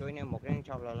cùng chơi nên một cái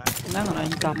cho là nó còn này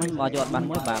cho mấy bỏ chuột bàn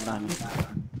môi bàn rồi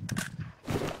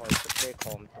khỏi cái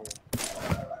khom tu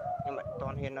nhưng mà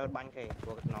toàn hiện ở ban kề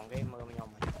của nòng cái mơ với nhau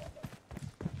mà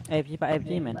em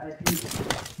chứ mày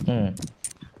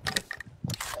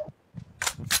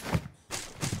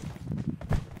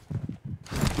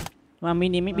mà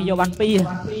mini mấy video bắn pi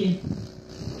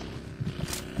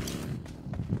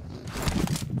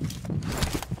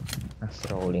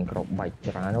rồi liền cột bạch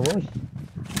trả nó với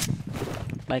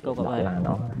bay cô có bay là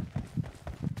nó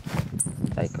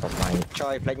đây cột bạch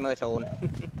chơi play mơ sồn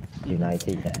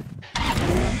United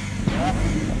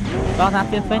to ra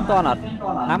tiên phanh to nè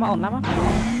lắm ổn lắm á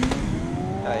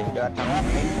đây đưa thằng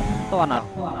to nè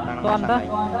to đó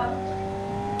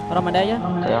rồi mà đây chứ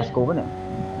cái school với nè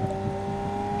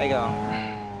đây còn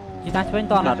chị ta phanh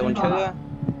to nè sồn chưa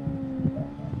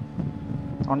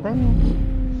on thế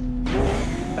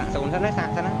sạc sồn sẵn đấy sạc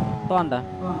sẵn á to nè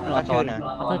nó chơi nè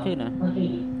nó chơi nè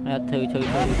thử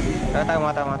tao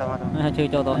chơi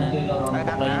cho tôi đây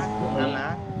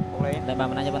ná đây bà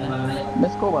mình ăn cho bên này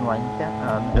Mexico bằng vậy chắc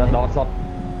ra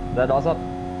đó sọt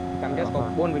cầm cái scope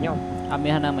buôn với nhau mi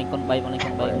hana mình còn bay bọn này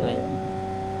còn bay người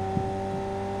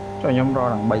cho nhóm ro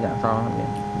rằng bay dạng sao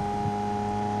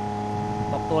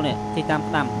bọc tôi này thì tam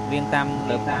viên tam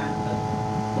lớp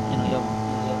cũng như nó dùng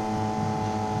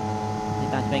thì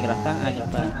ta chơi cái tác ai chụp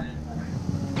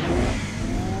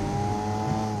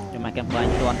cho mà kem bay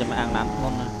toàn cho mà ăn lắm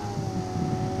con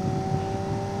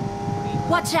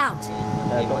Watch out!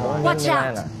 watch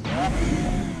out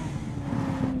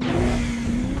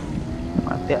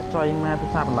mà tiện cho anh mai tôi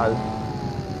sao một lời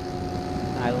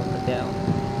ai luôn tiện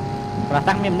và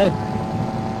tăng miền nơi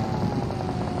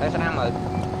đây sang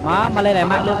mở mà lên này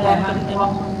mạng luôn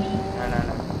con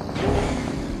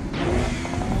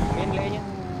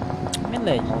miếng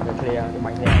lệ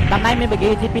đằng này mình bị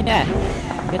cái chip nè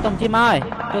cái tông chim ơi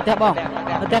tôi theo bông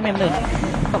tôi theo miền nơi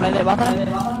cộng lại báo thôi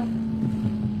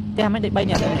theo mới định bay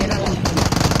nhỉ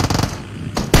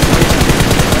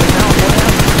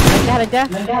lên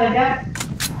chứ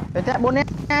để chạy bốn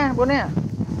nè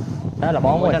đó là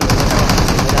bóng rồi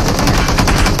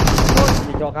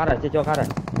cho cá rồi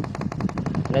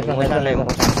lên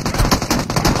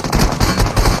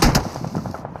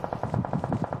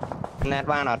nét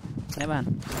ba nọt nè bạn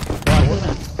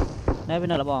nè bên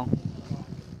này là bong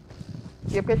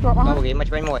kịp cái cho bóng đâu bị mà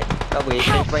chơi mồi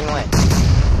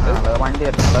lỡ bánh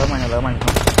tiền lỡ bánh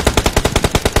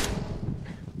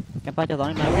cái pa cho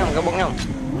nó bóng nhau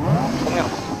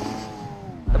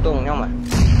tập trung nhau mà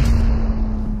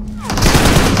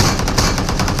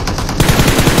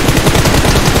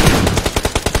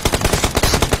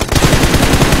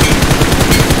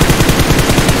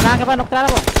ra cái pa nóc ra đó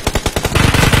bong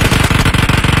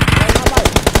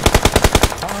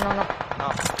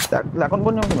là con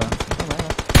bốn nhau mà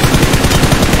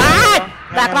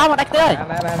đặt bao một đánh tươi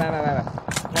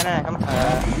nè không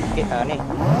cái ở này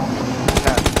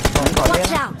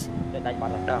Watch out! Để đánh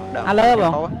bắn rồi. đằng Alo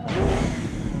bro.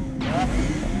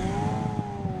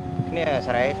 nè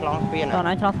sẽ long phiên Còn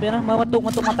anh cho phía nó mơ tung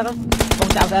mặt tao không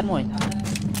chào ra mùi.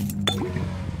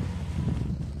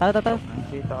 Tới.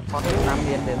 Khi tao thoát được 5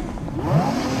 viên đến.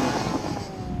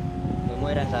 người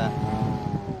mua đang sợ.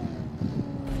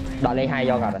 Đợi lên 2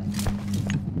 do cả rồi.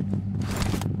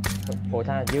 Phổ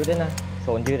tha dư đến nè,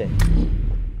 sồn dư để.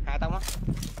 Hai tông á.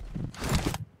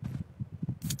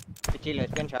 Chi lượt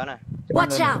cân trở nè.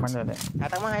 Watch out! Hai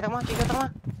tông á, chi cho tông á.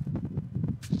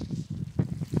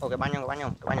 Ồ cái banh nhông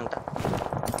tắt.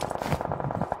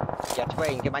 Giật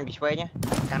xuê cái banh bị xuê nhá.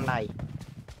 Can đầy.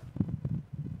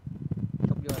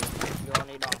 Chúc vô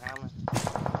đi đòn ham.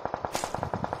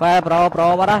 Về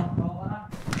pro vào đây.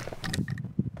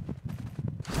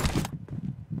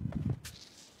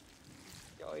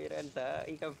 Trời ơi sợ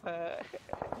y cà phê.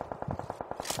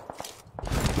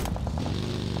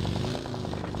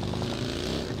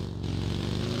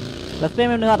 Let's play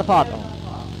mình nữa support.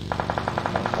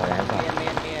 Khỏi ai cả.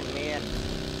 Miền.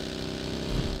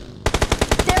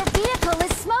 Their vehicle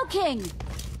is smoking!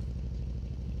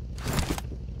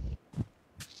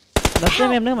 Let's play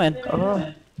mình nữa mình.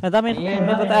 Người ta mình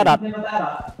có tay đặt.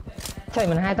 Trời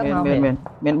mình 2 tấm nào vậy?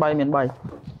 Miền bay.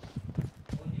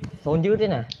 Sồn dư thế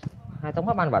nè. 2 tấm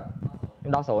hết ban vật.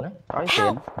 Em đo sồn đấy. Có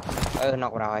tiền.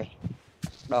 Nọc rồi.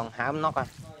 Đòn hám nọc à.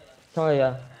 Thôi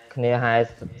kia 2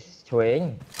 chuối.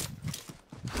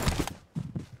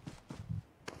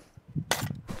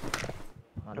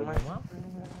 Đúng không?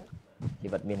 Chỉ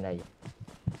vật miền này.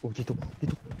 Ui chỉ thục.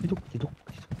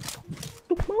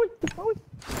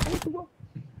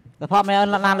 Support mày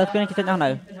lan let's play cái chân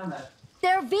này.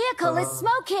 Their vehicle is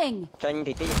smoking! Tranh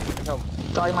thì tí không.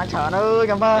 Trời mà chở ơi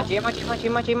cảm ơn. Chim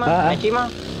á.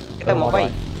 Cái tờ một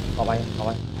vậy. Hỏi.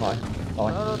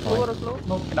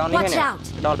 Cái đòn này Watch nè. out!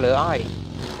 Cái đòn lửa rồi.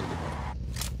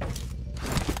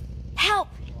 Help!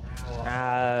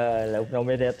 Lúc nào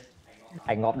mới đẹp.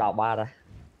 Anh ngọt đảo 3 rồi.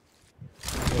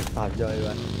 Tao chơi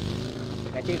rồi.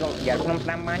 Nè chứ còn giờ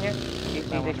 5 má nhá.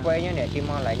 Đi quay nhá nè, chim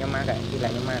mo lại nhau ma kìa, đi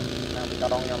lại nhau ma. Tao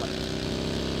đong nhau mà.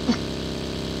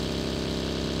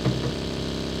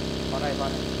 Con đây.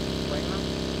 Quay nó.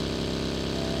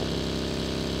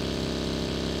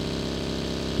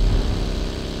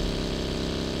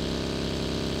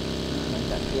 Mình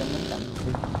chẳng kiếm nó chẳng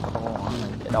có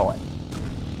để đổi.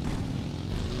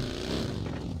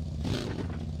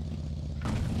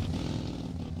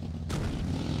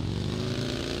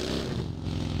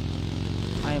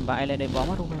 Ai bạn lên đây bó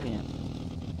mất không kìa.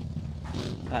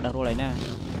 Đã đâu lấy nè.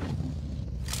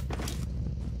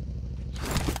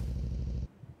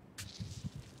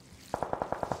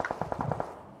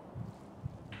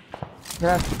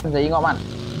 Cái gì ngon bạn?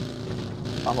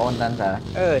 Có con tên sợ.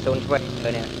 Tụi quay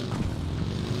rồi nè.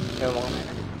 Rồi một này.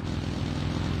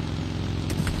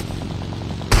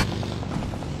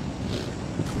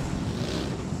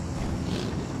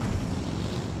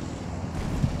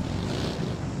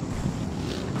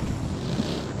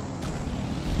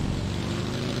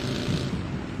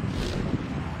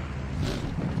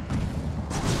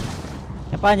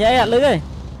 Apa dễ ạ lưới ơi.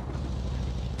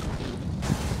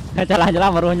 Cho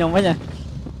làm mà rồi nhung với nha.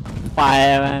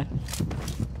 Phải mà.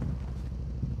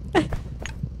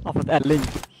 Off the link.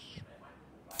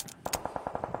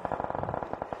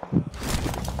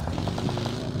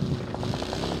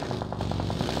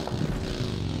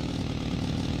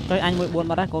 Tôi anh mới buồn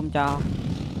mà đấy cô cho.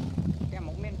 Cái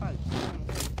một miếng phải.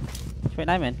 Phải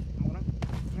đấy mình. Một nó.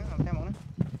 Nó theo một nó.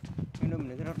 Nhưng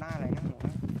đừng cái rốt đá này nó một nó.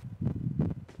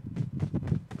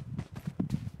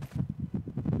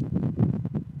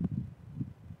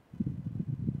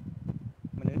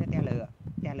 Mình nữa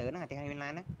te lửa nó là te nguyên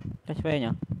lan á. Cái phê nhỉ?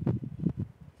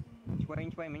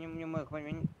 Quay nhưng mà quay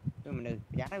mình được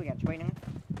giá nó gạt quay nữa.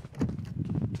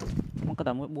 Không có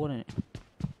tầm mới buồn này.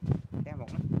 Te một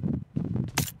nó.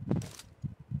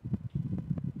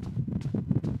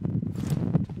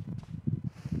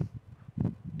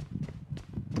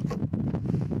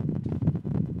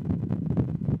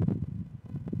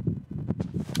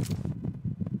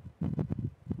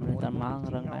 Mình tầm máu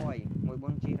rừng này.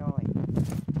 14 chi rồi.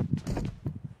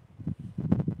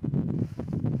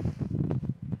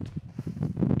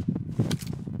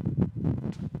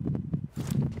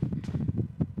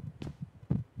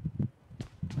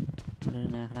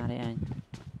 Nè, ra đây anh.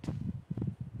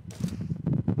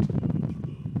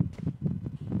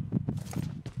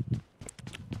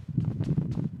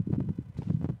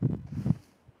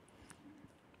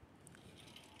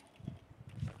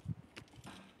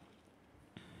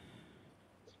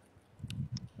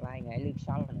 Lại ngày lướt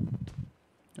sau này.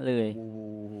 Lười.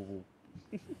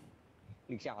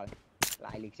 chào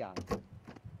lại liệt chào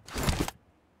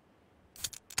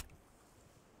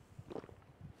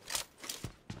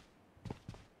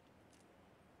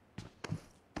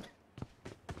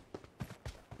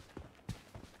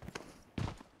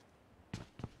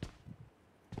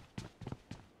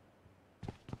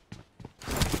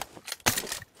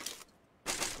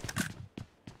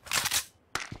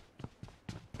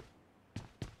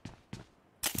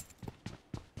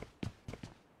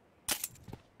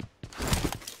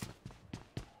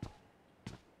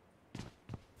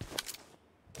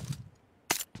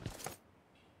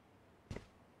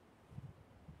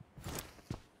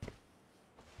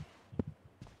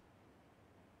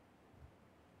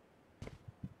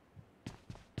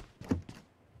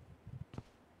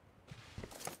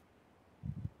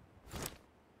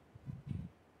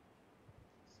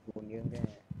buồn dương cái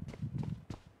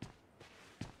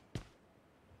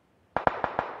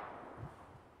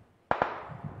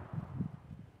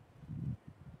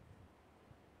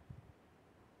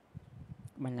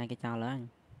Bánh này cái chào lên.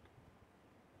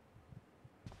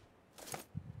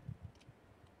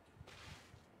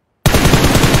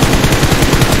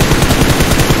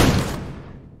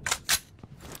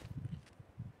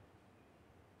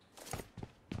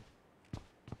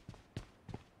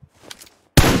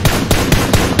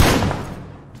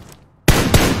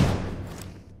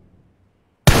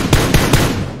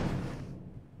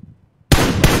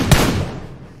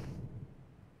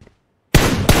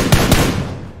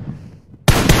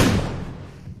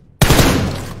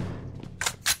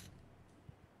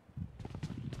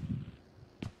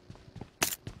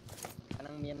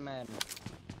 năng miên man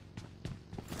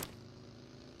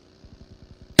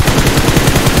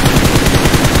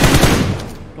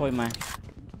Rồi mà.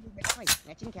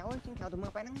 Nghe chín khéo tụi mưa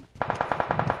phải nắng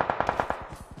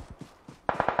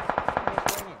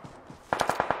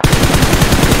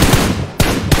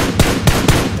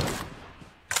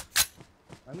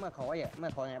mà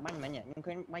khỏi này banh mà nhỉ nhưng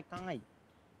cái bay coi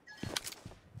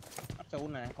áp số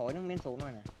nè khỏi nó miên số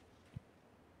này nè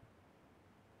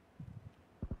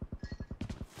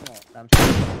làm sao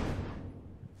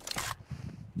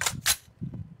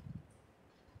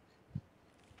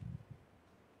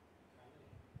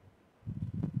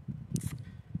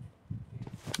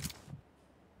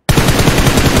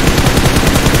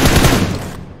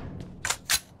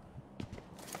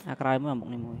Cry mới là một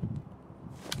niềm vui.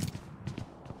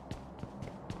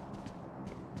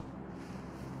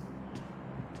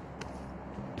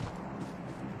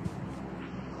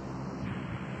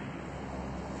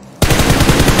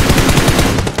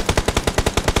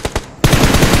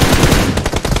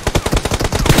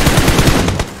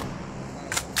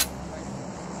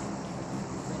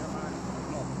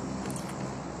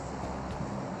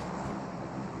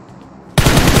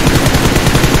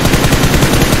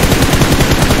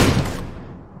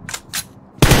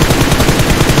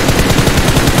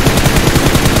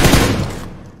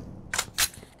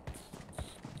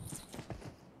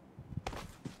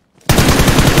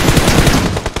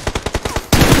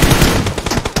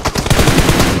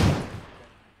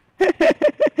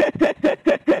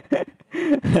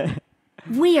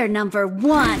 We are number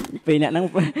 1. Vì nè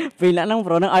năng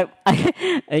pro năng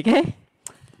ai cái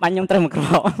bánh nhông trầm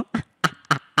cỏ.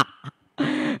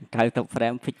 Cái tập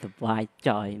frame fit tập vai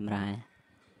trời mà.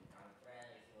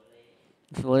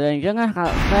 Rồi lên rất á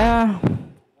cái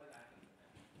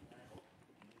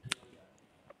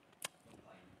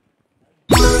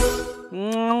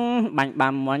bánh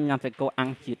băm món nhằm phải cô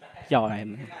ăn thịt trời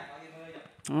mà.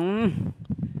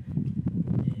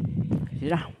 Gì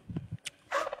đó.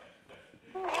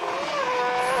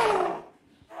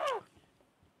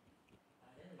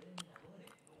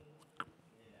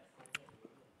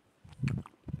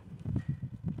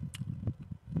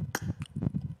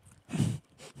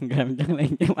 Game chẳng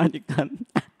lên chứ mà chỉ cần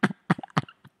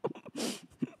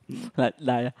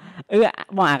lại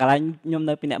bọn cái này nhom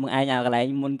nơi bên này ai nhà cái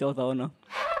này muốn cho tôi nữa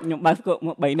nhom bán cược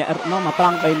một bảy nè nó mà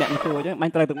tăng bảy nè chùa chứ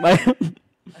anh trai từng bảy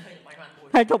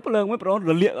hai chục lương mới pro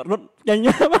rồi liệt rất nhanh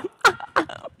nhá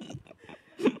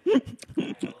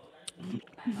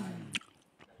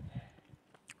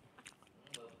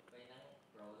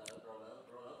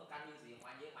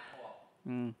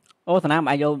ô thằng nào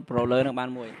mà ai vô pro lớn được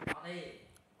ban mùi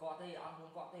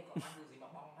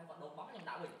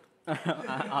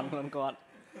ăn luôn con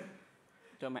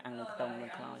cho mẹ ăn được tông luôn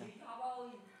khao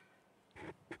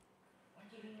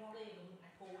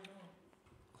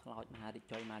khao mà đi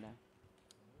chơi mà đây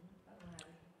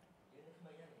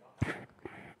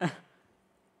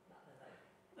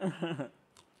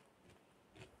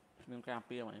miếng cà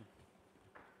phê mày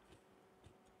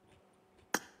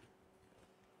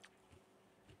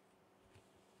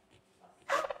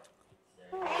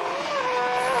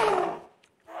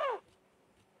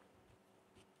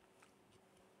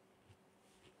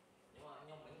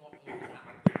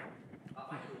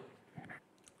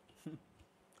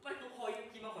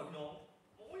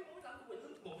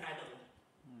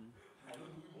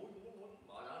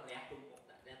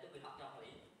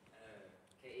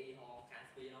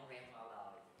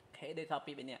hệ đây sao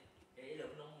pi bên nè cái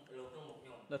lượng không một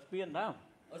nhom là spiên đó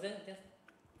ở trên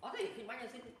thì khi bánh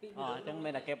xin pi chẳng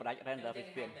mấy là kẹp lại ra là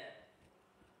spiên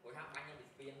buổi học bánh bị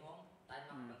spiên không tay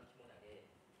nó mua là cái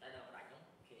tay nó đánh không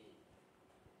khi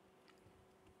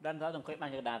đơn đó đừng có bao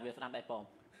nhiêu đà việc làm đại phồng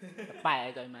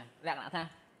bài rồi mà rạng đã tha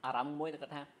à rắm muối được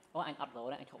tha anh ọt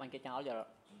rồi đấy anh không anh cái cháu giờ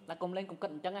là cùng lên cùng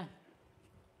cận chăng à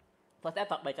first step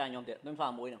tập bài trà nhom tiệt nên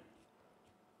vào muối nào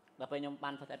là phải nhom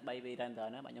ban first step bay vì đơn giờ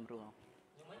nó bạn nhom rùa không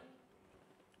nhưng mấy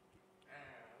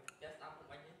cái tao cũng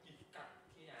bánh chỉ cắt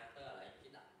khi nào tao lại chỉ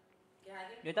đặt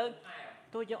cái vậy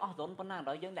tôi chưa ọt rốn con nào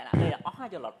đó dân đại là đây là ọt hai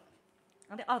giờ lọt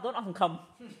anh thấy ọt rốn ọt không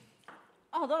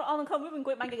ọt không biết mình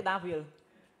quay bánh cái đà việc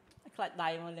lại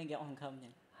đầy mà lên cái ọt không nhỉ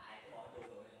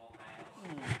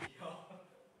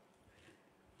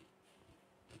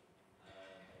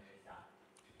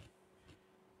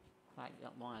phải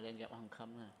giọng mong là lên cái ọt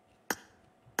không nè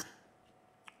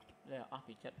đây là ọt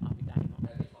bị chất ọt bị đầy mà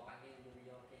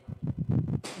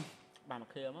bàn mặt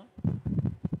kia á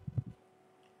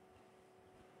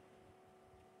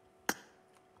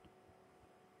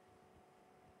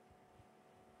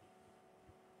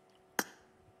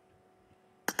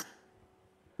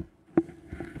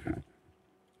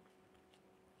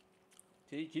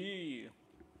chi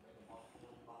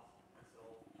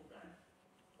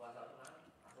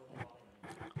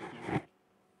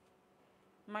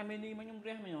mai mini mấy nhung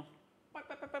rẻ mày nhở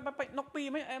bay nóc pi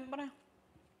mấy em bắt đây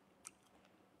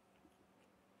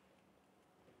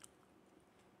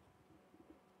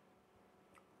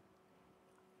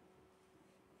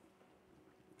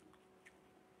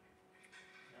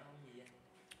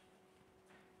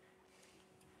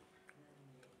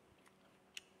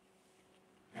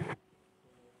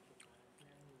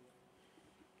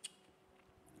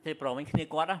thì pro mấy kia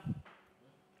quát á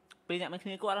pi nhẹ mấy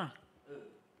kia quát á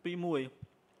pi mùi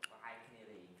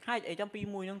hai ấy trong pi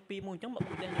mùi trong bậc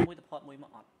đen mùi tập hot mùi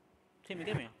mọt thêm mấy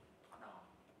tiếp này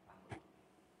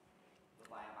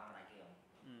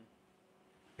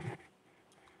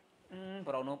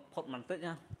pro nó hot mặn tích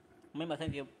nha mấy mà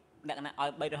thêm kiểu đặt này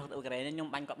ở bây giờ tự cái đấy nên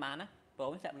nhung banh cọp bán á pro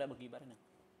mới sẽ lại bậc gì bắt này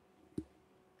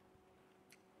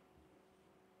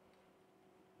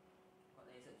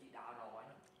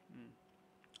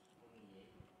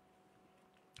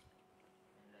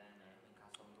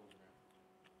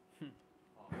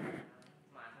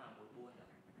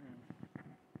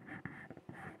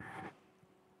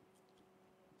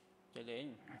chơi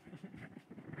đến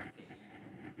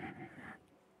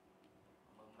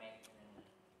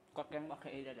có kem bạc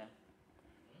khê đây nè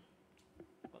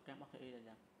có kem bạc khê đây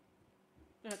nè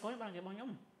cái này có bao nhiêu bao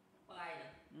nhung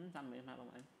xanh mày mà bao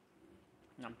nhiêu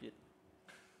 5 triệu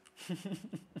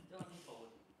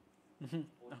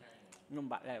nhung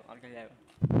bạc đây ăn cái này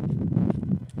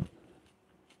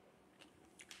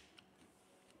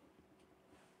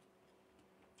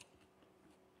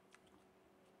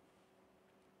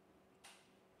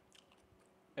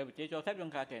em chỉ cho phép trong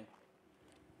ca kìa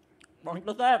bọn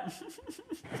tôi phép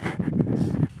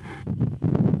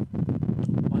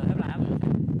bọn phép là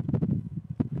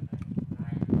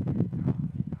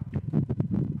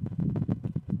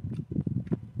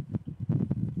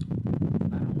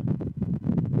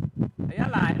ấy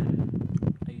lại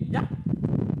ấy dắt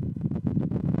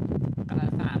cái là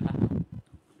xa ta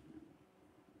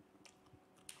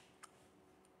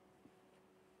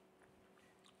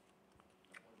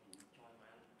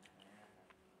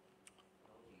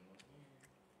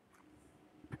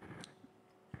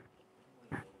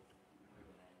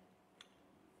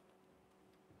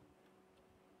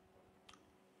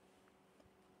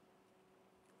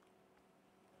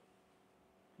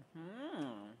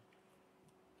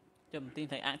chầm tin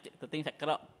thầy ăn tự tin thạch cái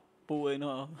đó bùi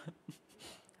nó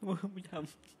bùi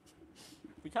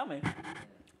chấm mày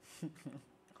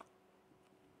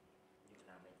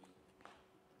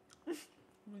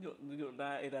ví dụ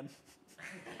ra Iran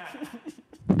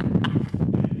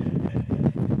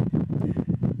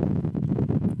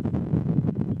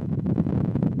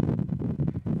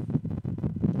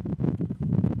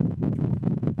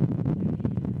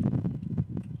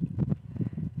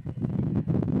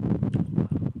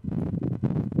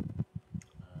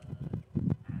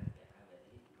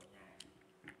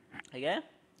thầy ghé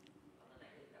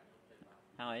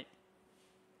thôi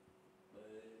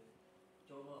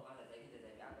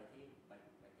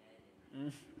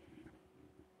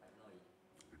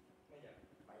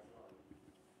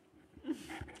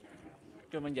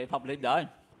cho mình dậy phòng lên đợi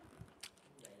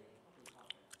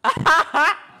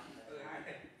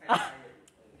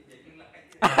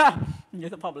như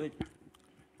tập phòng lên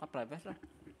bắt lại vest đó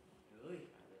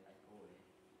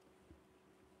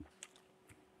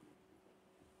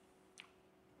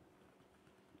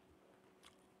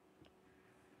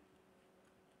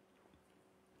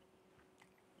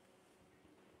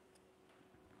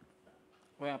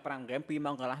Quay prang game pi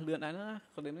mong cả lá lươn đấy nữa,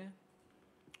 có đến đấy.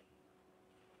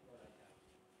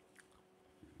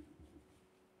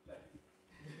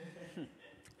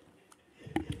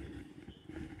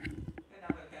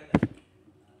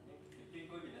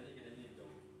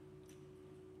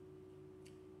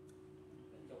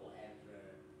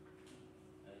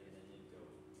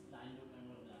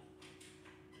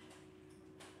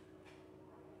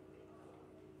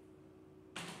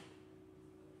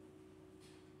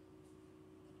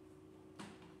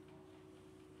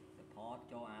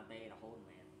 cho AT là hôn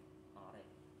mẹ ở đây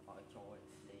khỏi trôi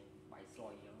đi bài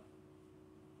xoay nữa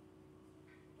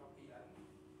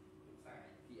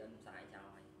khi ấn xài chào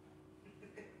mày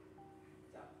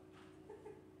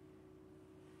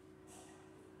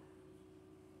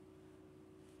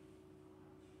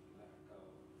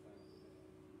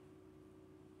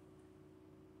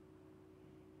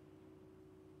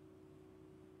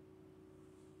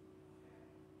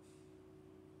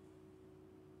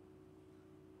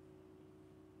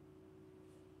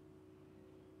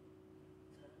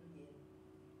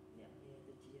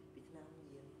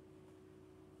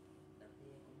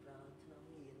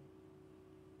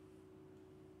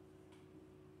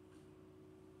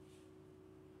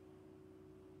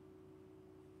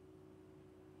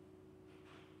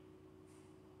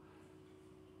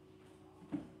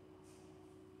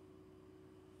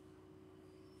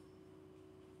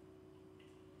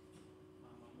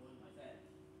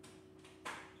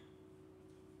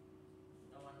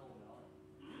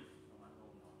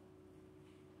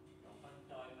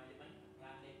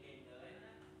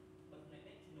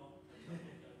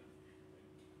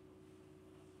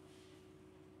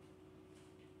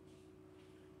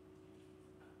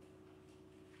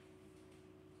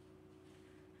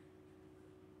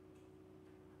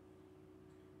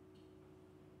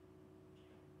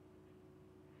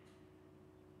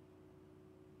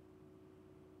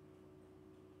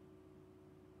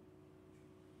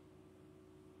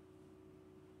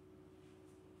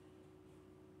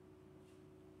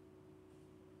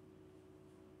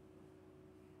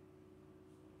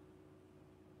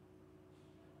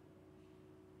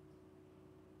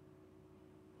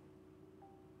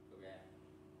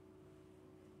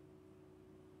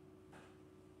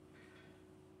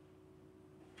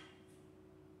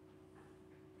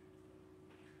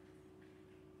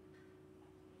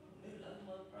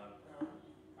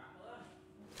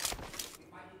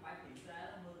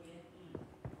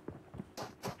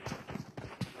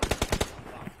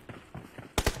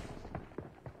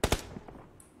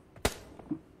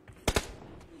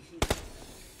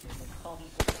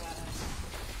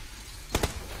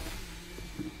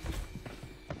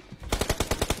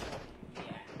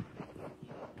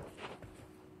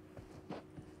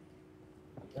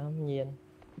Ngẫu nhiên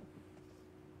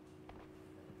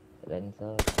lên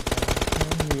sơ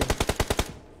ngẫu nhiên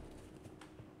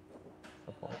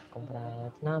con ra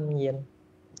ngẫu nhiên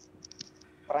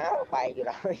Pháo bay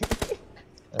rồi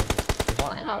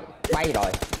con nãy nó bay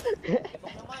rồi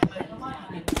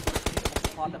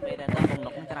con tập đây nó không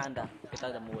nó cũng ra được cái tơ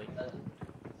là mùi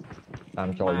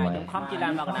làm trội mày không chỉ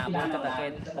làm vào nào mua cho tập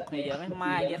cái một này giờ mấy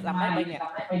mai vậy làm mấy bên nè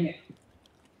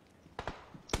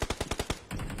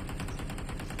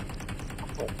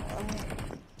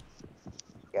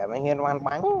kìa mấy hiên ngoan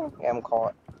bắn em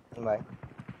khỏi mày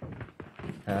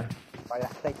hả bay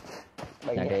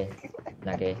lại đây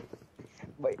nhà kia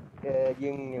bị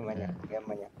dương như mà nhỉ em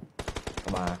mà nhỉ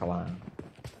không bà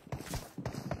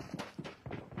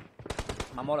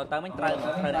mà mua là tới mấy trời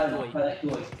đã đuổi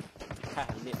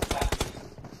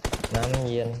ngẫu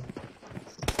nhiên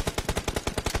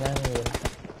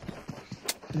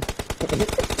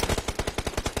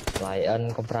lại ân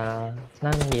con ra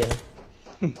ngẫu nhiên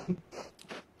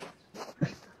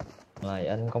lại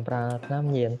ân con ra ngẫu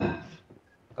nhiên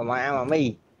còn mà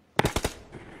mi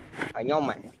ở nhóm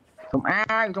mày không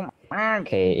ai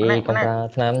khỉ y con ra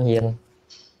ngẫu nhiên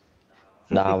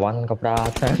đà văn con ra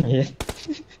ngẫu nhiên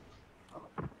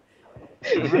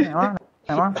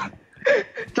đó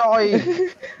trời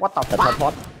what the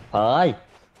fuck ơi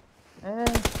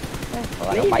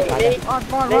bay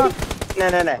đi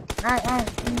nè ai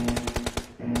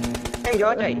em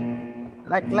vô chị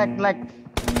lệch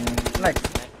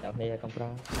đâu đây con ra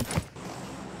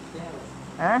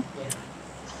hả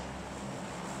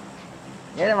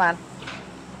vậy đó bạn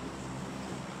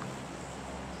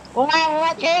cô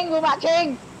bạn chiên cô bạn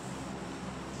chiên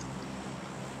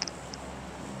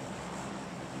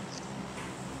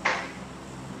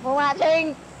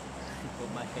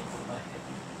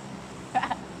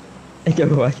chưa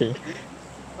qua chị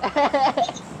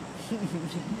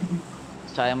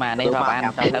trời mà đây và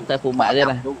bạn tới phụ mẹ đây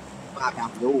này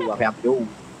và phèm du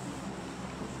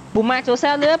Puma số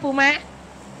sao nữa Puma.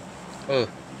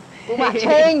 Puma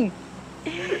chênh.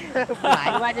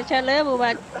 Lại Puma cho chơi nữa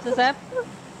Puma số sao.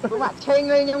 Puma chênh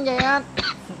lên trong vậy anh.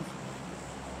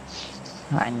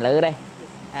 Anh lỡ đây.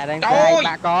 À đang sai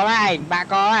bà có này, bà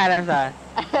có à đang sợ.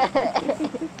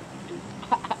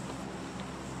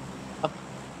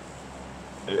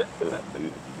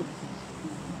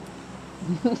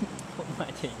 Puma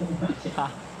chênh.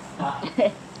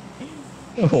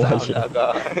 Sao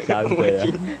có sao cười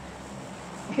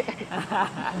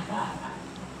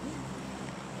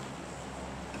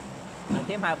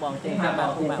Tiếp hai bọn trên hai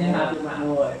bọn Puma.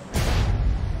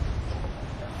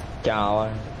 chào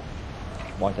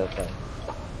bọn chào trời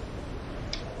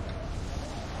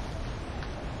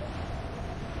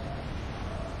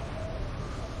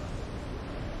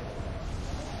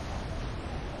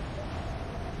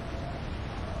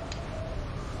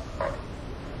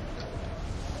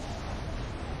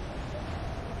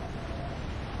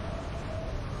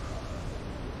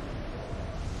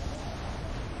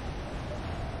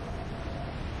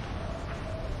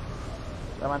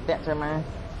Làm ăn tẹn chơi mà.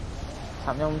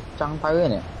 Sắm nhông trăng tới rồi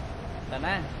nè. Đàn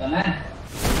á.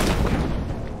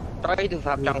 Trói thư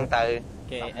pháp trong từ.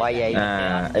 Bay vậy.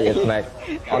 à ấy này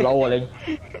lâu rồi linh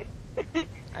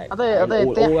Ở đây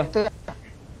tẹn.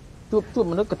 Chút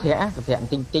mà nước cà thẻ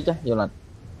tinh tích á, nhiều lần.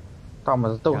 Còn mà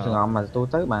tôi sừng ngọn mà tôi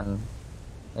tới bàn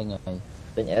đây ngày.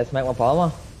 tình nhẹ smack mà phó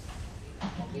không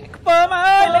Bơ mà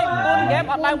ơi, lên con game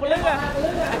ọt lang một lưng à.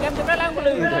 Game chụp ra lang một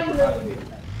lưng.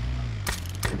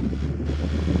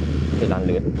 thì làm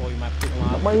lượt Ôi mà chụp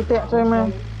mà. Bay tẹn chơi mà.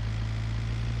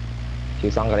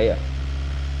 chịu xong cái đấy à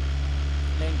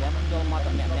Lên game anh vô mà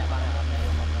tao mẹ bạn.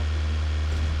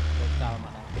 Sao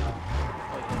mà đây.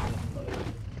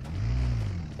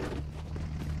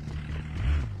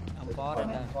 Ông có rồi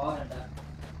đó.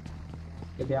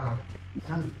 Tiếp theo.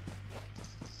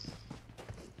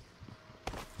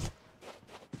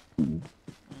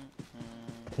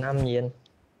 Nam nhiên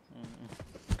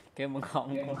Kêuมึงของ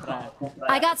กูตรา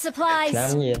I got supplies.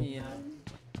 Nam nhiên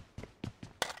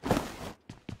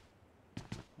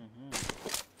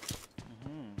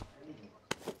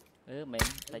mến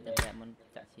tay chân đẹp mình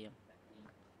chả chiếm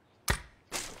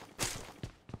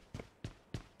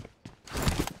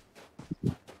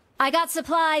I got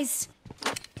supplies.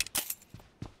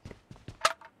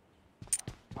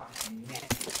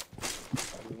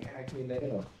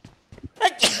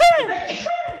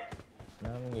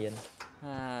 Nam nhiên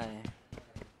hai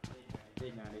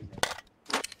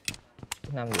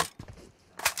Nam gì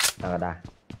đà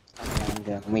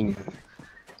mình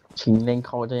Chính lên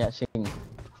khâu cho nhà sinh.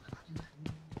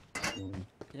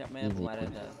 dạ mẹ ngoài đây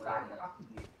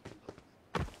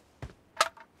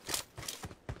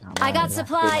I got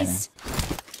supplies.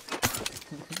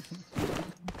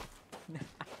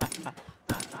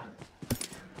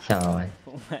 sao rồi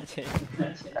cũng phải chị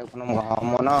không gõ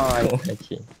mà nói không phải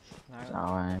chị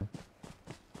Rồi.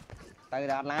 từ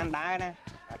đó là anh đá nè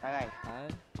tới đây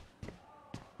phải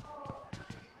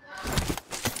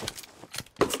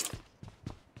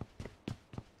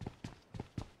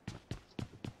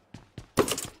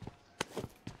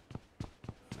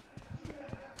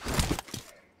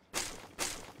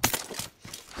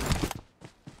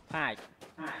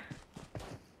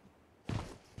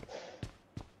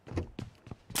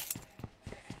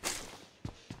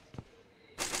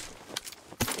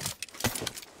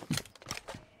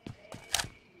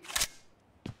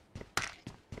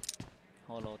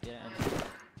holo tiếp anh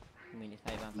mình đi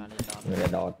thay bằng lên đọt người là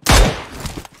đọt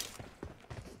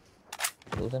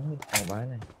đủ tính hết con bái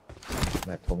này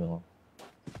mệt thùng được không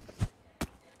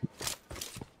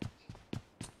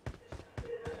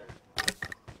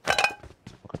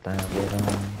có ta vô ra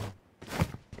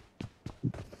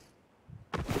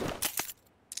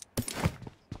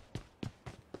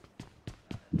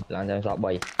làm cho em sợ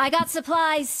bầy I got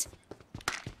supplies.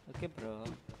 ok bro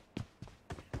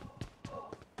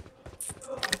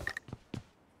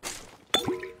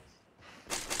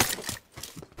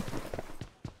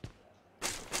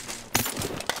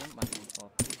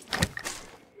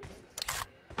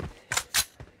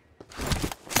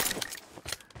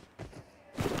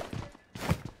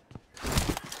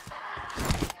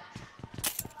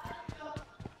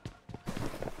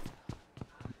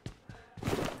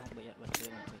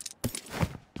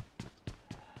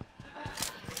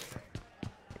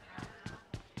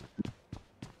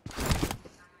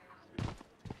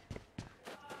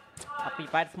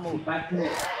Bad smooth.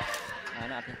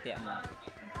 Nó thì tiệm mà.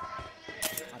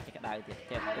 Nó chỉ cái đài thì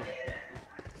tiệm tu.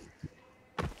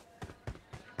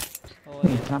 Thôi,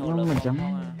 Sắp lắm mình chấm.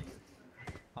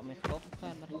 Họ mới tốt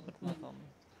hơn nó không mà không.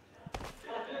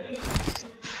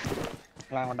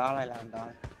 làm ở đó lại làm đó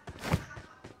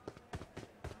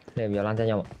Thêm giờ lan cho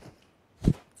nhau.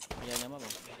 Giờ nhớ mà bảo.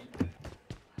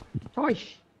 Thôi.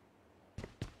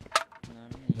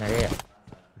 Này đi.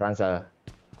 Rancer.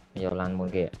 Giờ lan một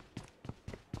kia.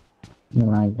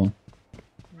 Nhưng ai kìa.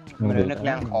 Mình nước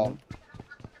đang khó.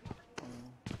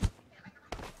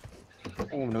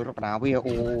 Nước rất đau bây giờ.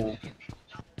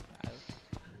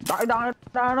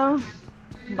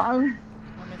 Đợi.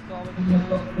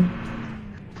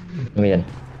 Miền.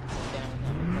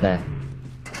 Nè.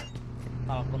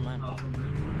 Tao con mà.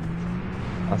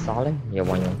 Nó xó đấy, nhiều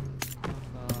mọi người.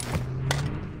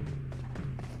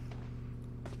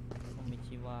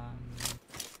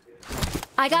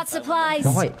 I got supplies.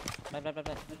 Rồi.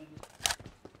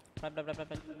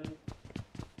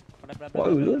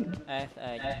 Ôi luôn.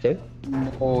 Chứ.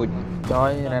 Ôi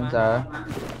trời Ranger.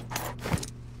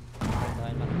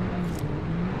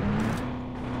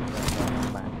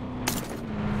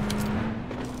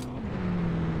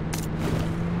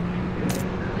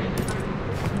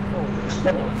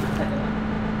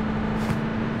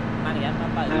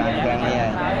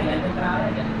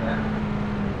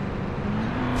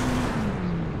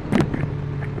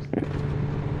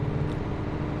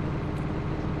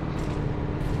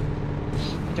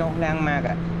 Cho lang mạc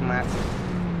ạ, mạc.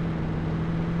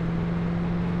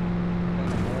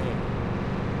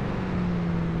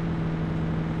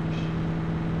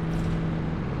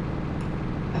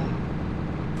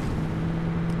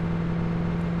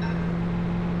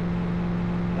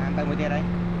 Làm tay một tia đây.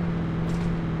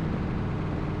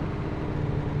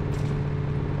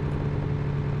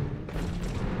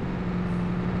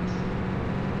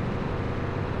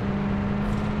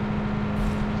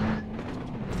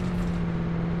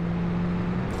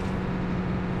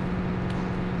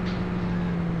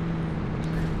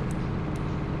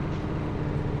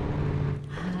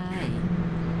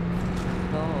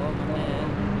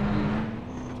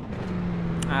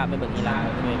 Bên bực gì làm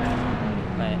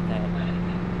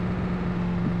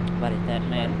về tẹt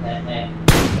men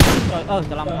trời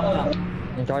cho làm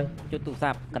Chơi chút tụ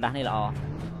sạp cả đá này là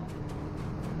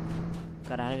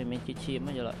cả đá này mình chỉ chim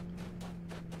mới giờ lại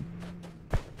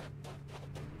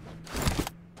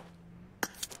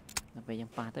bây giờ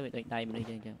pha tới việc đây mình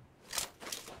đi chơi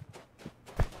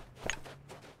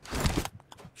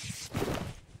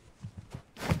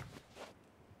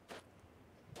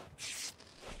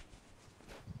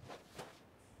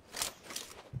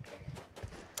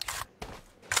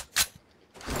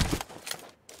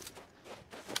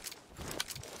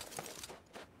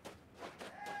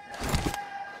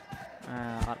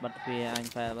bật về anh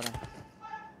phải bắt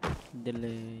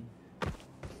delay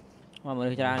mà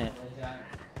mới ra này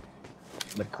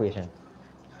bật question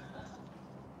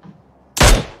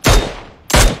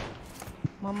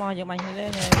mò giật mạnh như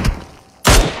thế này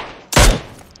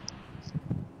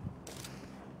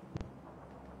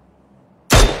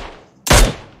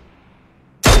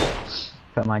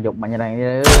phải mà dục mạnh như này đi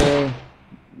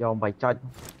do bài chơi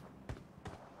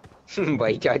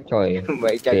Vậy chơi trời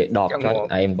vậy chơi đọt cho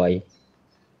em vậy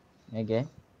nghe kìa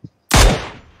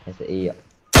sẽ y ạ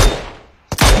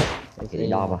cái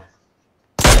đo vào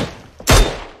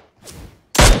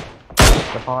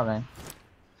cái pho này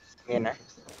nghe nè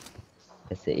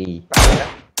sẽ y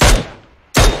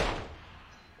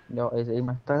do AC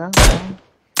mà tới lắm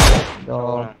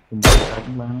do cùng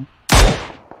chúng bạn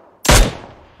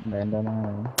đèn đây này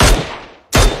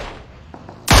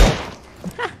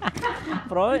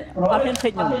rồi ăn miếng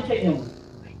thịt nhung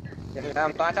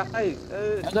làm toa chắc ấy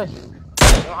rồi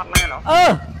nó nè nó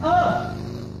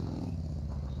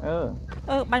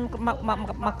bánh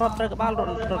mặc con rơi cái bao rồi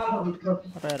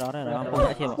đó cũng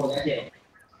đã chìm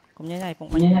cũng như này cũng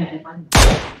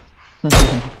bánh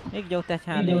vô ta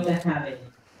cha đi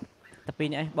tập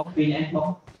pin này bóc lên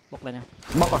nè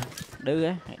bóc rồi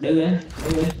đưa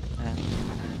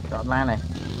chọn la này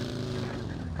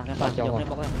thằng cái phần dùng này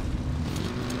bóc lên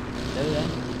đưa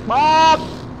bóc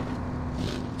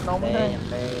nông thế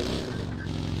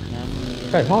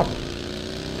trời hot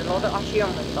nó tới oxium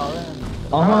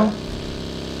không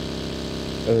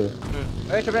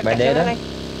bài đế đó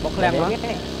bóc lem đó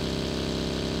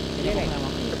cái này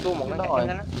tu một cái đòi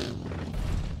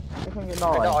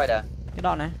cái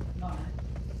đòn này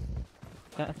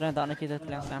cái đòn nó chỉ từ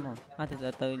lem xám rồi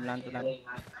từ làm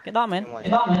cái đòn mến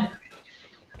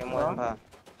em muốn vào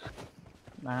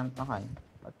nó hỏi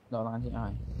đồ ăn chị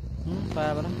hỏi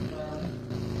và đó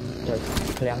trời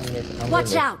lem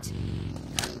Watch out!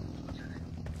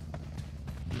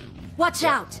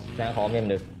 Watch out! đang khó em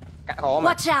được cả khó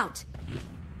mà Watch out!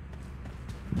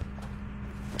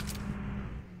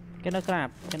 cái nó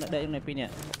crab cái nó đậy này pin nè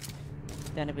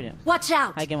đây này pin nè Watch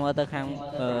out! hai cái motor khang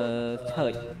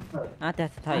thời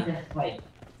thầy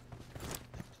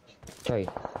trời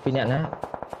phi nhận á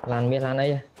làn miên làn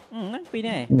ấy pin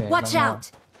này Watch out!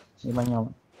 Đi bao nhiêu?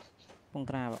 Không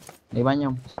tra vậy. Đi bao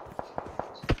nhiêu?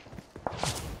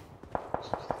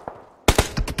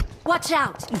 Watch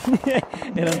out!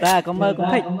 Để làm ta có mơ cũng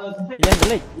thích. Lên cái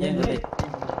lịch, lên cái lịch.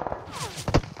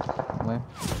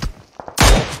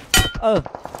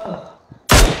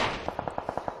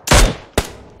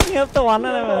 Nghiệp toán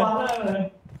này mà.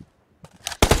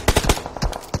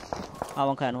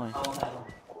 Bằng khẩn rồi.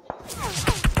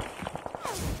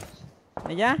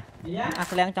 Đấy giá. À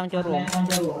cái leng trong chưa ruộng.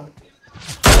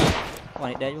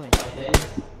 Còn đấy rồi.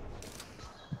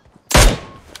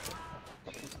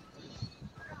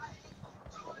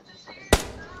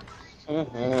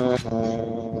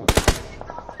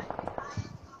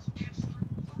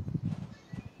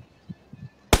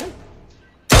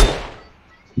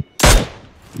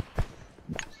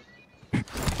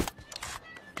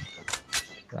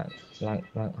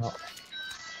 Lặng họ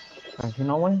Thì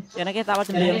nó ấy. Cái này cái tao bắt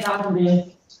chân liềm.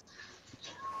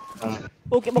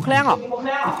 Ô cái bọc leng à?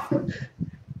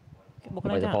 Cái bọc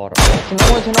leng à? Xin nó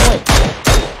ơi.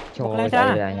 Bọc leng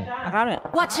ra.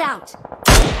 Watch out!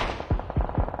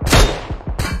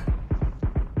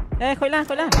 Ê khối lan.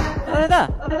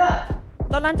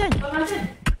 Đó lan chênh.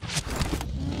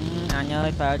 Anh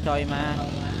ơi phải chơi mà.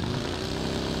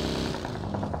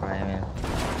 Phải em.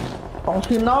 Không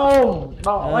xin đâu.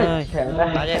 Đó ơi.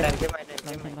 Tại đây lên cái máy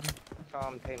cho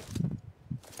ông thêm.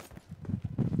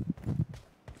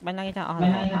 Bánh năng cái chảo.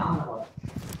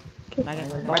 Cái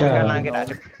đã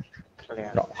được.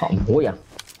 Đó hỏng mũi à?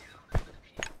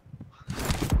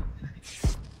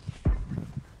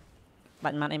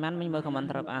 Bạn mặn em ăn mình mới không ăn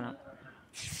thật ăn ạ.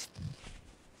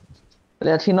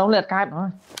 Liệt xin nó liệt cai thôi.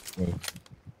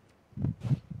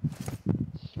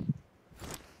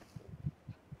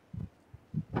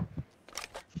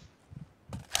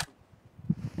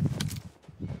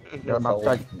 Cho đập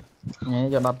cho nhé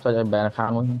cho đập cho bé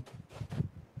khang luôn.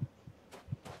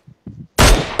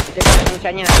 Cái nó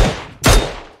tránh như này.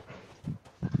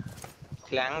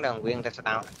 Láng đường viên ta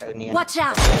sao tự nhiên. Watch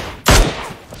out!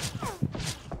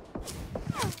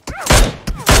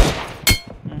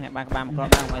 Ba một con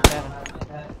đang ngoài xe.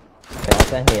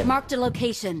 Marked a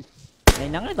location. Này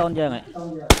nắng cái tôn giờ này.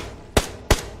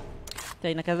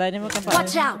 Đây là cái dây đấy mới cần phải.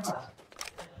 Watch out!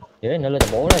 Dưới nó lên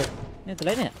bố đây. Nên tôi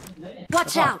lấy nè.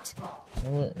 Watch out! Nó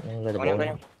lên bố đây.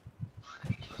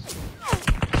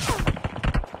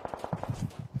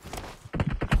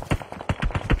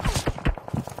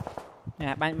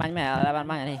 Nè bánh mẹ là bánh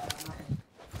này đi.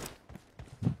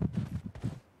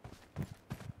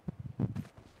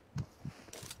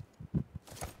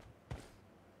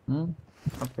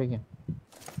 Up kìa.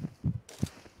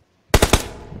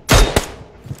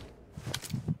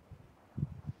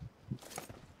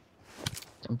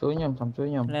 Chậm túi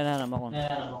nhầm. Lên là một con.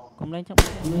 Không lên trong.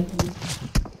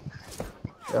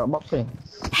 Để bóc đi.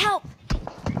 Help!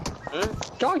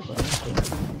 Trời.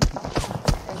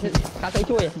 Cá thấy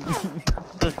chui.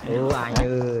 Anh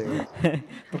ơi.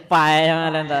 Phải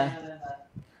lên rồi.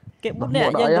 Cái bút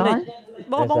nè dân đi.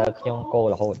 Bó bóng. Trong cô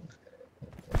là hồn.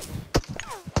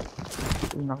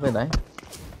 Nó về đấy.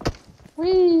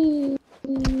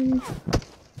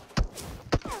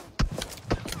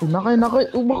 Nó ơi.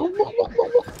 Bóc.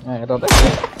 Này rồi đấy.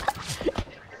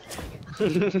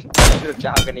 Được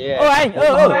chào cái này. Ôi anh.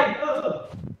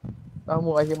 Đâu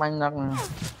mua cái bánh nắc nè.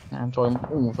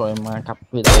 Rồi mà cặp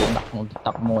video đặt một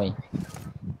tập mùi.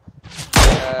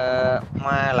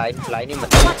 Mà lại đi mình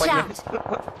Watch out!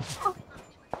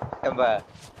 em về.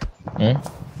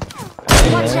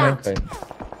 Watch out!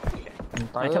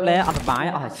 Mày chấp lé ở bãi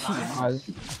ở chỉ.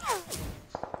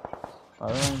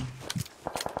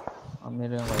 Ông đi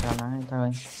đường vậy ra nãy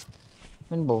thôi.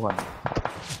 Mình bộ phận.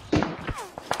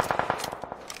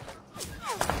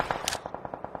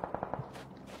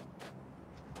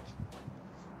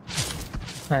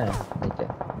 Hay là để chơi.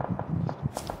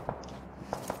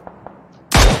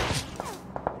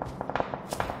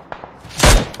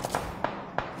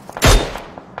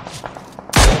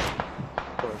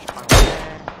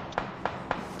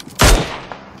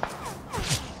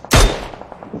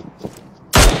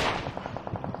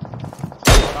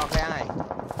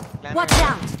 Watch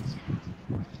out!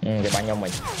 Cái bánh nhau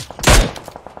mình.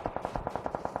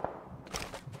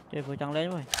 Chơi vừa trăng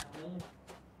lên rồi.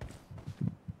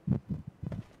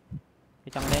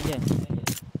 Cái trăng lên chứ.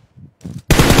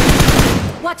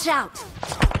 Watch out!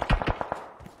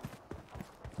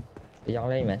 Đi dọn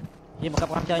lên mày. Gì một cặp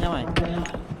con chơi nhau mày.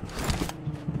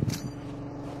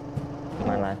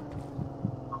 Mà lại.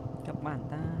 Các bạn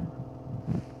ta.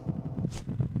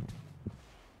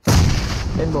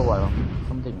 Lên bộ phận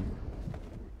không tỉnh.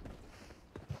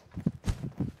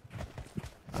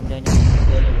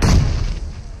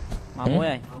 Mà mũi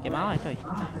này, cái máu này trời.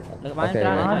 Được bán Ok.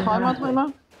 ra này. Thôi mà thôi mà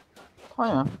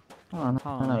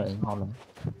Thôi. này bị ngon rồi.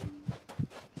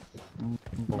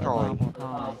 Rồi.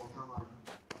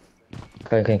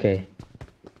 Thôi. Ok.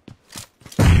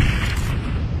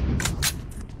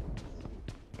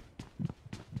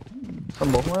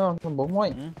 Tầm 4 mới không? Tầm 4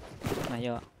 mới. Này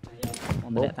vô.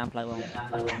 Một để tam play không.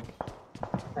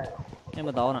 Nhưng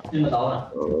mà tổ nè.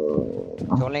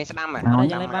 Trốn lên Scrim à? Đây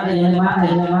lên bán đi,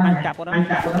 anh cặp của đó.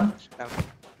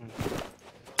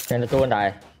 Này là tôi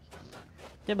đài.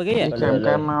 Chứ bữa kia.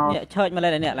 Cam mau. Chơi mà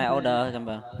lên này lại order xem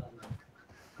bờ.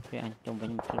 Cái anh trông với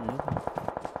chút nước.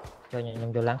 Cho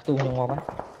nhung cho láng tu nhung ngon quá.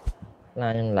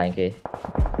 Là lại kìa.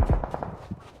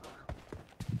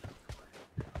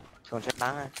 Trốn Scrim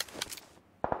à?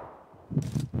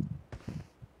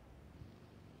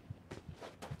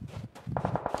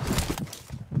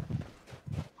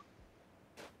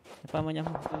 Phải mà nhắm,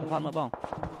 còn mà bỏng.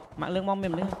 Mạng lương mong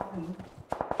mềm đấy.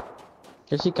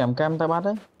 Cái gì cam ta bắt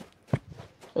đấy.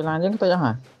 Cái là những tay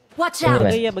hả? Watch out!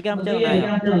 Cái bữa kia làm chơi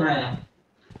này.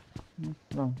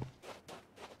 Rồi.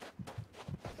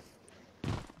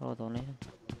 Rồi tổ này.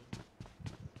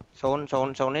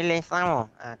 Trốn lên Scrim à?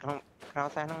 À không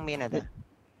sao không miên này thế.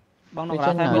 Bong nó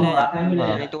ra thay bên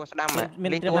này. Lên tua Scrim à?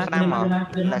 Lên tua Scrim à?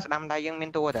 Là Scrim đây nhưng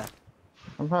miên tua rồi.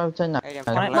 Không phải trên này.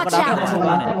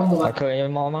 Khơi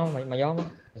mò mà gió mà.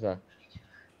 Giờ.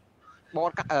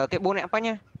 Bọn ở cái bốn này apa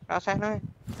nhá. Ra xe thôi.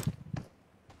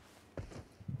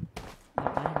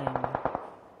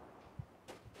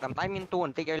 Cầm tay miên tua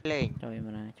tí cái lên. Trời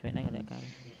mà này, chuyện này cái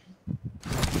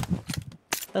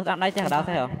tôi tạm đây chắc đào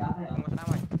thế hả?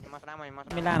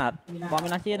 Milan à? Bọn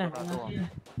Milan chia này.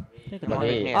 Lên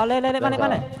bắn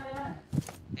này.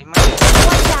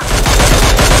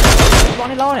 Bọn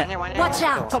này lâu này.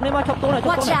 Watch out! Chọc đi mà chọc tôi này,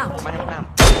 chọc tôi Watch này. out!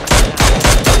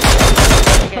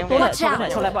 Chọc tôi này, chọc này,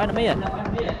 chọc lại bọn enemy à?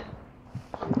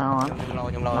 Nào hả?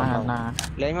 Nhung lò. Là.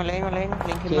 Lên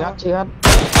Chia hết.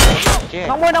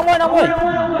 Nóng môi.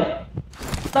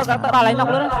 Tao đào lấy nọc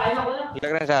luôn đấy.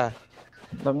 Được ra giờ.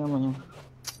 Đâm nhau mà.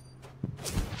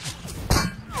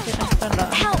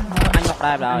 Anh nọc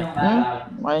đài rồi.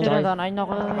 Mày Thế giờ anh nọc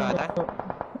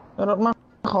rất mắc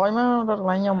khói mà rất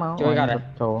lấy nhau mà. Chơi gà này.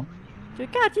 chơi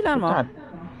cá chỉ làm mà.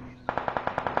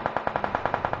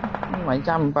 Mấy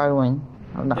trăm bao mình.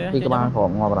 Đặt đi cái ba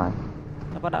khổ ngoài rồi.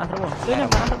 Apa dah terus? Chơi yang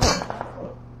mana terus?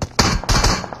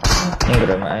 Ini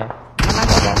udah mày.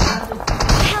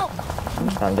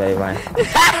 Làm gì mày?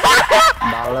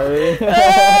 Đào lên.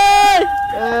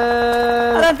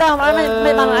 Lên tao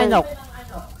mày bằng anh nhục.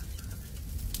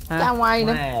 Chăm mày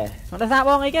nữa. Nó ra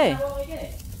bong ấy kì.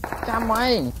 Chăm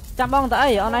mày. Chăm bong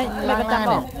tới ở đây mày có chăm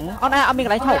bong. Ở đây ông mình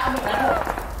lấy thầu.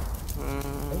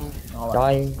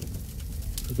 Rồi.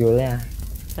 Vừa lên à.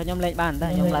 Cho nhóm lên bàn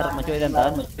đây, nhóm lại mà chơi lên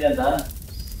tới.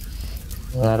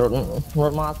 Là rút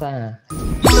mót ra.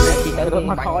 Rút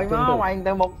mà khói mà anh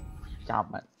tới một.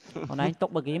 Chọc mày. Hôm nay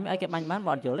tốc bờ kiếm ấy cái bánh bán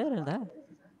bọn chữa lấy rồi thế.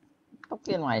 Tốc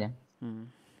tiên mày nè.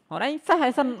 Hôm nay sao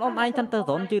hay sân ông anh sân tơ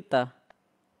tốn chứ tờ.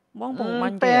 Bóng bóng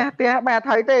bánh kìa. Tè bà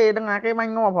thấy tè đừng là cái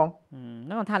bánh ngon không?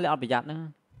 Nó còn than lại bị giặt nữa.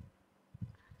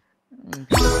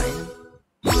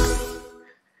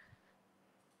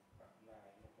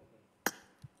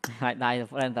 Hai đây là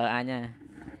lên tờ ai nha.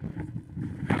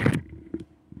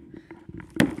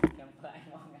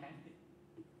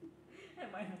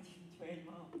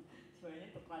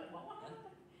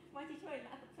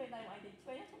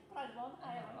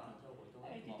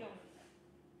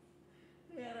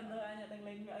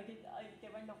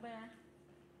 Cái bánh độc đây à?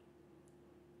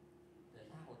 Để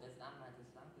sao hồ tới sáng mai tới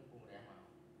sáng cái vùng rẻ màu.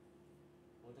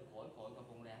 Hồ tới khối cái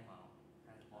vùng rẻ màu.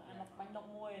 Anh độc bánh độc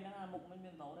môi nó là mục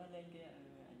bên tổ đây lên kia anh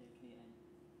kia anh.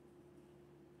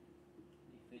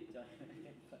 Đi chơi.